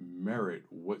no merit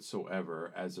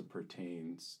whatsoever as it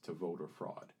pertains to voter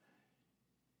fraud.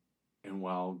 And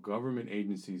while government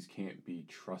agencies can't be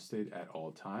trusted at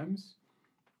all times,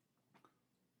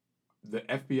 the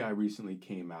FBI recently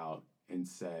came out and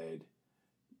said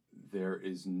there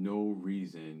is no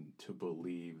reason to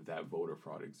believe that voter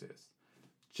fraud exists.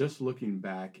 Just looking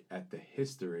back at the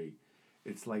history,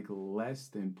 it's like less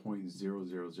than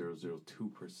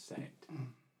 0.00002%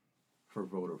 for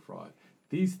voter fraud.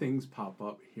 These things pop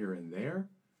up here and there,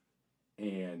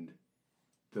 and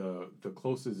the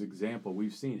closest example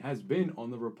we've seen has been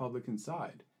on the Republican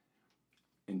side.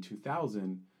 In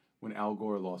 2000, when Al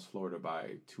Gore lost Florida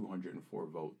by 204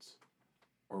 votes,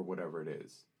 or whatever it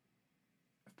is.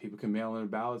 If people can mail in their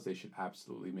ballots, they should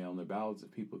absolutely mail in their ballots.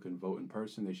 If people can vote in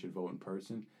person, they should vote in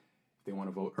person. If they want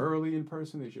to vote early in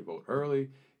person, they should vote early.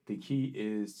 The key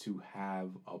is to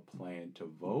have a plan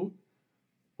to vote,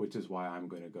 which is why I'm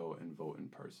going to go and vote in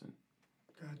person.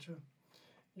 Gotcha.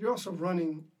 You're also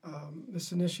running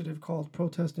this initiative called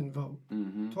Protest and Vote.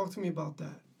 Mm-hmm. Talk to me about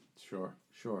that. Sure.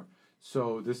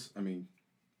 So it's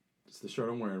the shirt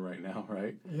I'm wearing right now,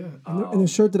 right? Yeah, and the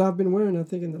shirt that I've been wearing, I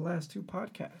think, in the last 2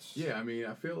 podcasts. Yeah,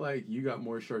 I feel like you got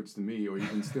more shirts than me, or you've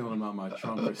been stealing them out my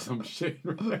trunk or some shit,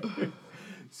 right?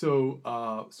 So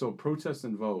Protest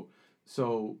and Vote.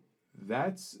 So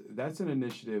that's an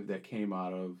initiative that came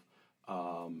out of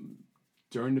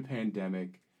during the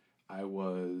pandemic. I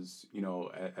was,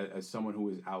 as someone who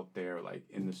was out there, like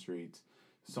in the streets,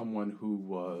 someone who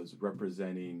was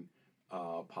representing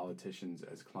politicians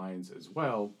as clients as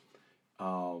well.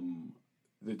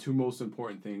 The 2 most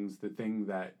important things, the thing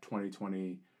that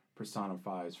 2020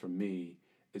 personifies for me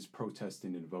is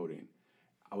protesting and voting.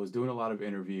 I was doing a lot of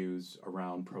interviews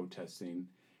around protesting,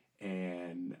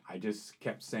 and I just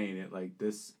kept saying it like,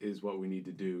 this is what we need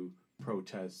to do,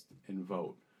 protest and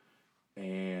vote.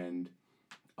 And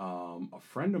a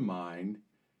friend of mine,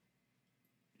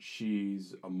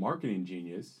 she's a marketing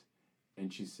genius,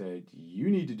 and she said, you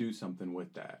need to do something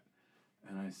with that.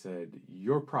 And I said,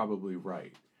 you're probably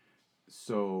right.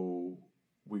 So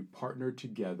we partnered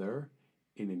together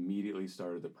and immediately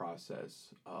started the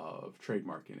process of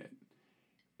trademarking it.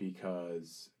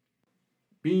 Because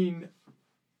being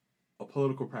a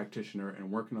political practitioner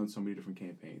and working on so many different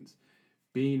campaigns,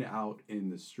 being out in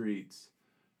the streets,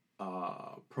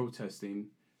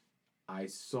 protesting, I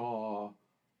saw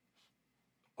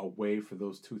a way for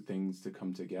those 2 things to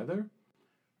come together.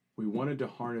 We wanted to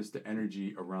harness the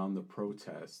energy around the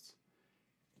protests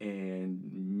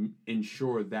and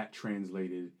ensure that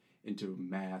translated into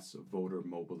mass voter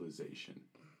mobilization.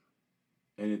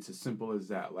 And it's as simple as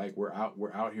that. Like, we're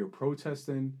out here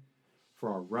protesting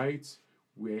for our rights.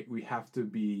 We have to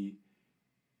be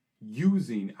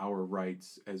using our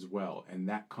rights as well, and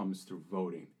that comes through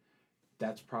voting.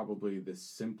 That's probably the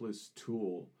simplest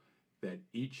tool that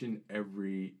each and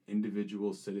every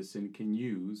individual citizen can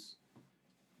use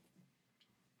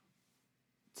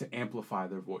to amplify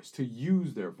their voice, to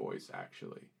use their voice,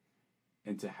 actually,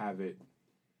 and to have it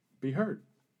be heard.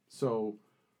 So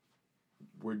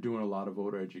we're doing a lot of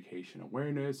voter education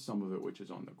awareness, some of it which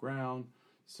is on the ground,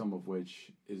 some of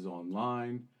which is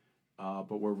online,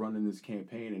 but we're running this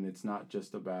campaign, and it's not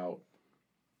just about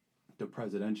the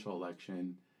presidential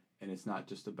election, and it's not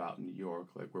just about New York.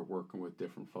 Like, we're working with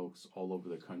different folks all over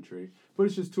the country, but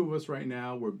it's just 2 of us right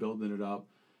now. We're building it up.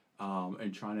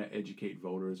 And trying to educate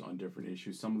voters on different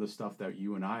issues. Some of the stuff that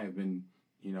you and I have been,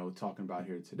 talking about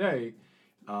here today,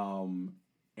 and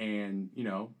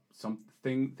some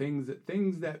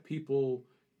things that people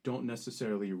don't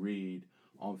necessarily read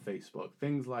on Facebook.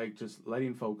 Things like just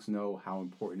letting folks know how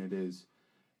important it is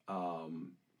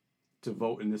to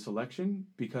vote in this election.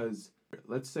 Because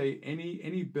let's say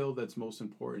any bill that's most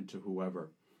important to whoever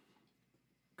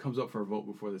comes up for a vote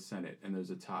before the Senate, and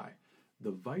there's a tie. The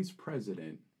vice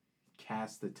president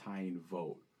cast the tying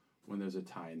vote when there's a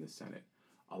tie in the Senate.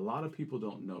 A lot of people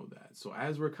don't know that. So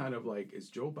as we're kind of like, is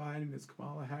Joe Biden, is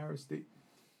Kamala Harris?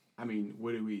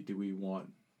 What do we want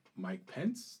Mike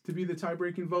Pence to be the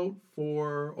tie-breaking vote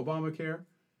for Obamacare?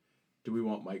 Do we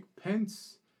want Mike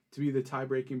Pence to be the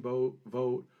tie-breaking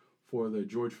vote for the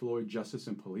George Floyd Justice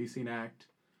and Policing Act?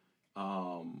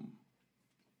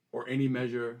 Or any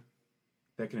measure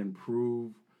that can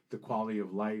improve the quality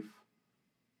of life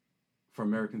for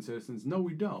American citizens? No,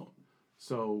 we don't.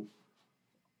 So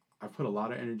I've put a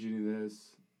lot of energy into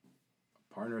this.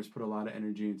 Partners put a lot of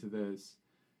energy into this.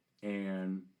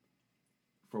 And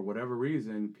for whatever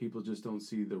reason, people just don't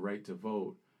see the right to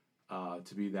vote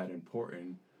to be that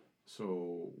important.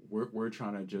 So we're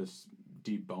trying to just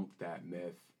debunk that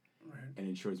myth and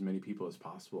ensure as many people as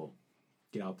possible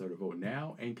get out there to vote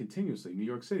now and continuously. New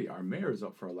York City, our mayor is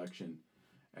up for election,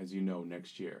 as you know,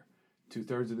 next year.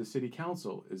 2/3 of the city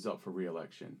council is up for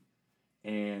re-election.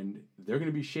 And they're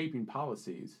going to be shaping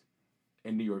policies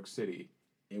in New York City.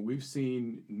 And we've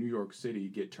seen New York City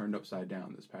get turned upside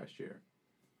down this past year.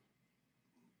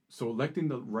 So electing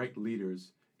the right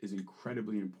leaders is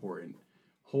incredibly important.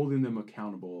 Holding them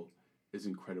accountable is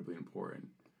incredibly important.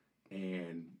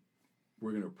 And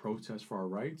we're going to protest for our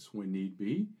rights when need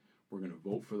be. We're going to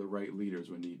vote for the right leaders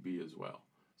when need be as well.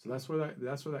 So that's where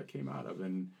that came out of.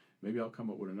 And maybe I'll come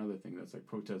up with another thing that's like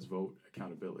protest, vote,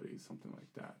 accountability, something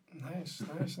like that. Nice.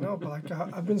 No, but like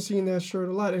I've been seeing that shirt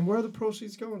a lot. And where are the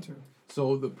proceeds going to?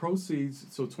 So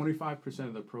 25%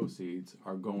 of the proceeds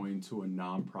are going to a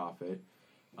nonprofit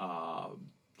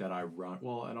that I run.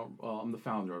 I'm the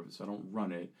founder of it, so I don't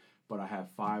run it, but I have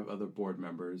 5 other board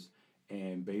members.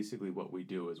 And basically what we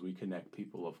do is we connect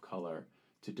people of color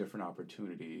to different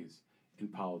opportunities in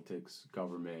politics,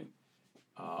 government,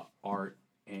 art,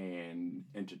 and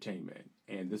entertainment.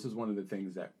 And this is one of the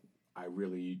things that I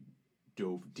really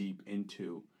dove deep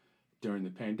into during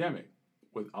the pandemic.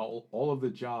 With all of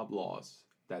the job loss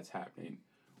that's happening,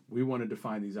 we wanted to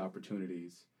find these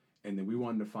opportunities, and then we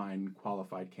wanted to find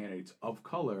qualified candidates of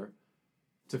color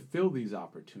to fill these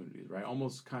opportunities, right?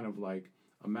 Almost kind of like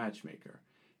a matchmaker.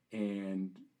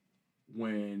 And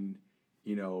when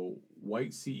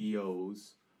white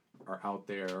CEOs are out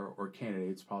there, or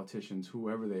candidates, politicians,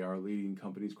 whoever they are, leading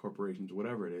companies, corporations,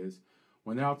 whatever it is,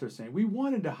 when they're out there saying, we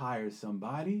wanted to hire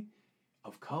somebody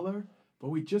of color, but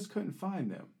we just couldn't find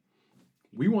them.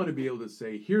 We want to be able to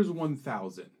say, here's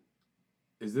 1,000.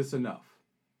 Is this enough?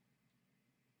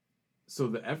 So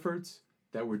the efforts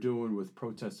that we're doing with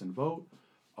Protest and Vote,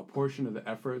 a portion of the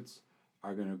efforts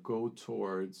are going to go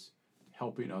towards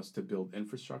helping us to build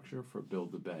infrastructure for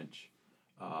Build the Bench,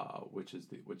 which is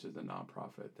the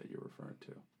nonprofit that you're referring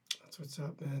to. That's what's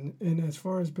up, man. And as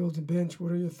far as Build the Bench,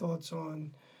 what are your thoughts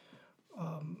on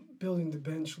building the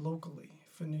bench locally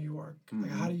for New York? Mm-hmm.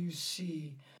 Like, how do you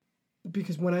see?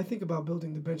 Because when I think about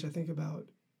building the bench, I think about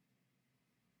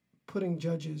putting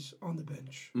judges on the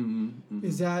bench. Mm-hmm, mm-hmm.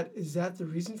 Is that the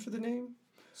reason for the name?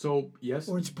 So, yes.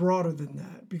 Or it's broader than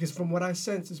that? Because from what I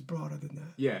sense, it's broader than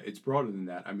that. Yeah, it's broader than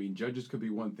that. I mean, judges could be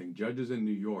one thing. Judges in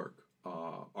New York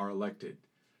are elected.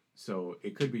 So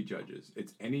it could be judges.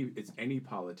 It's any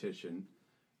politician.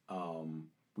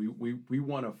 We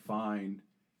want to find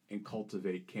and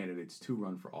cultivate candidates to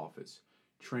run for office,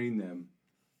 train them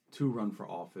to run for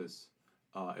office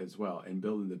as well. And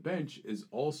building the bench is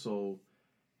also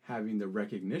having the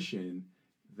recognition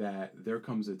that there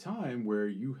comes a time where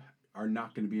you are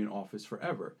not going to be in office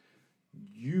forever.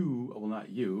 Not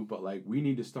you, but like we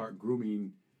need to start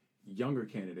grooming younger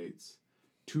candidates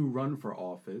to run for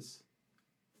office,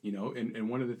 and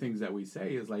one of the things that we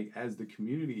say is like, as the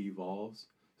community evolves,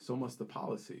 so must the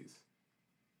policies,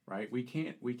 right? We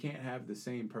can't have the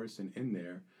same person in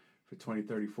there for 20,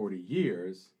 30, 40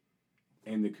 years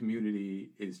and the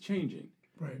community is changing.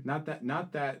 Right. Not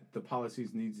that the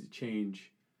policies need to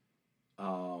change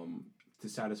to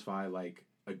satisfy like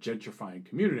a gentrifying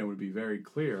community. I would be very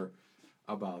clear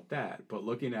about that. But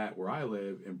looking at where I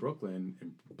live in Brooklyn,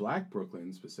 in Black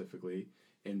Brooklyn specifically,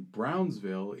 in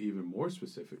Brownsville even more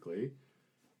specifically,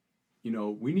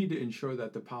 we need to ensure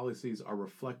that the policies are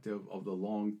reflective of the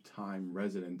long-time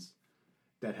residents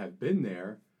that have been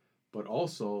there, but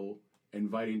also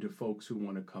inviting to folks who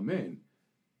want to come in.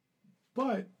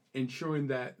 But ensuring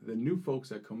that the new folks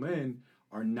that come in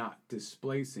are not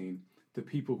displacing the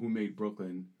people who made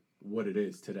Brooklyn what it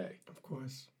is today. Of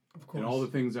course. And all the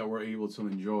things that we're able to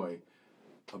enjoy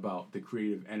about the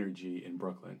creative energy in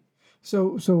Brooklyn.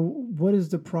 So what is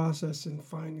the process in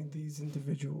finding these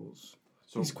individuals?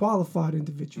 These qualified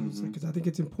individuals, because I think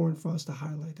it's important for us to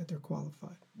highlight that they're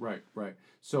qualified. Right.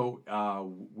 So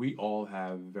we all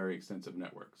have very extensive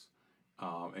networks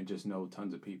and just know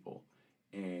tons of people.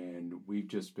 And we've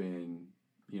just been,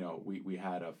 we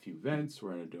had a few events.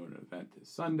 We're doing an event this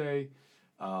Sunday.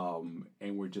 And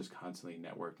we're just constantly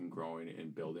networking, growing,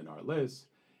 and building our list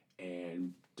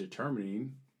and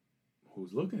determining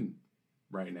who's looking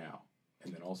right now.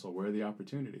 And then also where are the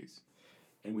opportunities.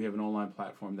 And we have an online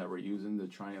platform that we're using to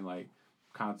try and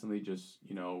constantly just,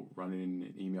 running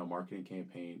an email marketing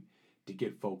campaign to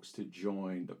get folks to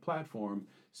join the platform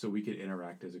so we can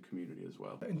interact as a community as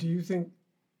well. And do you think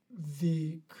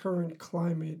the current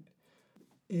climate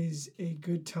is a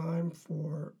good time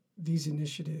for these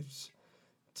initiatives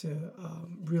to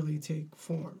really take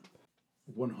form?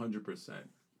 100%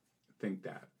 think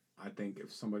that. I think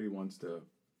if somebody wants to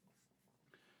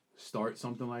start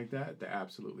something like that, they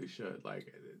absolutely should.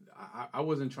 I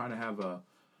wasn't trying to have a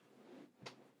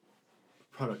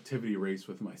productivity race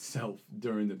with myself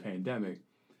during the pandemic.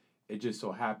 It just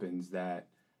so happens that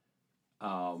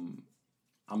I'm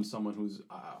someone who's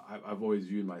I've always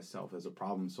viewed myself as a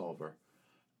problem solver,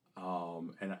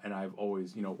 and I've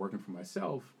always working for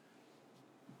myself.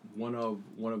 One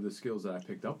of the skills that I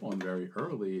picked up on very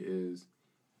early is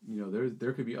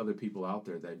there could be other people out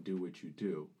there that do what you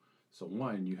do. So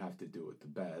one, you have to do it the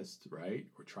best, right?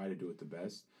 Or try to do it the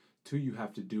best. Two, you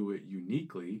have to do it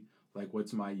uniquely.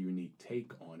 What's my unique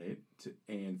take on it?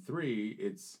 And three,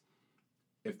 it's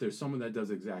if there's someone that does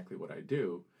exactly what I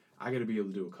do, I got to be able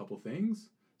to do a couple things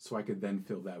so I could then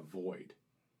fill that void,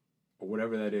 or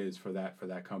whatever that is for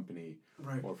that company,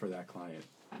 right, or for that client.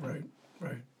 Right.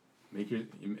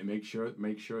 Make sure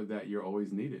that you're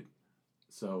always needed.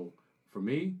 So for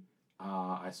me,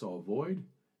 I saw a void.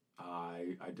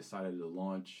 I decided to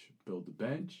launch Build the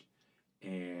Bench,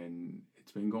 and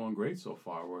it's been going great so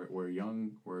far. We're a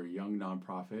young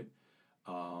nonprofit,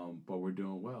 but we're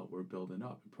doing well. We're building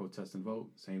up. Protest and Vote,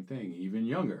 same thing, even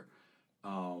younger.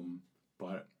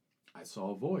 But I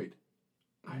saw a void.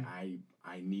 I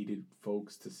needed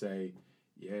folks to say,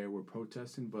 yeah, we're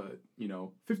protesting, but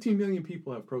 15 million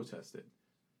people have protested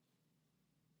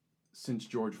since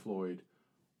George Floyd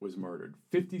was murdered.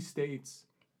 50 states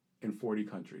in 40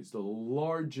 countries. The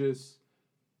largest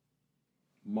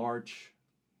march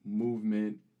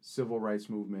movement, civil rights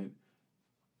movement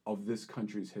of this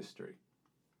country's history.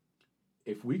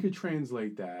 If we could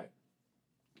translate that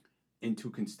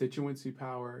into constituency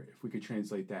power, if we could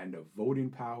translate that into voting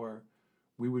power,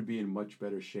 we would be in much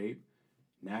better shape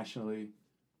nationally,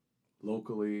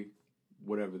 locally,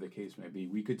 whatever the case may be.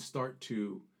 We could start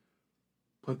to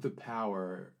put the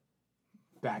power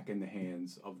back in the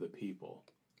hands of the people.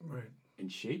 Right.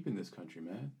 And shaping this country,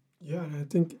 man. Yeah, and I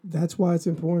think that's why it's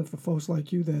important for folks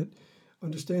like you that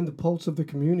understand the pulse of the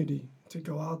community to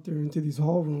go out there into these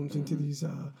hall rooms, into these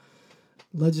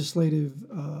legislative,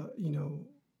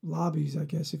 lobbies, I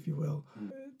guess, if you will,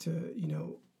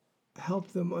 to,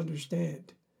 help them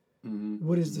understand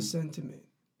what is the sentiment,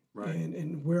 right,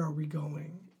 and where are we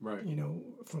going, right,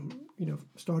 from,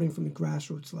 starting from the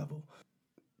grassroots level.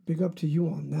 Big up to you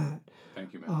on that.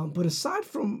 Thank you, man. But aside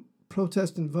from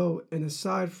Protest and Vote, and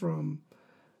aside from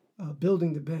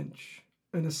Building the Bench,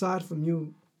 and aside from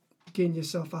you getting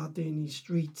yourself out there in these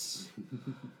streets,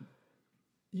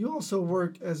 you also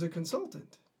work as a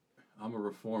consultant. I'm a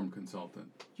reform consultant.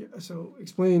 Yeah, so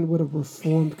explain what a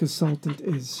reformed consultant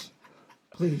is,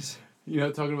 please.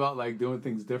 Talking about doing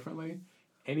things differently.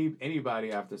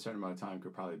 Anybody after a certain amount of time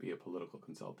could probably be a political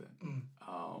consultant.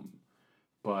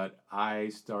 But I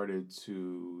started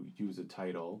to use a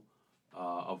title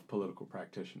of political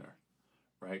practitioner,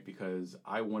 right? Because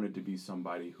I wanted to be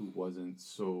somebody who wasn't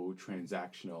so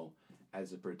transactional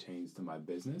as it pertains to my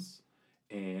business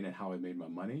and how I made my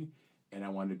money. And I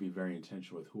wanted to be very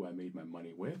intentional with who I made my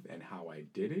money with and how I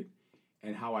did it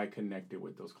and how I connected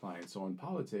with those clients. So in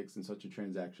politics, in such a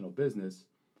transactional business,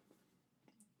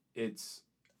 it's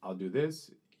I'll do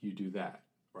this, you do that,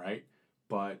 right?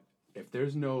 But if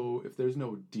there's no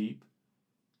deep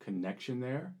connection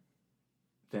there,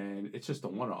 then it's just a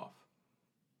one-off.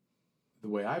 The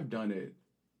way I've done it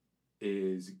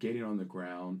is getting on the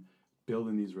ground,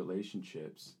 building these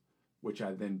relationships, which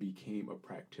I then became a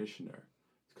practitioner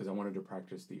because I wanted to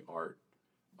practice the art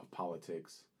of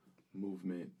politics,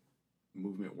 movement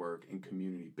work, and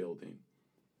community building.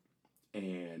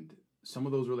 And some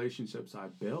of those relationships I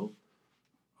built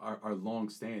are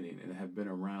long-standing and have been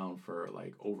around for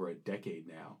over a decade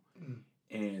now.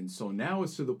 And so now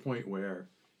it's to the point where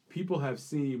people have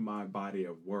seen my body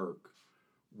of work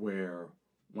where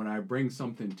when I bring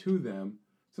something to them,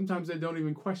 sometimes they don't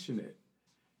even question it.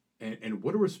 And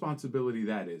what a responsibility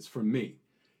that is for me.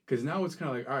 Because now it's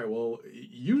kind of all right, well,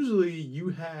 usually you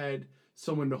had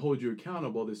someone to hold you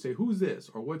accountable to say, who's this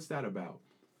or what's that about?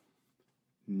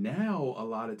 Now, a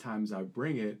lot of times I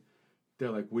bring it,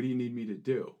 they're like, "What do you need me to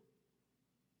do?"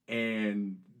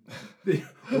 And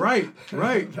right.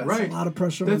 That's a lot of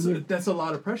pressure on you. That's a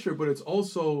lot of pressure, but it's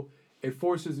also, it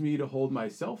forces me to hold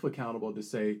myself accountable to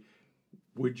say,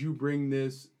 would you bring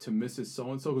this to Mrs.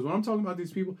 So-and-so? Because when I'm talking about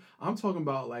these people, I'm talking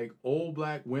about like old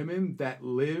Black women that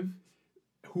live,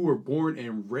 who were born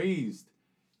and raised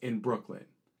in Brooklyn,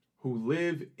 who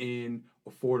live in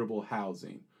affordable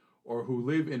housing, or who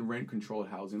live in rent-controlled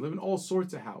housing, live in all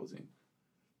sorts of housing.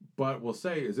 But will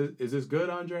say, is this good,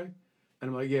 Andre? And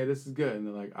I'm like, yeah, this is good. And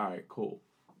they're like, all right, cool.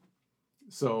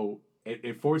 So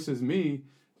it forces me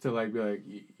to like be like,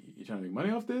 you trying to make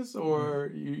money off this, or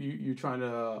you trying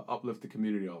to uplift the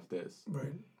community off this?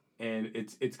 Right. And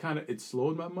it's kind of, it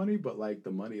slowed my money, but like the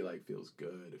money like feels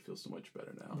good. It feels so much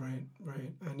better now.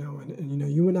 Right. I know, and you know,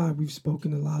 you and I, we've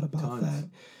spoken a lot about Tons. that,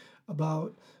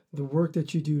 about the work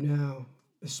that you do now,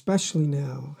 especially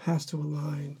now, has to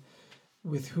align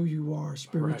with who you are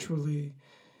spiritually.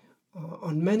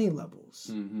 On many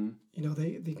levels. Mm-hmm. You know,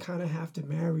 they kind of have to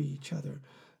marry each other.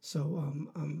 So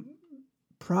I'm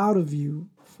proud of you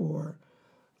for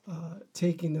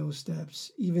taking those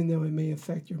steps, even though it may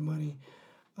affect your money.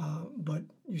 But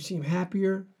you seem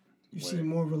happier, you seem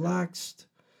more relaxed,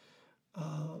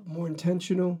 more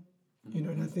intentional, you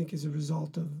know, and I think as a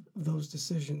result of those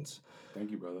decisions.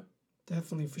 Thank you, brother.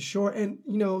 Definitely, for sure. And,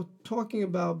 you know, talking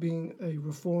about being a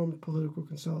reformed political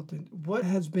consultant, what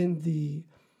has been the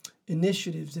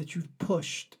initiatives that you've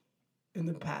pushed in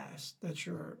the past that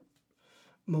you're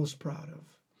most proud of?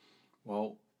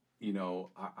 Well, you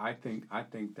know, I think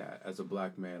that as a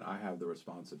Black man, I have the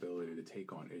responsibility to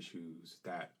take on issues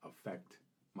that affect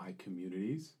my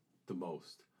communities the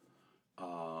most.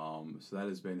 So that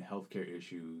has been healthcare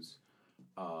issues,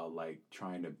 like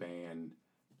trying to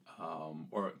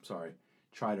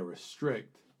try to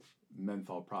restrict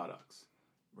menthol products,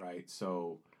 right?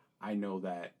 So I know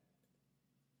that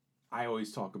I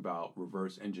always talk about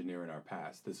reverse engineering our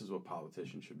past. This is what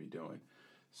politicians should be doing.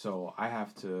 So I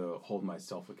have to hold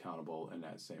myself accountable in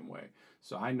that same way.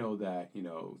 So I know that, you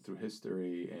know, through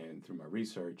history and through my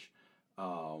research,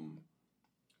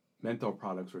 menthol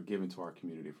products were given to our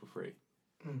community for free,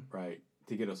 right,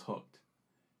 to get us hooked.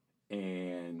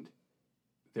 And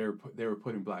they were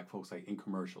putting Black folks like in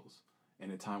commercials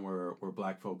in a time where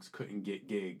Black folks couldn't get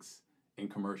gigs in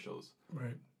commercials.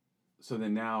 Right. So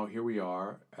then now here we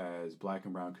are as Black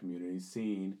and brown communities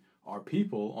seeing our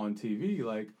people on TV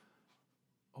like,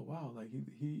 oh wow, like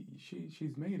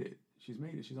she's made it. She's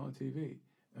on TV.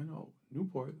 I know,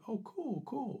 Newport. Oh,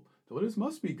 cool. So this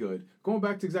must be good. Going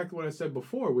back to exactly what I said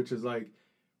before, which is like,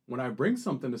 when I bring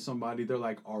something to somebody, they're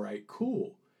like, all right,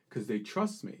 cool, because they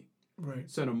trust me. Right.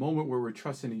 So in a moment where we're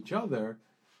trusting each other,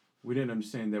 we didn't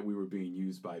understand that we were being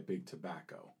used by big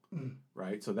tobacco,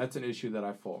 right? So that's an issue that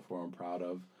I fought for. I'm proud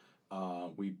of.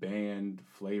 We banned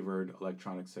flavored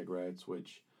electronic cigarettes,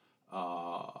 which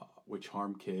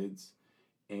harm kids,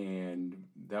 and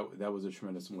that was a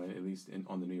tremendous win. At least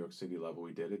on the New York City level,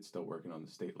 we did it. Still working on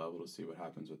the state level to see what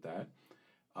happens with that.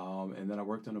 And then I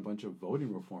worked on a bunch of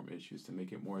voting reform issues to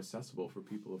make it more accessible for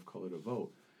people of color to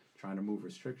vote, trying to move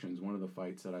restrictions. One of the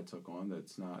fights that I took on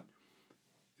that's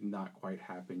not quite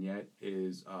happened yet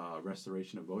is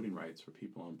restoration of voting rights for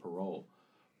people on parole.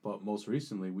 But most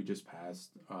recently, we just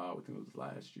passed, I think it was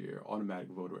last year, automatic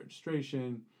voter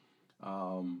registration.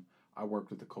 I worked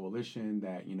with the coalition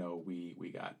that, you know,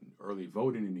 we got early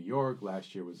voting in New York.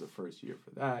 Last year was the first year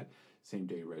for that. Same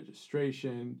day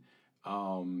registration.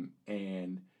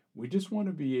 And we just want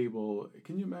to be able,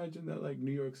 can you imagine that like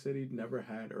New York City never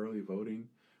had early voting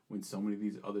when so many of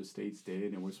these other states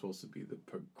did, and we're supposed to be the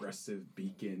progressive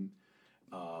beacon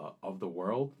of the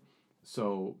world?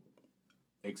 So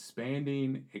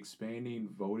expanding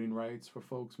voting rights for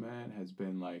folks, man, has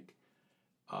been like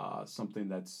something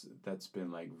that's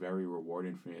been like very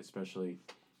rewarding for me, especially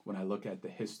when I look at the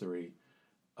history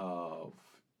of,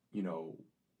 you know,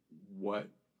 what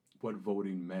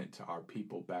voting meant to our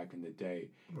people back in the day,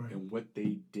 right, and what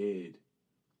they did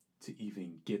to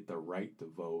even get the right to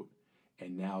vote,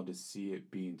 and now to see it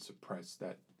being suppressed,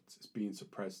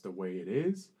 the way it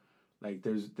is, like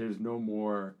there's no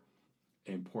more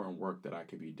important work that I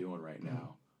could be doing right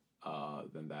now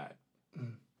than that.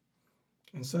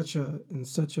 In such a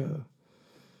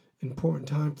important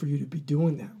time for you to be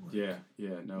doing that work. Yeah,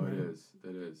 no, right.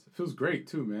 It is. It feels great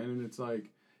too, man. And it's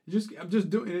like I'm just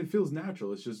doing it. It feels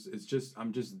natural. It's just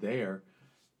I'm just there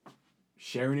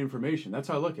sharing information. That's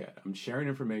how I look at it. I'm sharing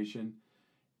information,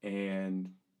 and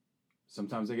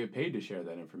sometimes I get paid to share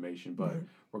that information. But right,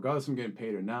 regardless if I'm getting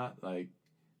paid or not, like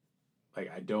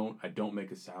I don't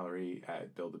make a salary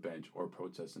at Build a Bench or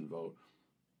Protest and Vote,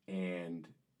 and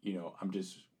you know, I'm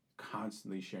just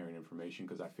constantly sharing information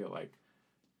because I feel like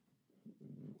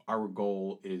our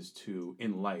goal is to,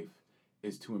 in life,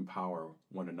 is to empower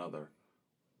one another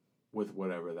with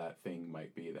whatever that thing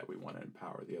might be that we want to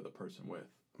empower the other person with.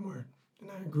 Word.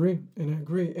 And I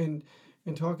agree. And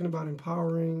talking about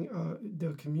empowering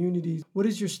the communities, what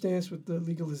is your stance with the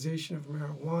legalization of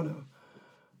marijuana?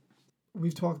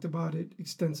 We've talked about it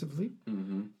extensively,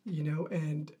 you know,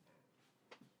 and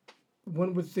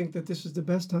one would think that this is the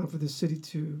best time for the city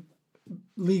to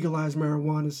legalize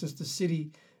marijuana since the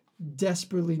city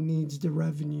desperately needs the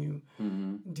revenue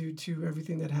due to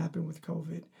everything that happened with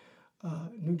COVID.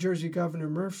 New Jersey Governor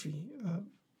Murphy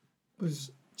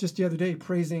was just the other day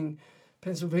praising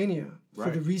Pennsylvania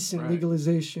for the recent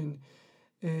legalization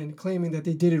and claiming that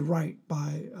they did it right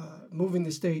by moving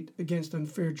the state against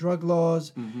unfair drug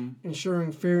laws,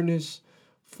 ensuring fairness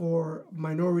for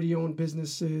minority-owned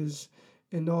businesses,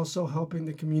 and also helping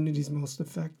the communities most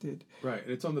affected. Right,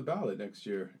 and it's on the ballot next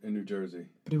year in New Jersey.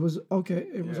 But it was okay.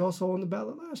 It was also on the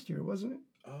ballot last year, wasn't it?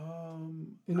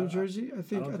 In New Jersey, I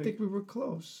think we were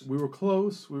close. We were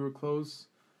close.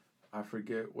 I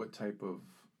forget what type of.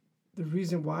 The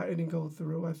reason why it didn't go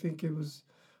through, I think it was,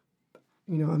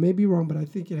 you know, I may be wrong, but I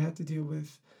think it had to deal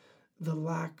with the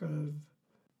lack of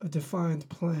a defined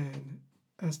plan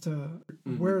as to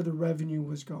where the revenue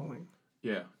was going.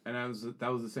 Yeah, and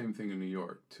that was the same thing in New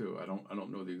York too. I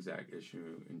don't know the exact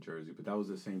issue in Jersey, but that was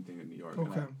the same thing in New York.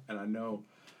 Okay. And I know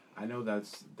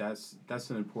that's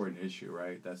an important issue,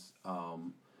 right? That's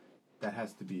that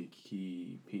has to be a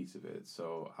key piece of it.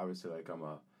 So obviously, like, I'm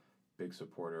a big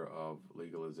supporter of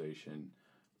legalization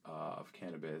of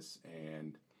cannabis,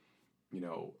 and you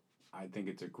know, I think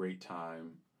it's a great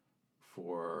time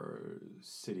for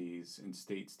cities and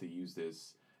states to use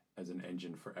this as an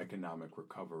engine for economic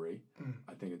recovery.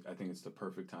 I think it's the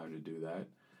perfect time to do that.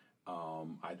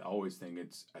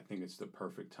 I think it's the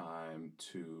perfect time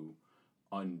to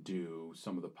undo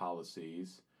some of the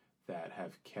policies that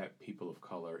have kept people of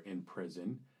color in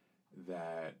prison,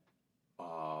 that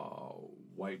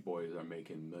white boys are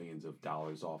making millions of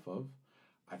dollars off of.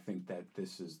 I think that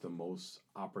this is the most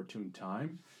opportune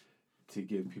time to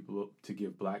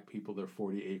give black people their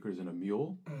 40 acres and a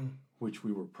mule, which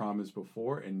we were promised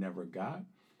before and never got.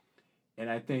 And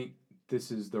I think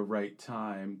this is the right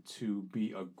time to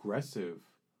be aggressive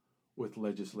with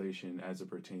legislation as it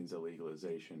pertains to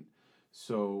legalization.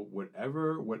 So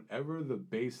whatever the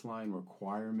baseline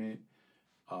requirement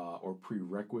or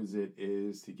prerequisite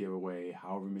is to give away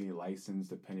however many licenses,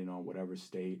 depending on whatever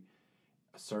state,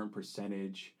 a certain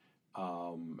percentage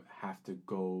have to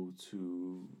go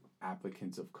to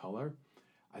applicants of color.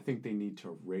 I think they need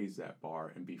to raise that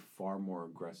bar and be far more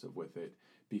aggressive with it,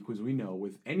 because we know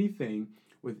with any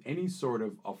sort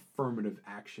of affirmative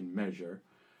action measure,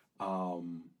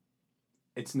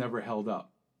 it's never held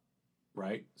up,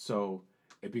 right? So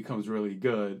it becomes really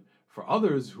good for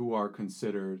others who are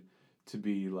considered to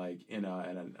be like in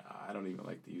a I don't even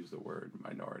like to use the word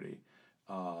minority,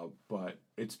 but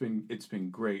it's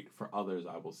been great for others,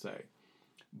 I will say.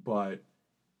 But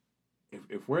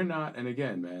if we're not, and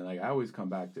again, man, like I always come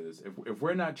back to this, if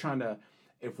we're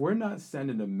not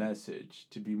sending a message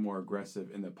to be more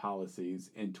aggressive in the policies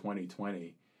in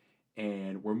 2020,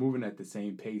 and we're moving at the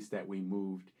same pace that we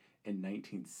moved in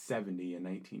 1970 and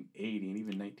 1980 and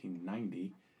even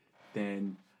 1990,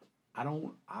 then I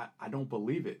don't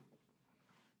believe it.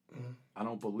 I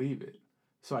don't believe it.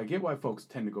 So I get why folks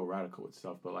tend to go radical with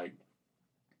stuff, but like,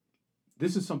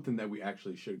 this is something that we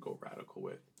actually should go radical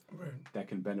with. Right. That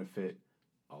can benefit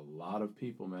a lot of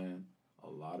people, man. A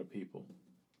lot of people.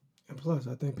 And plus,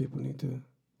 I think people need to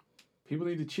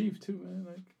chief too, man.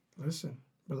 Like, listen,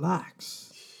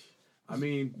 relax. I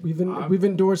mean, we've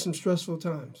endured some stressful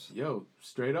times. Yo,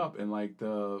 straight up, and like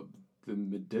the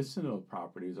medicinal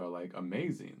properties are like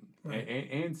amazing, right.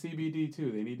 and CBD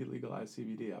too. They need to legalize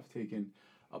CBD. I've taken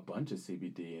a bunch of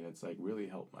CBD, and it's like really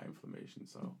helped my inflammation.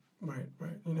 So right.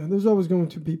 You know, there's always going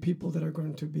to be people that are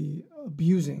going to be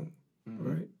abusing,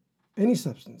 right, any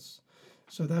substance.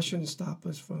 So that shouldn't stop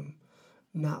us from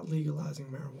not legalizing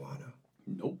marijuana.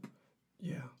 Nope.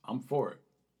 Yeah. I'm for it.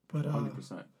 But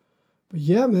 100%. But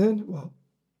yeah, man. Well,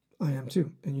 I am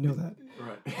too, and you know that.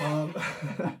 Right.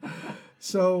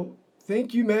 So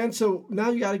thank you, man. So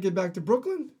now you got to get back to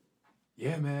Brooklyn.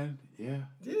 Yeah, man. Yeah.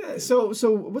 Yeah. So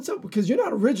what's up? Because you're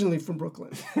not originally from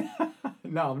Brooklyn.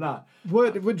 No, I'm not.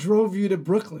 What drove you to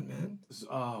Brooklyn, man?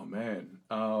 Oh man.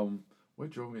 What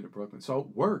drove me to Brooklyn?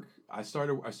 So work. I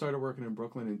started working in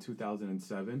Brooklyn in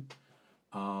 2007,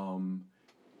 and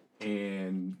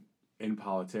in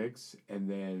politics, and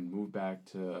then moved back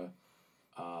to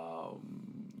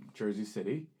Jersey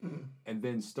City, and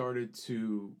then started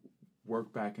to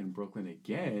work back in Brooklyn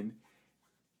again,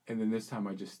 and then this time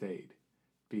I just stayed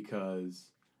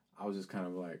because I was just kind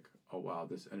of like, oh wow,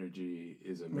 this energy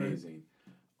is amazing.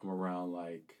 Right. I'm around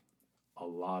like a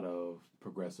lot of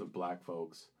progressive Black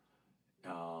folks,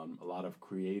 a lot of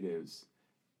creatives,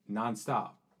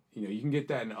 nonstop. You know, you can get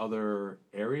that in other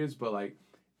areas, but like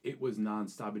it was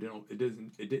nonstop. It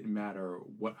didn't matter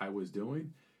what I was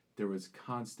doing. There was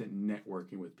constant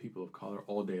networking with people of color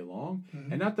all day long.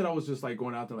 Mm-hmm. And not that I was just like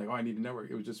going out there like, oh, I need to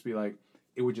network. It would just be like,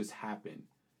 it would just happen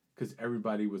because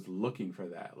everybody was looking for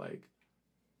that, like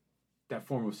that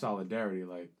form of solidarity.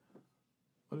 Like,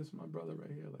 what is my brother right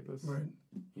here? Like, let's, right.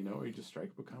 You know, or you just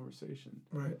strike up a conversation.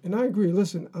 Right. And I agree.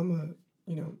 Listen,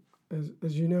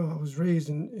 as you know, I was raised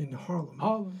in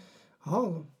Harlem.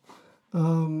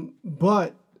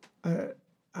 But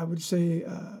I would say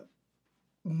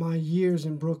my years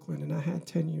in Brooklyn, and I had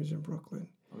 10 years in Brooklyn.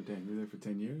 Oh, damn, you were there for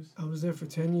 10 years? I was there for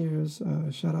 10 years.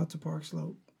 Shout out to Park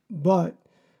Slope. But,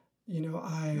 you know,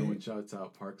 No one shouts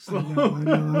out Park Slope. I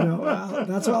know.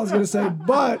 That's what I was going to say.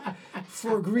 But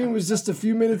Fort Greene was just a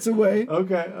few minutes away.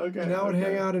 Okay. And I would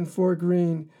hang out in Fort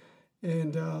Greene.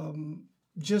 And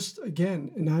just,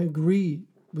 again, and I agree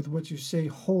with what you say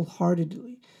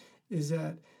wholeheartedly, is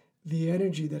that the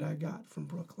energy that I got from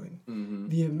Brooklyn, mm-hmm.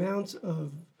 the amount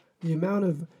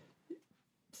of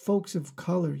folks of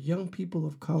color, young people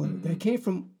of color, mm-hmm. that came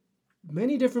from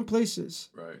many different places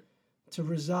to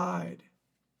reside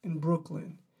in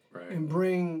Brooklyn and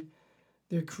bring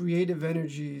their creative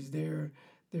energies, their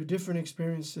different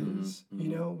experiences, mm-hmm.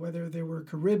 you know, whether they were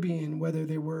Caribbean, whether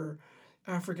they were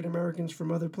African Americans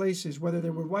from other places, whether they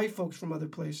were white folks from other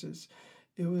places.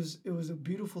 It was a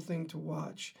beautiful thing to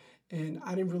watch. And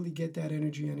I didn't really get that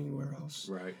energy anywhere else.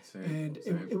 Right, same. And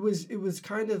same. It was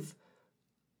kind of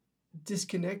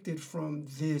disconnected from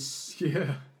this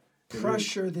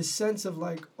pressure, this sense of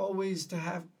like always to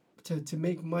have to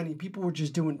make money. People were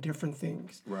just doing different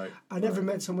things. Right. I never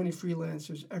met so many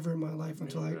freelancers ever in my life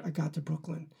until I got to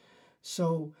Brooklyn.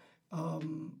 So,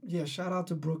 shout out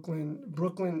to Brooklyn.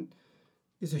 Brooklyn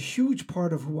is a huge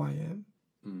part of who I am.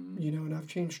 Mm-hmm. You know, and I've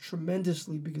changed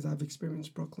tremendously because I've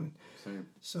experienced Brooklyn.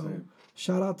 Same.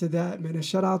 Shout out to that, man. And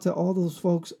shout out to all those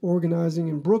folks organizing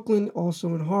in Brooklyn,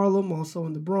 also in Harlem, also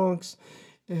in the Bronx,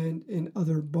 and in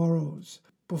other boroughs.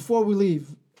 Before we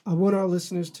leave, I want our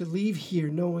listeners to leave here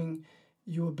knowing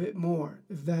you a bit more,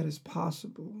 if that is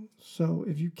possible. So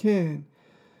if you can,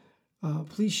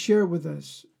 please share with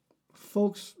us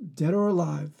folks, dead or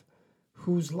alive,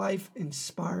 whose life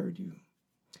inspired you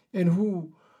and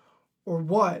who or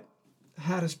what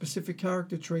had a specific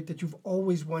character trait that you've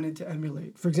always wanted to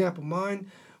emulate. For example,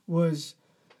 mine was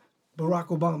Barack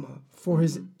Obama for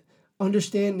his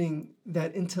understanding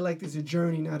that intellect is a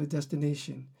journey, not a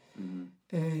destination. Mm-hmm.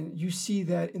 And you see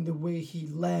that in the way he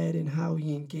led and how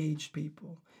he engaged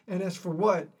people. And as for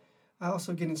what, I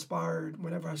also get inspired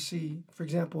whenever I see, for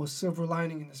example, a silver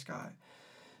lining in the sky,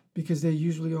 because they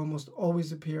usually almost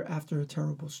always appear after a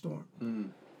terrible storm. Mm.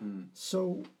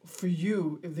 So for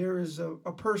you, if there is a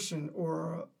person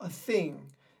or a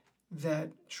thing that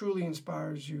truly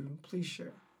inspires you, please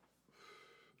share.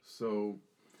 So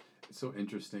it's so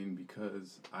interesting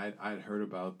because I'd heard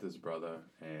about this brother,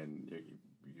 and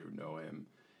you know him,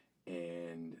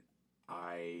 and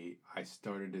I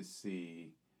started to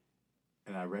see,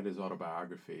 and I read his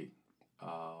autobiography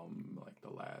like the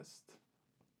last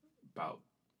about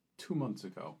 2 months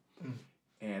ago,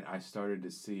 and I started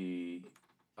to see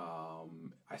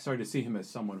him as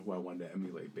someone who I wanted to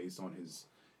emulate based on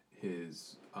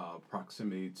his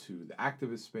proximity to the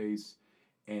activist space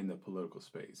and the political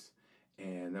space.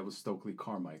 And that was Stokely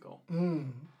Carmichael.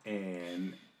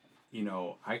 And, you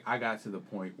know, I got to the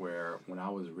point where when I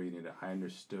was reading it, I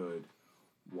understood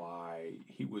why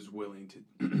he was willing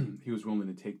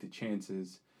to take the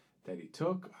chances that he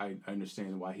took. I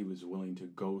understand why he was willing to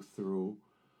go through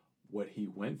what he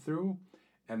went through.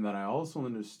 And then I also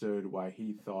understood why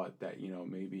he thought that, you know,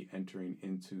 maybe entering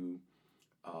into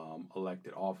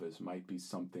elected office might be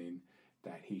something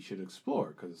that he should explore,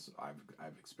 because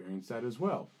I've experienced that as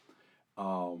well.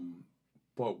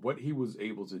 But what he was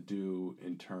able to do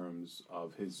in terms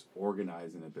of his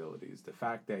organizing abilities, the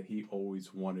fact that he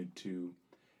always wanted to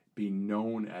be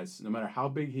known as, no matter how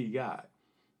big he got,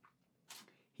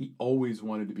 he always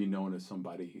wanted to be known as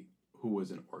somebody who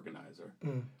was an organizer.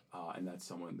 And that's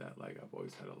someone that, like, I've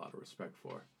always had a lot of respect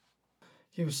for.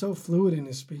 He was so fluid in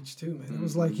his speech, too, man. It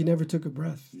was like he never took a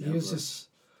breath. He was just...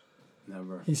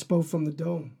 Never. He spoke from the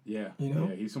dome. Yeah. You know?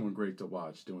 Yeah, he's someone great to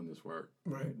watch doing this work.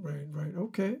 Right.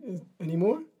 Okay. Any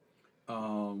more?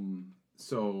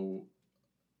 So,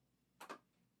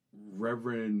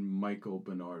 Reverend Michael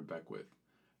Bernard Beckwith.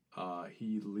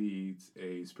 He leads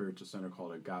a spiritual center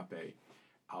called Agape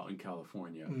out in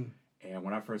California. And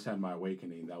when I first had my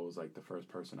awakening, that was like the first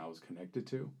person I was connected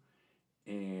to.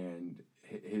 And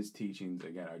his teachings,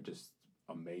 again, are just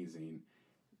amazing.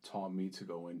 Taught me to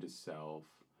go into self,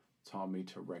 taught me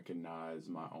to recognize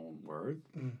my own worth,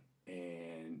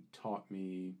 and taught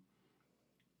me,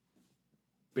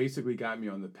 basically got me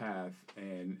on the path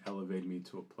and elevated me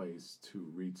to a place to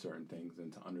read certain things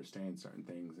and to understand certain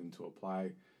things and to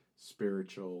apply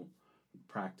spiritual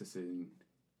practicing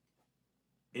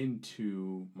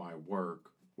into my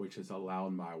work, which has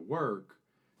allowed my work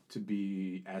to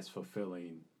be as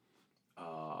fulfilling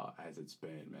as it's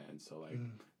been, man. So like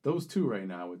those two right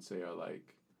now I would say are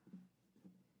like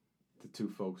the two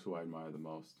folks who I admire the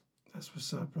most. That's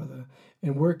what's up, brother.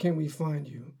 And where can we find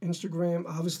you? Instagram,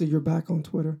 obviously you're back on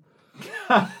Twitter.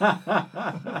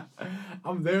 I'm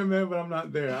there, man, but I'm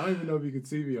not there. I don't even know if you can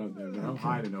see me on there, man. I'm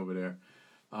hiding over there.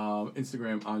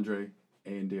 Instagram, Andre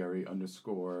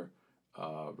 _,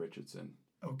 Richardson.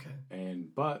 Okay.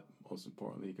 But most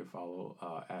importantly, you can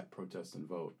follow at Protest and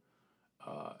Vote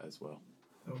as well.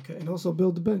 Okay, and also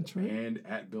Build the Bench, right? And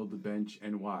at Build the Bench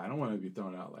NY. I don't want to be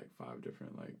throwing out like 5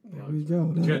 different like. There we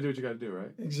go. You gotta do what you gotta do,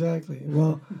 right? Exactly.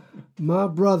 Well, my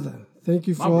brother, thank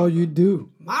you for all you do.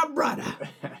 My brother.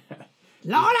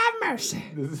 Lord have mercy.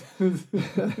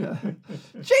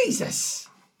 Jesus.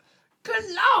 Good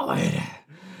Lord.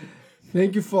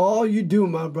 Thank you for all you do,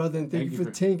 my brother, and thank you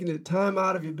for taking the time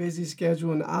out of your busy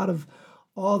schedule and out of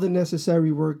all the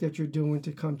necessary work that you're doing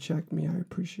to come check me. I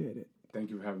appreciate it. Thank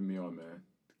you for having me on, man.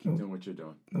 Keep doing what you're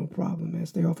doing. No problem, man.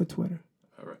 Stay off of Twitter.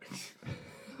 All right.